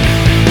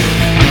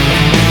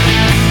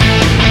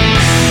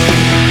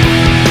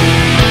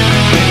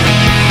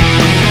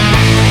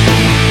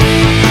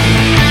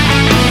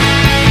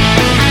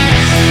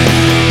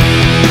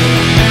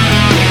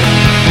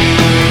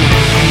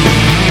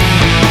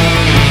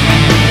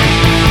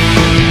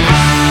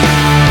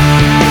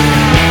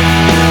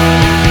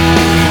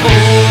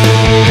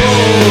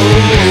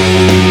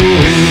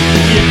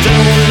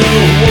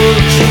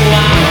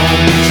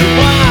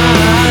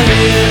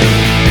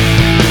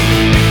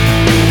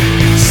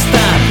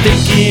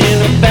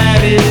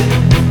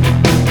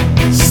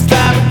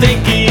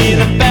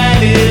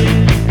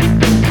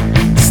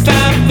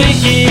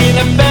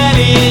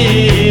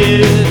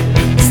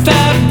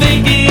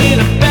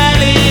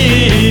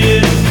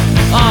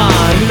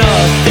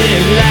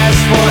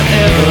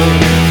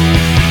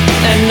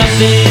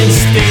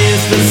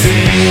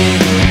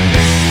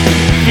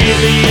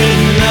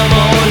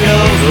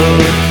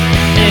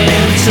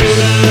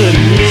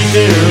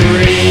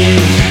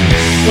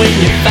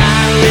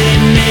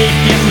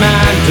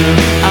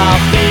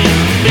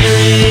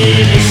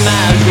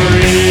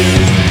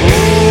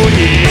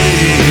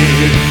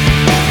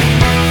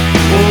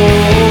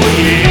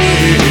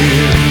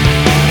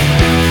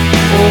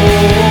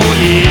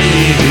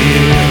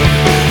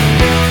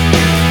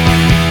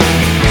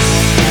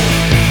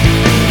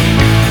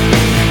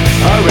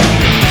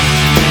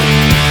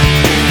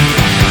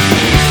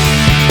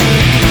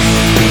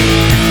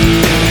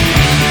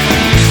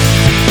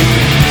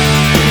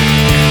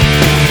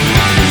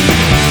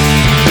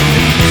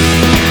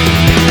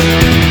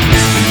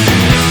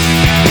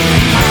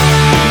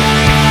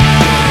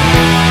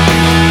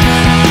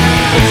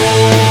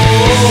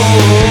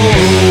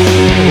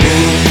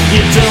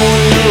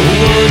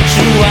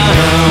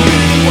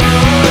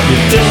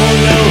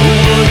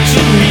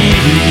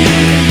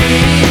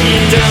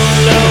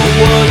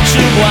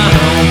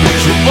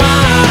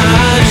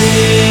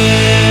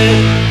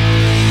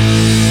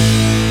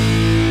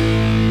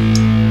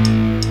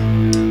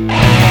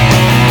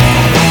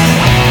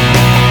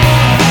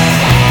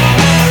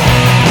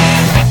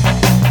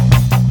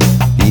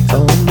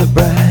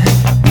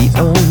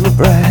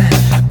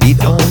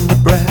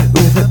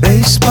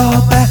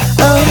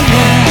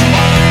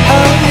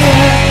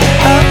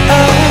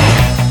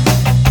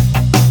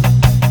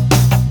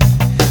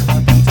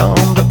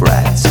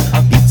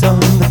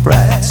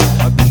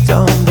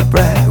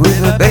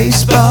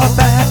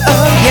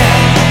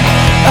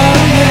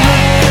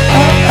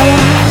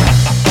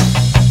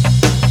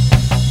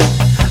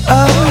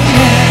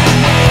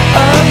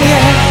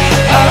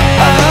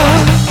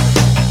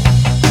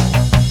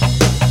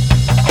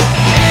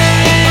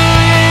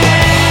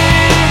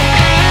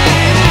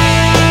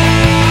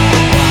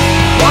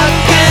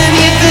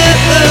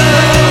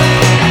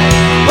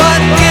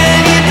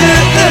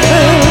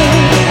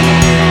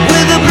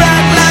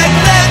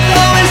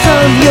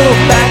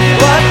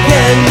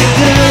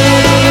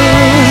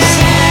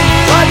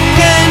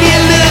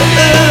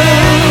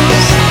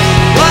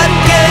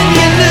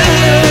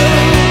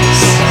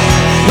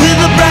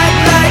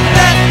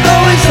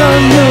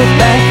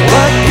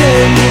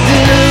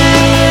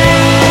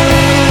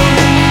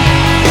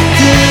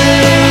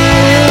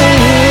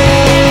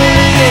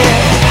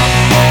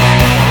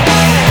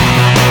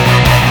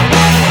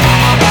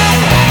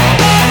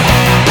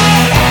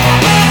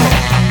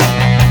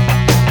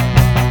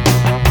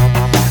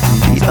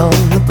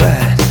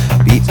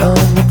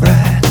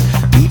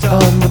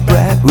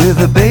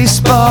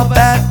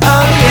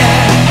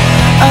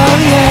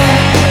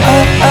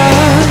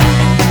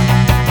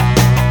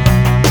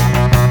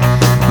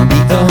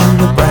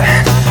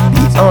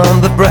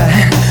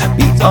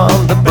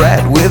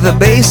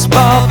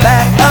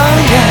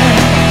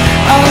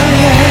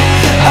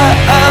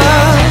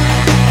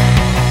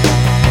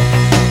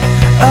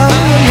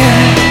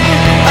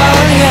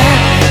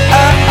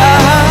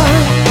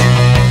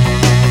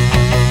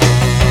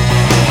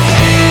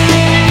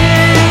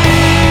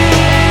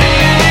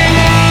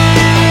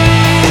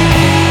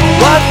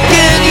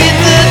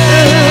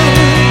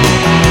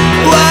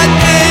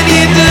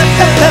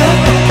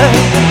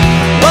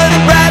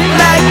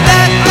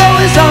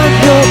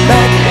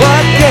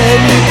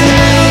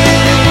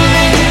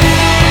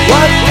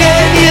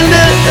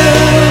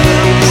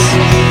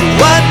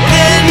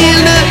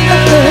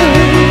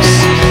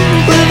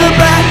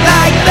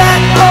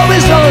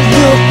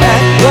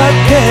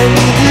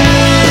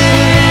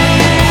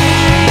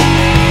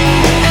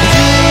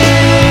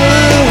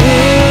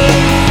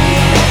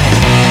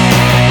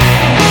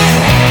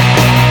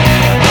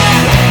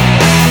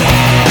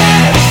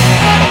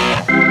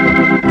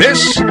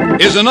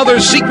 is another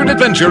secret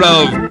adventure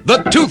of the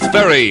Tooth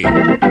Fairy.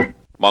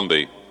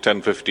 Monday,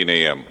 10:15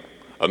 a.m.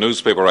 A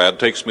newspaper ad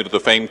takes me to the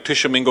famed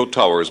Tishomingo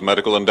Towers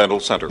Medical and Dental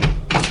Center.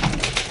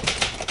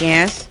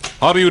 Yes?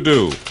 How do you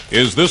do?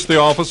 Is this the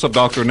office of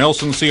Dr.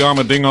 Nelson C.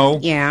 Armadillo?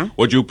 Yeah.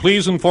 Would you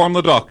please inform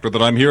the doctor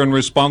that I'm here in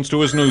response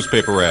to his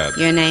newspaper ad?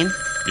 Your name?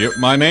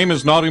 My name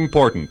is not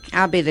important.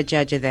 I'll be the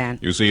judge of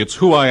that. You see, it's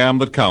who I am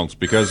that counts,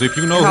 because if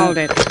you know Hold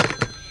it.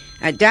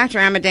 Dr.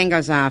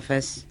 Armadillo's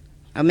office.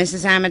 Oh,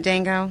 Mrs.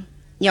 Armadillo?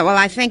 Yeah, well,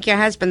 I think your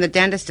husband, the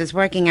dentist, is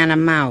working on a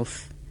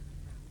mouth.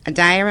 A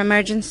dire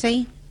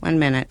emergency? 1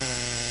 minute.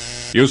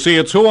 You see,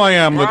 it's who I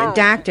am that...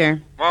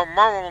 Doctor.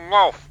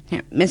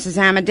 Mrs.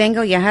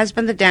 Armadillo, your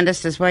husband, the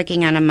dentist, is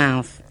working on a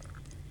mouth.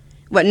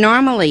 Well,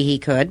 normally he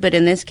could, but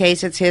in this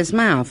case it's his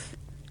mouth.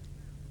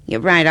 You're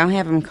right, I'll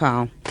have him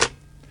call.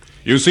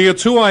 You see,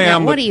 it's who I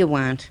am What do you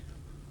want?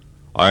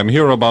 I'm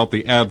here about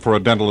the ad for a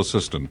dental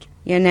assistant.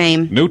 Your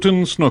name?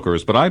 Newton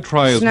Snookers, but I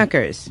try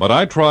Snookers. But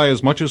I try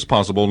as much as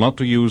possible not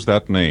to use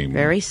that name.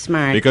 Very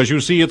smart. Because you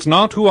see, it's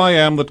not who I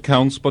am that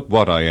counts, but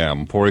what I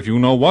am. For if you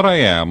know what I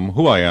am,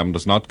 who I am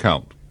does not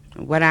count.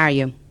 What are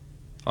you?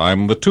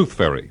 I'm the Tooth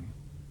Fairy.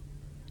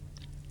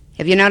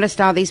 Have you noticed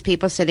all these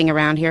people sitting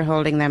around here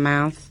holding their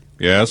mouth?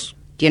 Yes.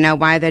 Do you know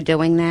why they're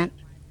doing that?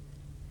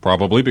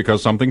 Probably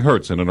because something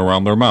hurts in and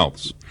around their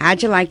mouths.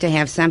 How'd you like to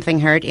have something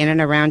hurt in and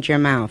around your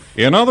mouth?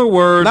 In other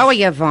words... Lower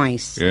your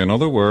voice. In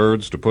other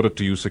words, to put it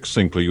to you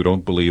succinctly, you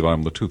don't believe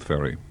I'm the Tooth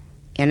Fairy.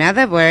 In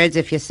other words,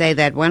 if you say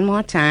that one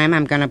more time,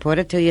 I'm going to put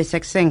it to you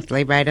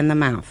succinctly right in the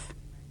mouth.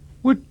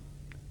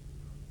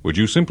 Would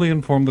you simply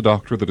inform the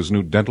doctor that his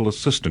new dental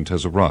assistant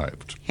has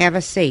arrived? Have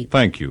a seat.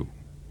 Thank you.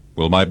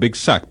 Will my big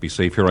sack be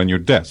safe here on your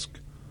desk?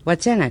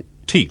 What's in it?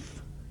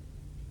 Teeth.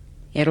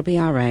 It'll be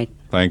all right.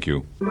 Thank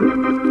you.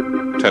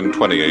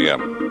 10:20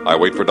 a.m. I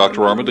wait for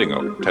Dr.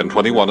 Armadillo.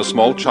 10:21, a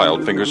small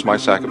child fingers my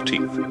sack of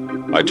teeth.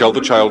 I tell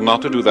the child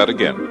not to do that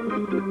again.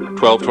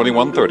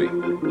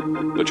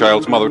 12:21:30. The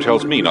child's mother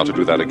tells me not to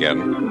do that again,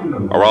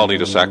 or I'll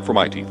need a sack for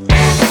my teeth.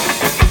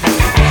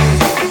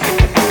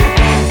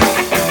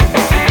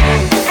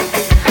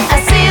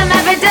 I see him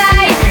every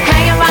day,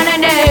 hanging around the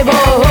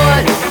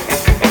neighborhood.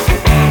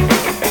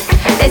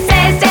 They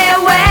say stay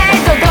away,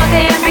 don't talk to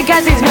him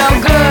because he's no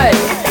good.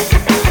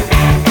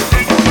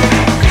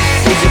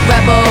 He's a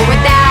rebel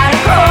without a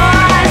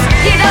cause.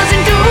 He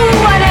doesn't do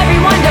what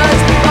everyone does,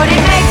 but he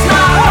makes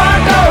my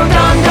heart go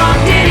dum dum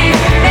diddy.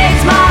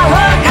 Makes my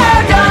heart go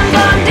dum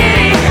dum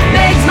diddy.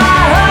 Makes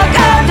my heart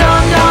go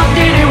dum dum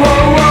diddy.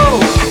 Whoa whoa.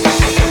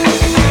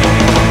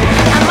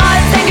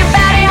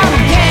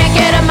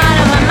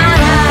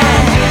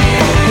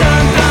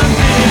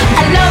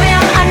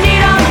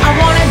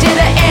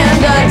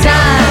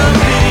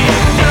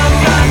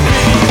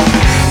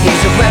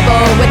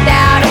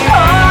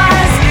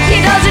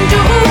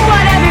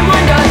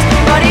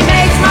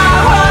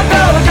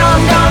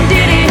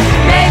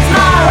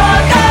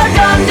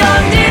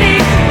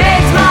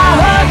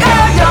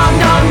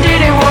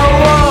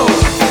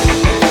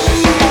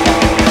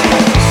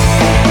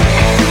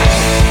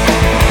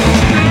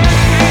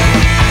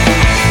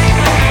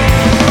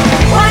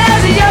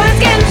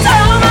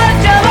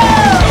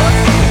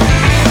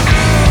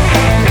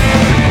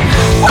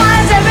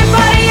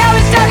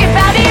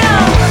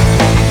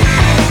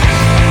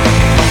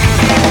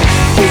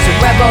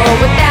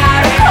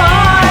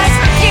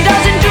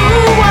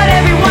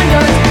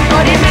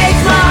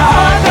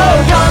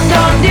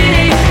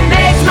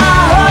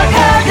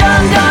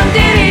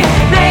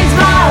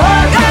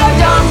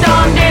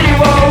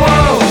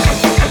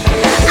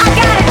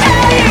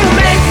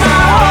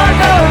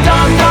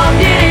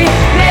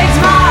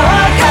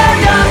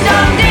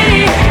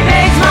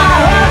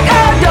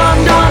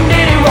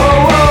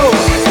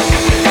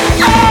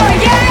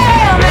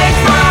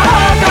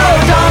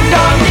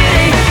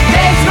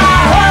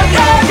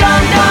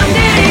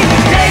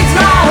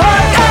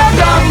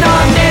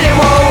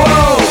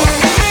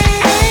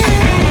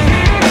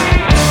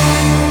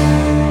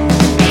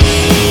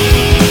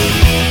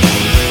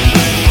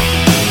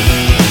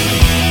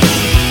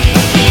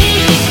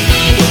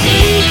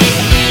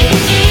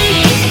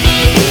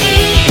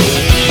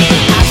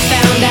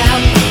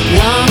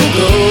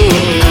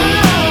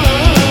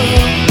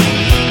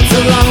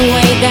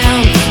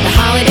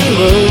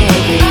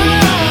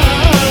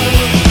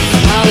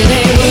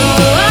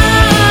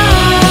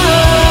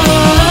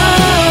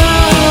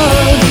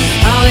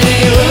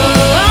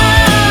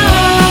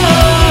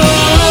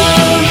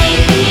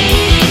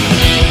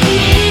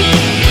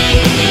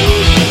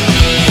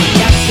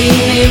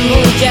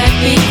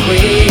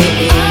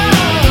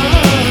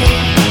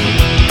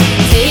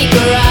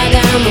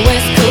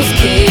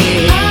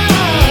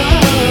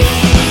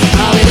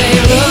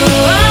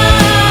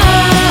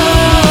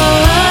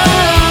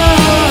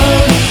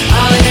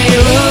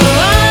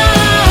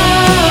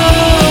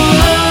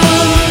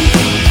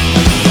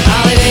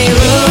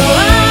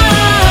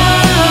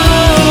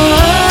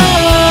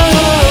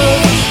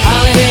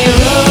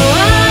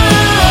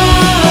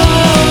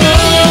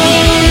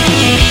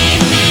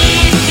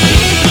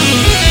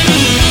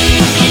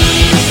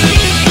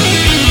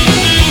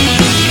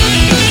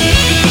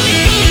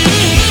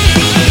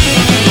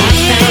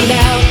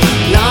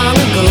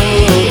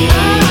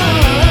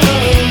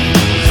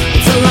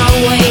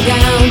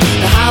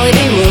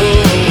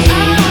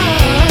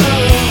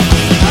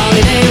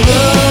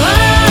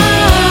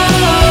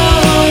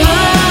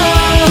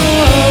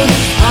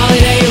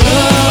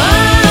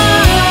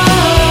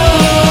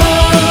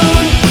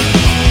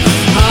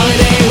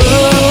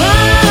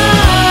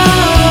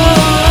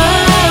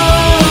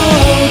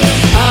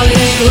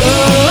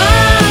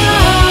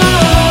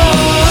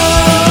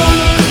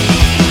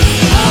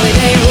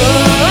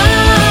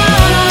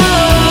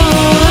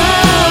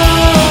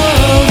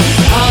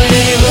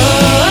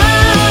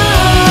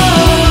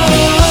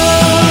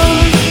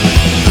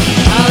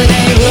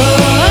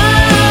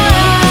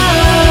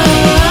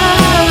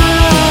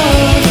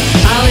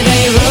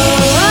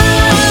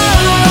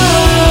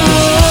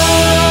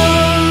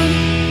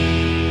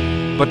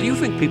 But do you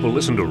think people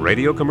listen to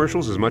radio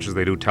commercials as much as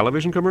they do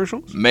television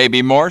commercials?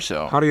 Maybe more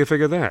so. How do you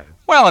figure that?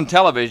 Well, in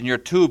television, your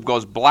tube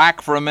goes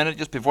black for a minute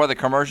just before the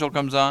commercial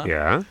comes on.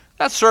 Yeah?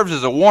 That serves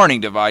as a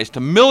warning device to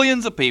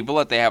millions of people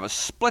that they have a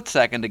split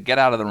second to get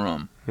out of the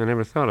room. I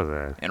never thought of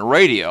that. In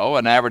radio,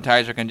 an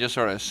advertiser can just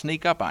sort of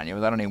sneak up on you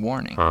without any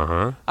warning.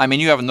 Uh-huh. I mean,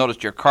 you haven't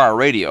noticed your car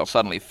radio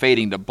suddenly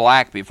fading to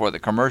black before the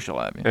commercial,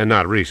 have you? And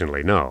not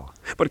recently, no.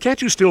 But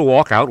can't you still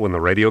walk out when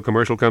the radio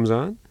commercial comes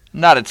on?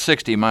 Not at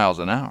 60 miles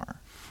an hour.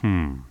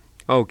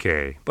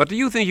 Okay. But do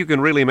you think you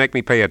can really make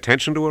me pay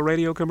attention to a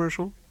radio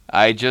commercial?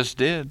 I just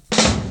did.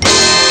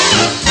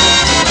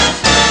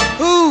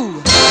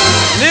 Who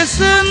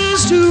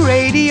listens to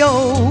radio?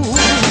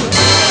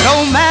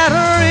 No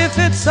matter if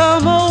it's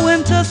summer,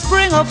 winter,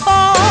 spring, or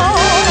fall.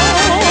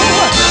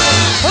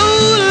 Who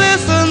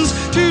listens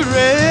to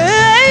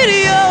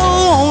radio?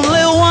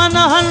 Only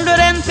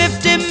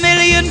 150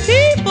 million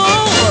people.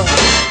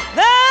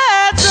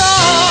 That's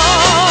all.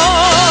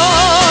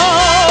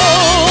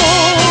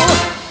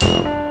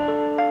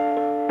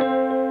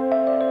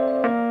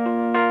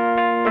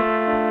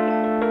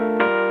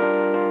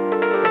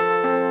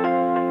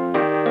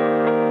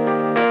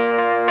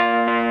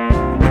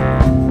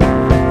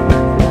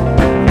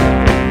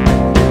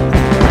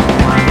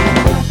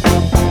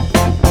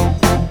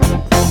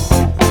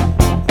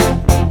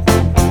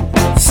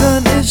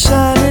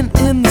 Shining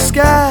in the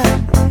sky,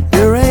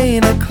 there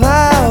ain't a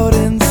cloud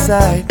in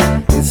sight.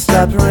 It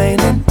stopped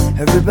raining,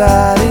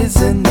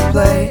 everybody's in the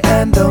play,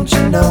 and don't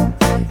you know,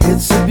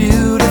 it's a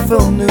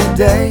beautiful new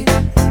day.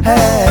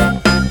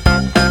 Hey,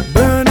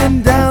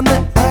 burning down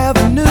the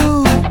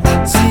avenue,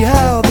 see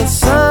how the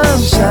sun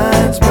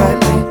shines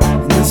brightly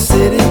in the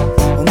city,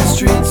 on the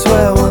streets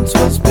where once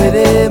was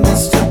pity.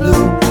 Mr.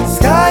 Blue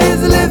Sky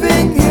is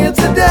living here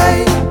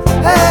today.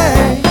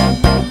 Hey,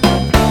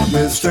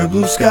 Mr.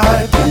 Blue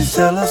Sky, please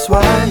tell us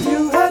why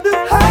you had to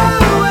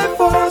hide away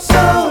for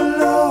so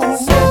long.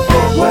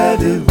 Where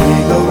did we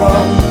go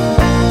wrong?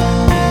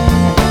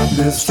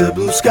 Mr.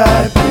 Blue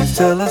Sky, please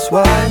tell us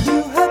why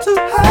you had to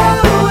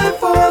hide away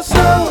for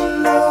so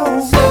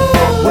long.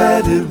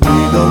 Where did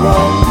we go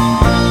wrong?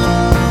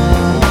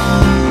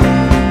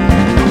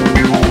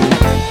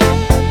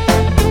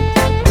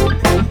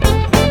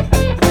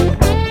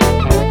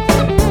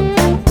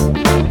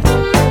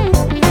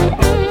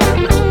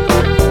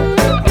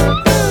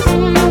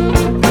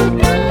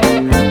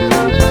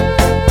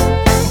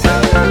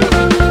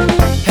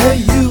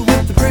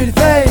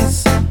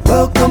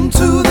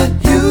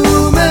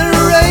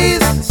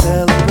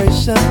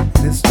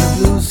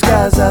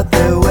 Out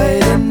there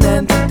waiting,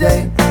 and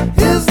today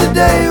is the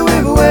day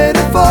we've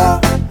waited for.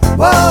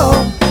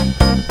 Whoa,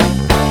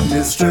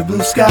 Mr.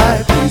 Blue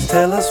Sky, please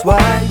tell us why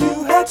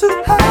you had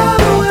to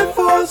hide away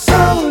for so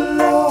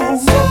long.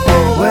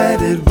 Where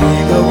did we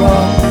go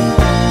wrong?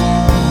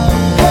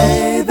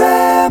 Hey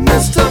there,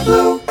 Mr.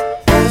 Blue,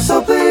 we're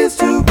so pleased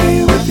to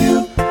be with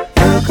you.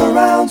 Look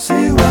around,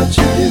 see what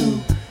you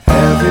do.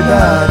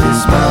 Everybody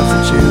smiles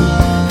at you.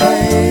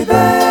 Hey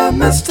there,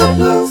 Mr.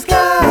 Blue,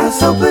 we're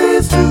so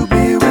pleased to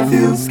be with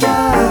you.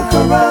 Look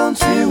around,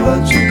 see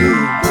what you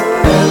do.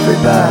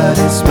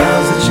 Everybody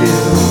smiles at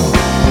you.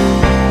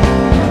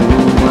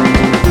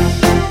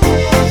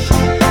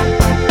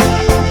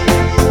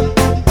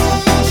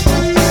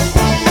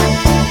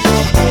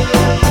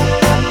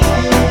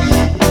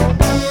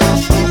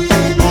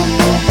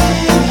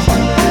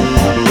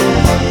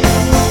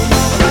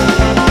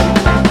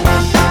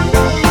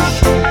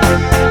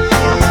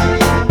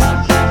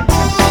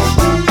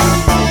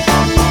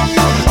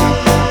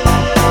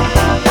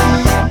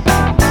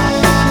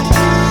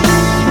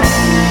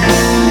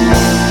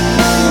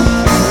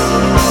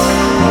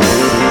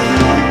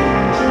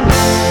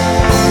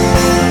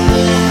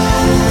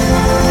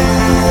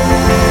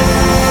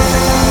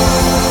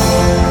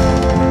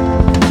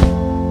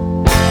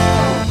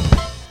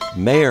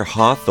 Mayor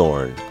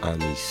Hawthorne on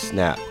the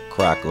Snap,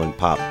 Crackle, and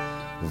Pop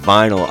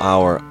Vinyl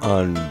Hour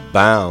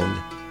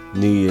Unbound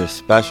New Year's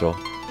Special,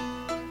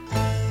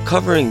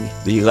 covering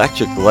the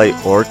Electric Light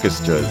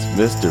Orchestra's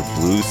Mr.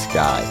 Blue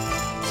Sky.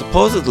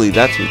 Supposedly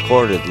that's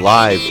recorded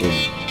live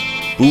in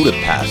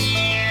Budapest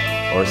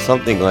or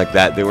something like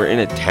that. They were in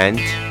a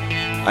tent.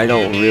 I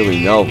don't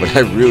really know, but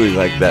I really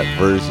like that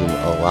version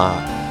a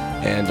lot.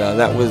 And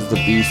that was the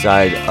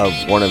B-side of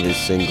one of his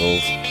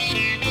singles.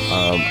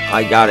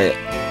 I got it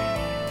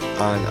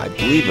on, I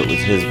believe it was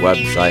his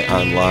website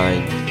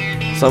online,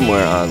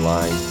 somewhere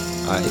online.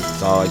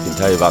 That's all I can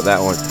tell you about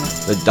that one.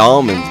 The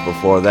Dahlmanns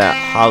before that,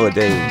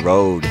 Holiday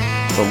Road,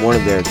 from one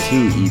of their 2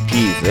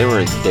 EPs. They were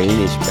a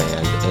Danish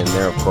band, and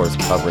they're of course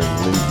covering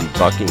Lindsey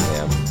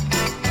Buckingham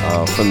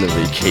from the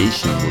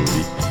Vacation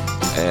movie.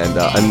 And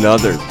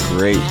another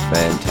great,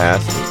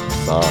 fantastic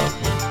song.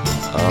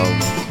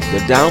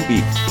 The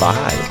Downbeat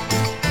 5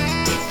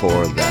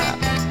 before that,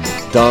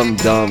 Dum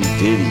Dum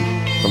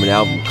Ditty, from an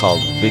album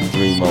called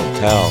Victory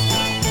Motel,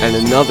 and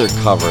another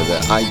cover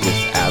that I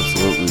just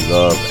absolutely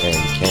love and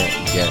can't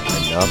get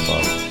enough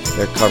of.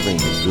 They're covering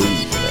the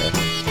Groovies there.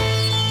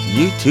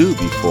 U2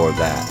 before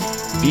that,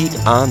 Beat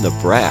on the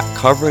Brat,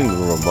 covering the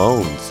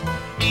Ramones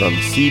from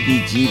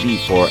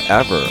CBGB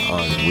Forever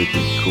on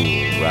Wicked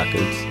Cool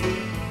Records.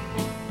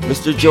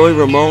 Mr. Joey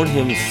Ramone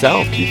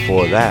himself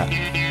before that.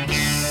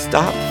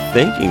 Stop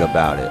Thinking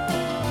About It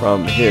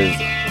from his,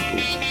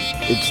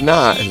 it's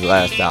not his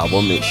last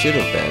album, it should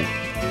have been,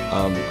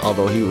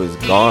 although he was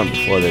gone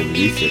before they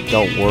released it,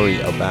 Don't Worry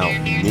About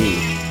Me.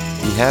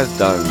 He has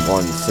done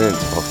one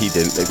since, well he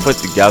didn't, they put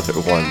together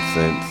one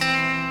since,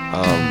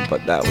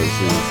 but that was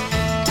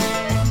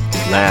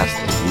his last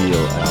real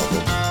album.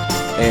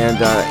 And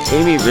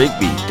Amy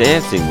Rigby,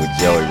 Dancing with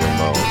Joey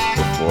Ramone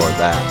before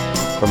that,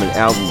 from an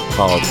album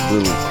called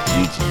Little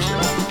Fugitive.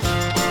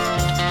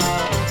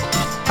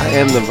 I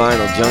am the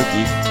Vinyl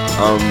Junkie.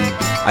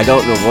 I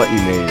don't know what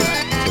you made of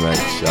tonight's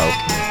show.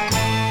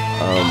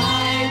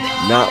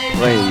 Not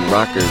playing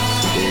records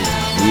is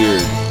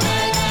weird.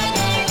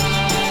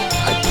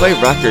 I play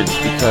records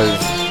because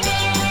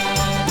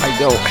I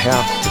don't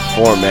have to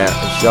format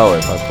a show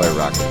if I play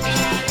records.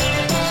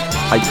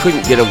 I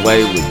couldn't get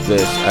away with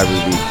this every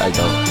week, I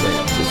don't think.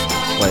 Just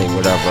playing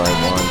whatever I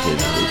wanted.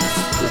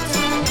 It's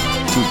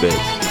too big.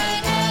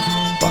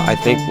 But I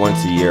think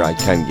once a year I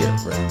can get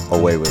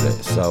away with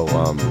it. So,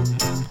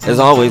 as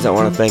always, I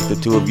want to thank the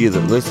two of you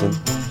that listen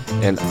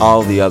and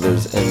all the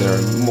others, and there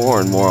are more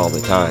and more all the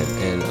time,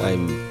 and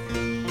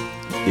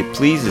it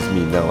pleases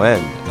me no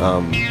end.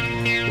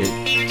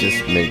 It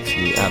just makes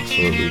me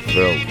absolutely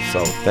thrilled.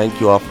 So thank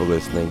you all for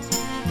listening.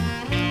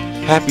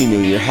 Happy New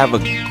Year. Have a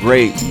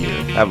great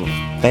year. Have a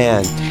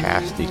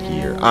fantastic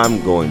year.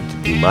 I'm going to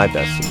do my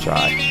best to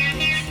try.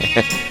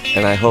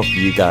 And I hope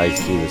you guys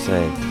do the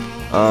same.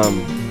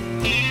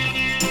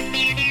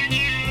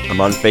 I'm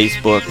on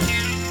Facebook.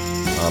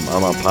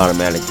 I'm on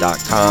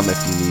Podomatic.com if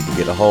you need to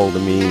get a hold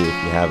of me. If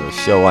you have a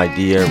show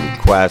idea,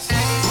 request,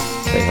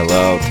 say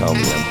hello, tell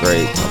me I'm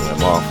great, tell me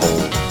I'm awful,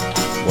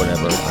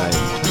 whatever,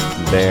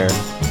 I'm there.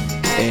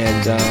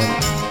 And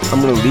I'm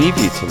going to leave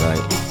you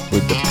tonight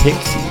with the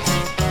Pixies.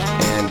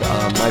 And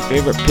my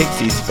favorite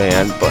Pixies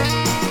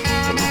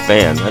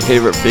my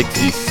favorite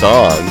Pixies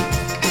song,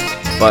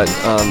 but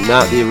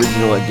not the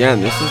original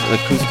again. This is an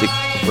acoustic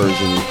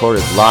version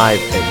recorded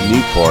live at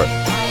Newport,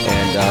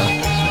 and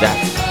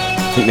that's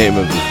the name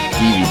of this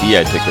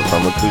DVD I took it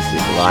from,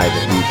 Acoustic Live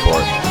at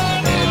Newport.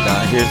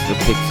 And here's the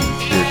Pixies,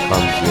 Here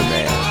Comes Your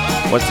Man.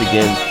 Once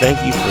again, thank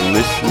you for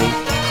listening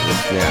to the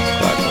Snap,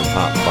 Crackle,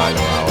 Pop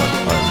Vinyl Hour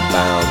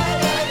Unbound.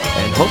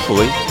 And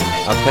hopefully,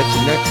 I'll catch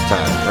you next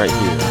time right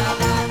here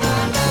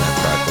on the Snap,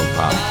 Crackle,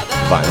 Pop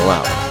Vinyl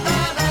Hour.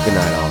 Good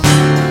night, all.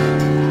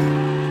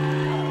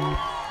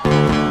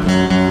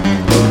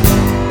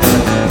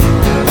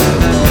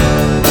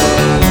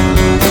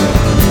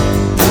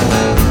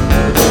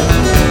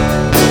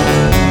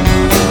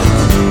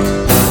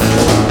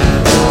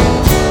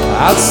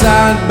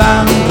 Outside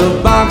by the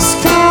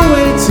boxcar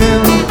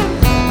waiting,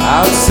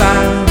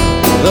 outside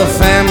the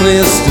family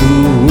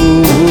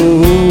stool,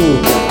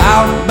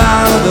 out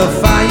by the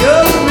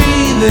fire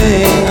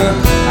breathing,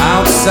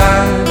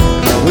 outside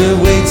we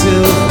wait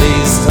till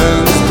face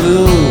turns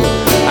blue.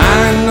 I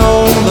know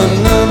the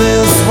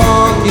nervous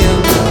walking,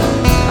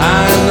 I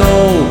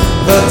know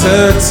the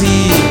dirty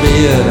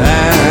bed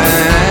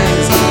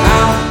hangs.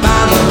 Out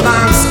by the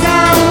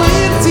boxcar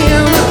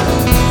waiting,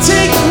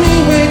 take me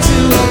way to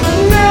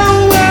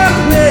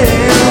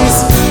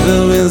the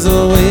winds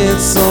will wait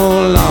so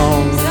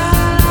long.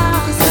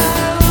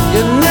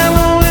 You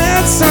never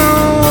wait so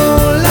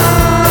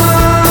long.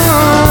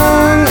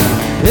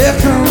 Here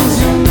comes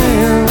your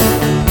man.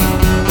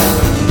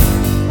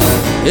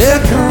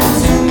 Here comes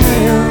your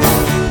man.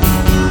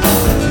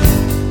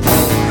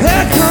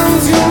 Here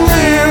comes your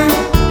man.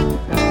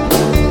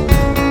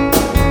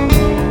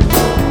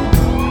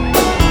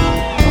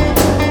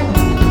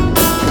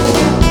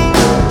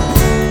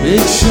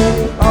 Big ship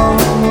on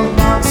the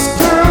box,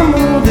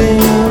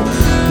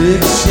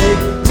 big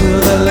shake to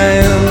the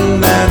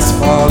land that's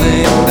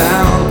falling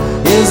down.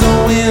 Is a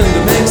wind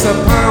that makes the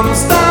palm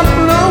stop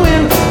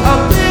blowing. A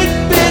big,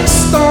 big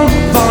stone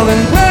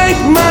falling, break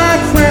my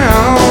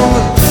crown.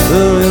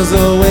 The winds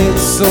will wait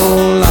so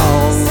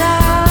long.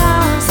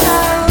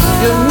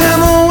 You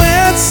never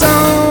wait so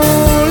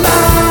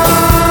long.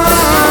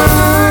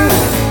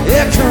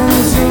 Here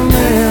comes your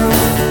man.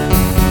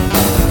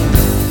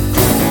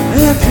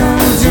 Here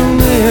comes your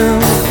man.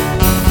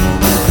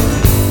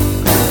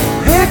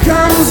 Here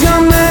comes your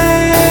man.